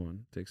for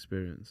everyone to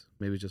experience.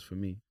 Maybe just for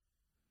me.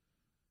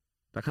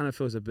 That kind of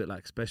feels a bit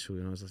like special,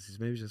 you know. It's like, it's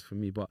maybe just for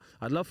me, but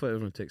I'd love for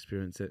everyone to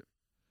experience it,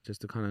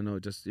 just to kind of know,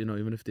 just, you know,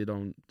 even if they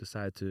don't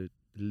decide to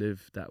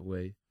live that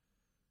way,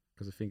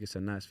 because I think it's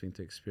a nice thing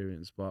to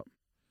experience. But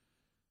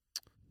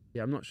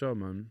yeah, I'm not sure,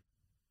 man.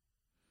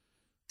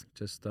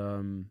 Just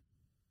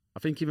I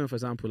think even, for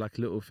example, like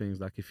little things,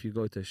 like if you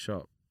go to a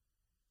shop,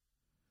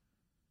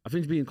 I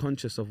think being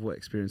conscious of what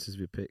experiences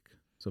we pick.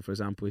 So for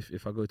example,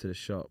 if I go to the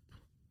shop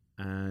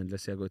and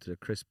let's say I go to the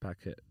crisp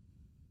packet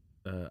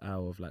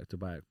aisle of like to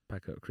buy a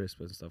packet of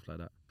crisps and stuff like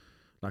that,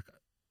 like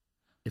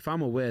if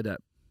I'm aware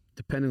that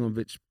depending on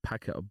which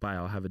packet I buy,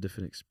 I'll have a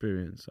different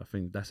experience, I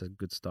think that's a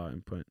good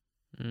starting point.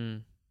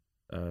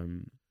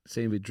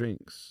 Same with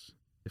drinks.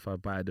 If I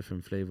buy a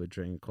different flavor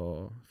drink,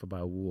 or if I buy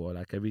a water,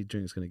 like every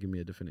drink's going to give me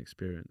a different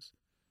experience.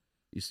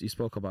 You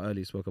spoke about earlier,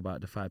 you spoke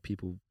about the 5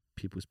 people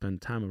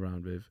spend time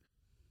around with.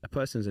 A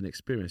person's an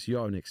experience. You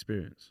are an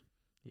experience.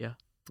 Yeah.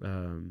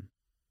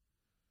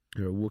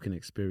 You're a walking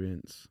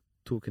experience,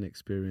 talking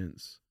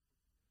experience,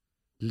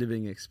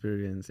 living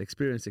experience.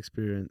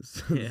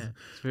 Yeah.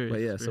 Experience. But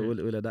yeah, so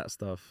all of that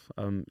stuff.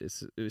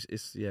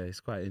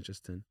 It's quite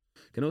interesting.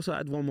 Can also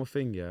add one more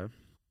thing, yeah,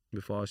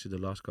 before I ask you the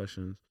last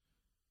questions.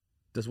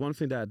 There's one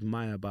thing that I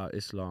admire about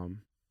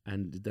Islam,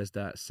 and there's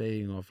that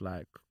saying of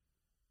like,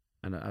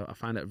 and I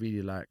find that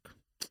really like,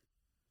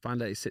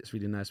 it sits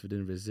really nice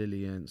within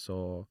resilience,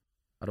 or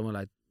I don't want to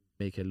like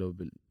make it a little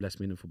bit less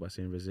meaningful by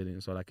saying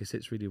resilience, or like it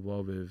sits really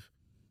well with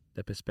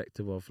the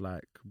perspective of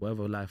like,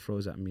 whatever life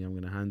throws at me, I'm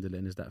going to handle it.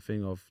 And it's that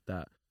thing of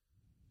that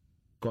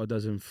God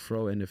doesn't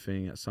throw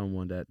anything at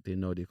someone that they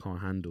know they can't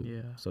handle.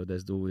 Yeah. So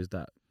there's always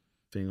that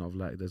thing of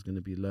like, there's going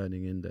to be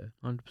learning in there.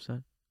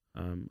 100%.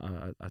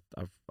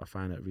 I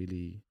find that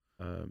really,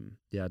 I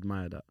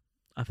admire that.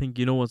 I think,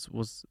 you know,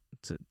 was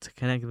to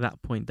connect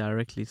that point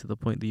directly to the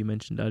point that you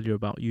mentioned earlier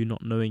about you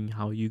not knowing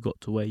how you got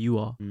to where you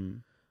are.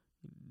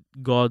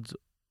 God,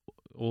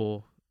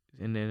 or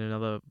in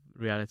another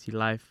reality,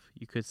 life,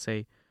 you could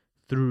say,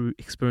 threw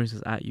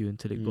experiences at you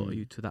until it got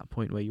you to that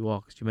point where you are.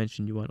 Because you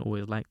mentioned you weren't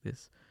always like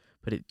this,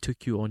 but it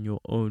took you on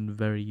your own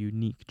very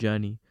unique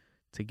journey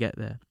to get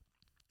there.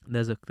 And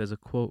there's a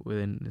quote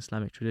within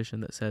Islamic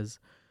tradition that says,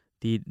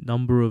 the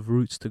number of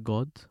routes to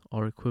God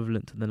are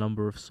equivalent to the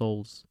number of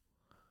souls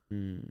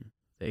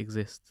that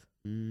exist.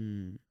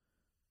 So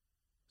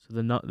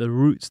the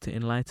routes to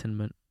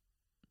enlightenment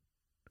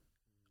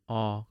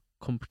are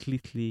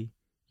completely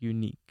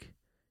unique.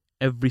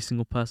 Every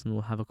single person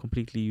will have a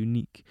completely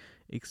unique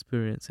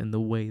experience in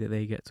the way that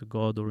they get to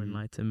God or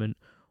enlightenment,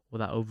 or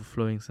that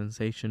overflowing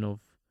sensation of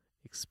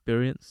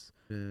experience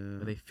where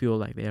they feel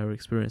like they are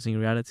experiencing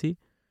reality.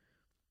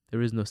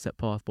 There is no set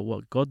path, but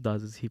what God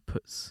does is He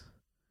puts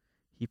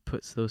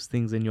those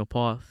things in your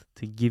path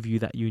to give you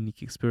that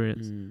unique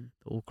experience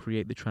that will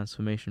create the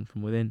transformation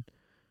from within.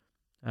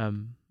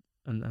 And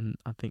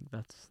I think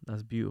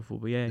that's beautiful.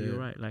 But yeah, you're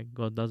right. Like,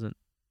 God doesn't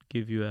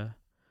give you a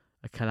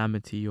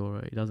calamity,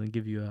 or He doesn't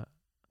give you a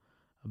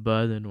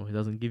burden, or He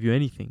doesn't give you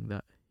anything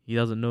that He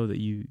doesn't know that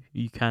you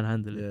can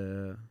handle it.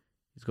 Yeah.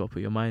 He's got to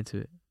put your mind to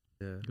it.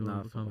 Yeah.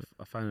 No,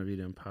 I find it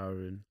really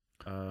empowering.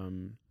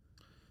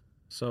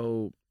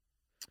 So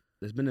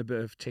there's been a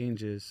bit of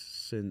changes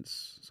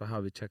since, so how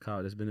we check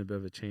out, there's been a bit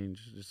of a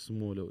change, just a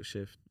small little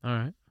shift. All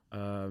right.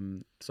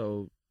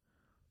 So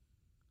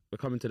we're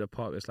coming to the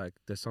part where it's like,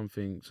 there's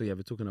something, so yeah,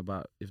 we're talking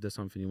about if there's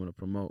something you want to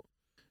promote,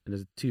 and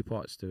there's 2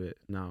 parts to it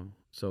now.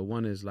 So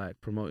one is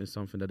like promoting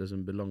something that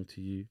doesn't belong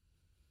to you.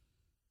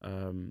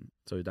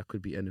 So that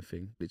could be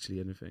anything, literally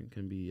anything.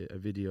 Can be a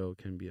video,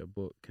 can be a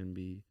book, can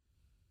be,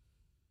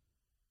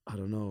 I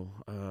don't know,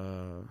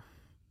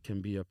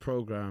 can be a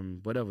program,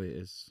 whatever it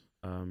is.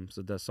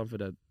 So there's something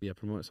that,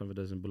 promote something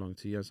that doesn't belong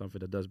to you, and something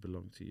that does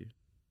belong to you.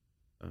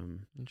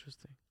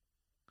 Interesting.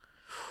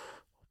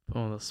 Put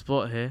on the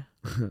spot here.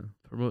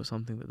 Promote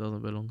something that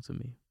doesn't belong to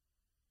me.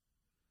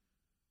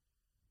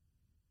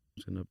 I'm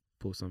just gonna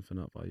pull something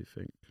up while you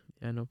think.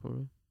 Yeah, no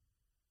problem.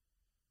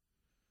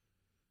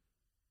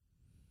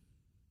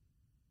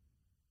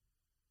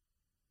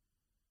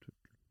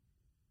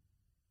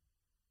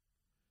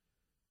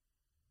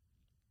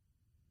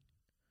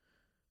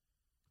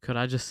 Could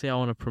I just say I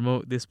want to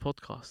promote this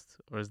podcast,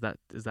 or is that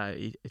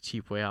a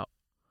cheap way out?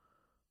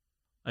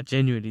 I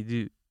genuinely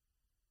do,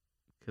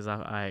 because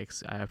I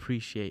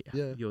appreciate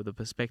the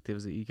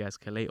perspectives that you guys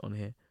collate on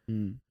here.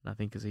 And I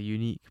think it's a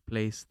unique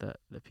place that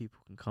people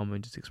can come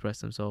and just express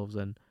themselves,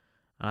 and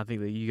I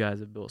think that you guys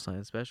have built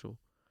something special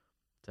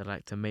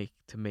to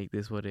make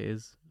this what it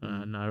is.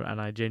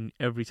 And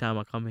every time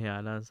I come here,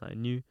 I learn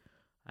something new.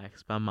 I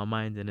expand my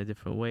mind in a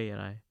different way, and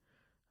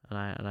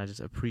I just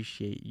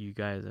appreciate you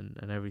guys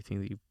and everything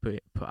that you put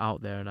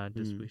out there, and I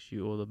just wish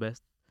you all the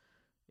best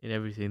in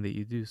everything that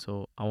you do.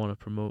 So I want to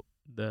promote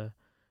the,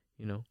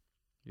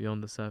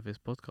 Beyond the Surface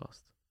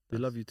podcast. We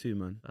love you too,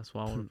 man. That's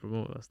what I want to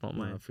promote. That's not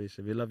mine. I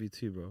appreciate it. We love you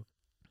too, bro.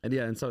 And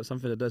yeah, and so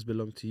something that does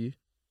belong to you.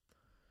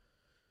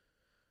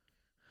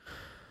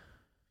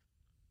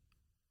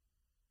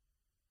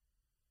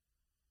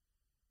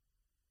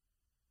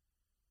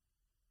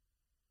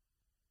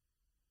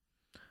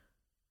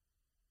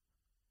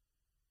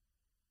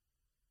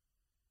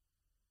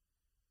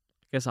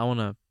 guess I want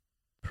to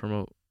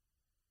promote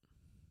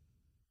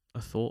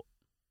a thought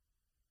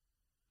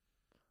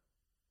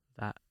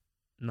that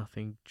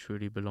nothing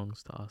truly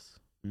belongs to us.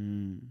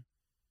 And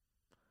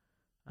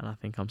I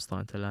think I'm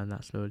starting to learn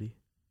that slowly.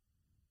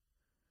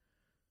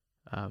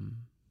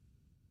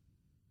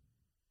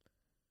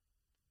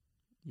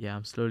 Yeah,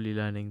 I'm slowly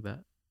learning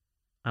that,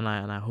 and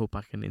I hope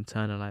I can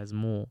internalize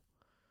more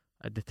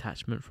a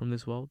detachment from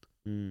this world.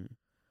 And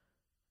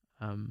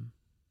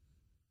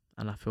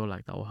I feel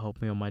like that will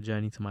help me on my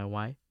journey to my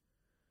why.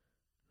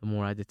 The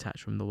more I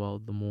detach from the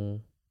world, the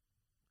more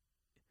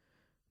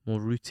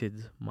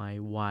rooted my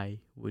why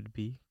would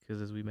be.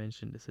 Because as we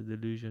mentioned, it's a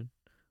delusion.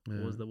 Yeah.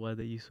 What was the word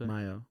that you said?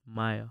 Maya.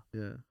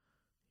 Yeah.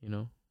 You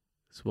know,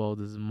 this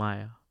world is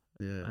Maya.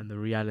 Yeah. And the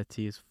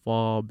reality is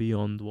far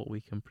beyond what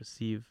we can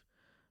perceive.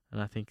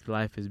 And I think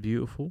life is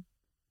beautiful,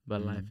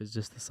 but life is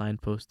just a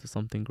signpost to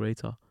something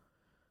greater.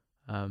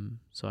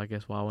 So I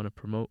guess what I want to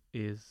promote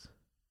is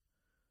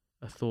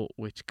a thought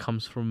which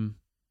comes from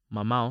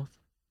my mouth,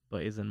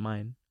 but isn't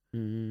mine.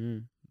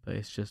 But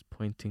it's just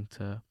pointing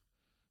to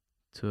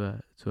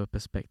a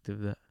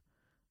perspective that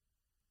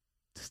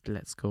just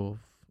lets go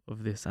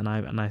of this. And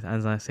I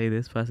as I say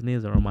this personally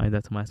as a reminder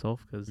to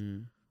myself, because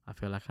I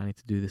feel like I need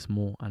to do this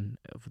more. And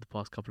over the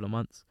past couple of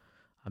months,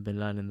 I've been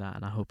learning that,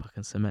 and I hope I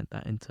can cement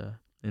that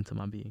into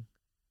my being.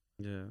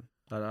 Yeah,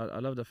 I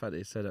love the fact that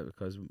you said that,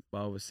 because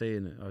while I was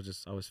saying it,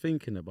 I was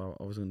thinking about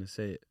I was going to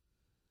say it.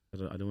 I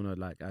don't want to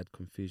like add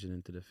confusion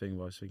into the thing,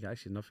 but I was thinking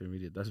actually nothing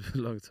really does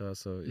belong to us.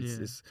 So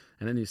it's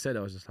and then you said it,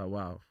 I was just like,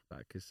 wow,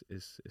 like it's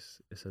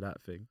a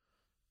that thing.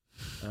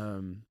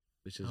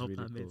 Which is really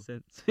cool. I hope that made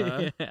sense.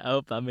 I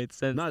hope that made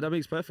sense. No, that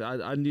makes perfect.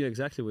 I knew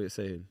exactly what you're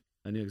saying.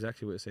 I knew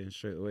exactly what you're saying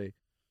straight away.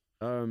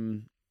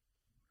 And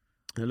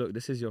look,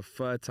 this is your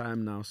third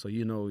time now, so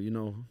you know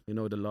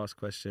the last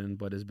question,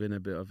 but there's been a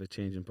bit of a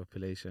change in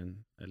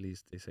population, at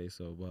least they say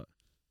so.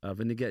 But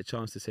when you get a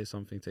chance to say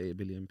something to 8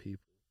 billion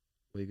people,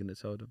 what are you going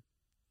to tell them?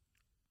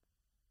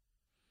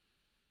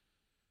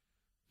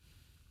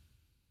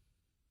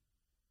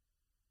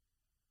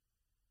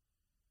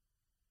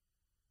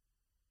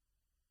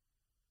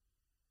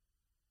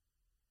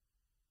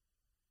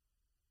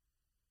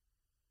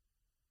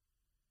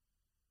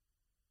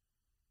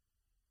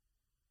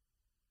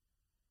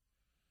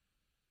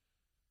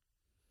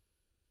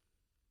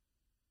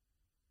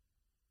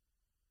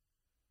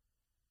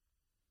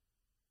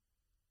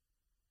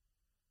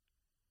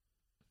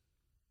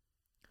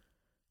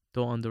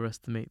 Don't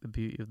underestimate the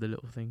beauty of the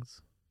little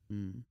things.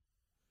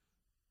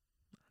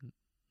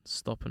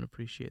 Stop and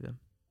appreciate them.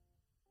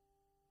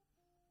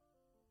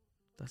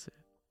 That's it.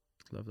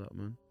 Love that,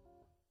 man.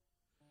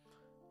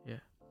 Yeah.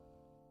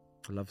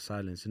 I love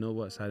silence. You know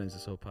what? Silence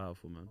is so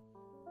powerful, man.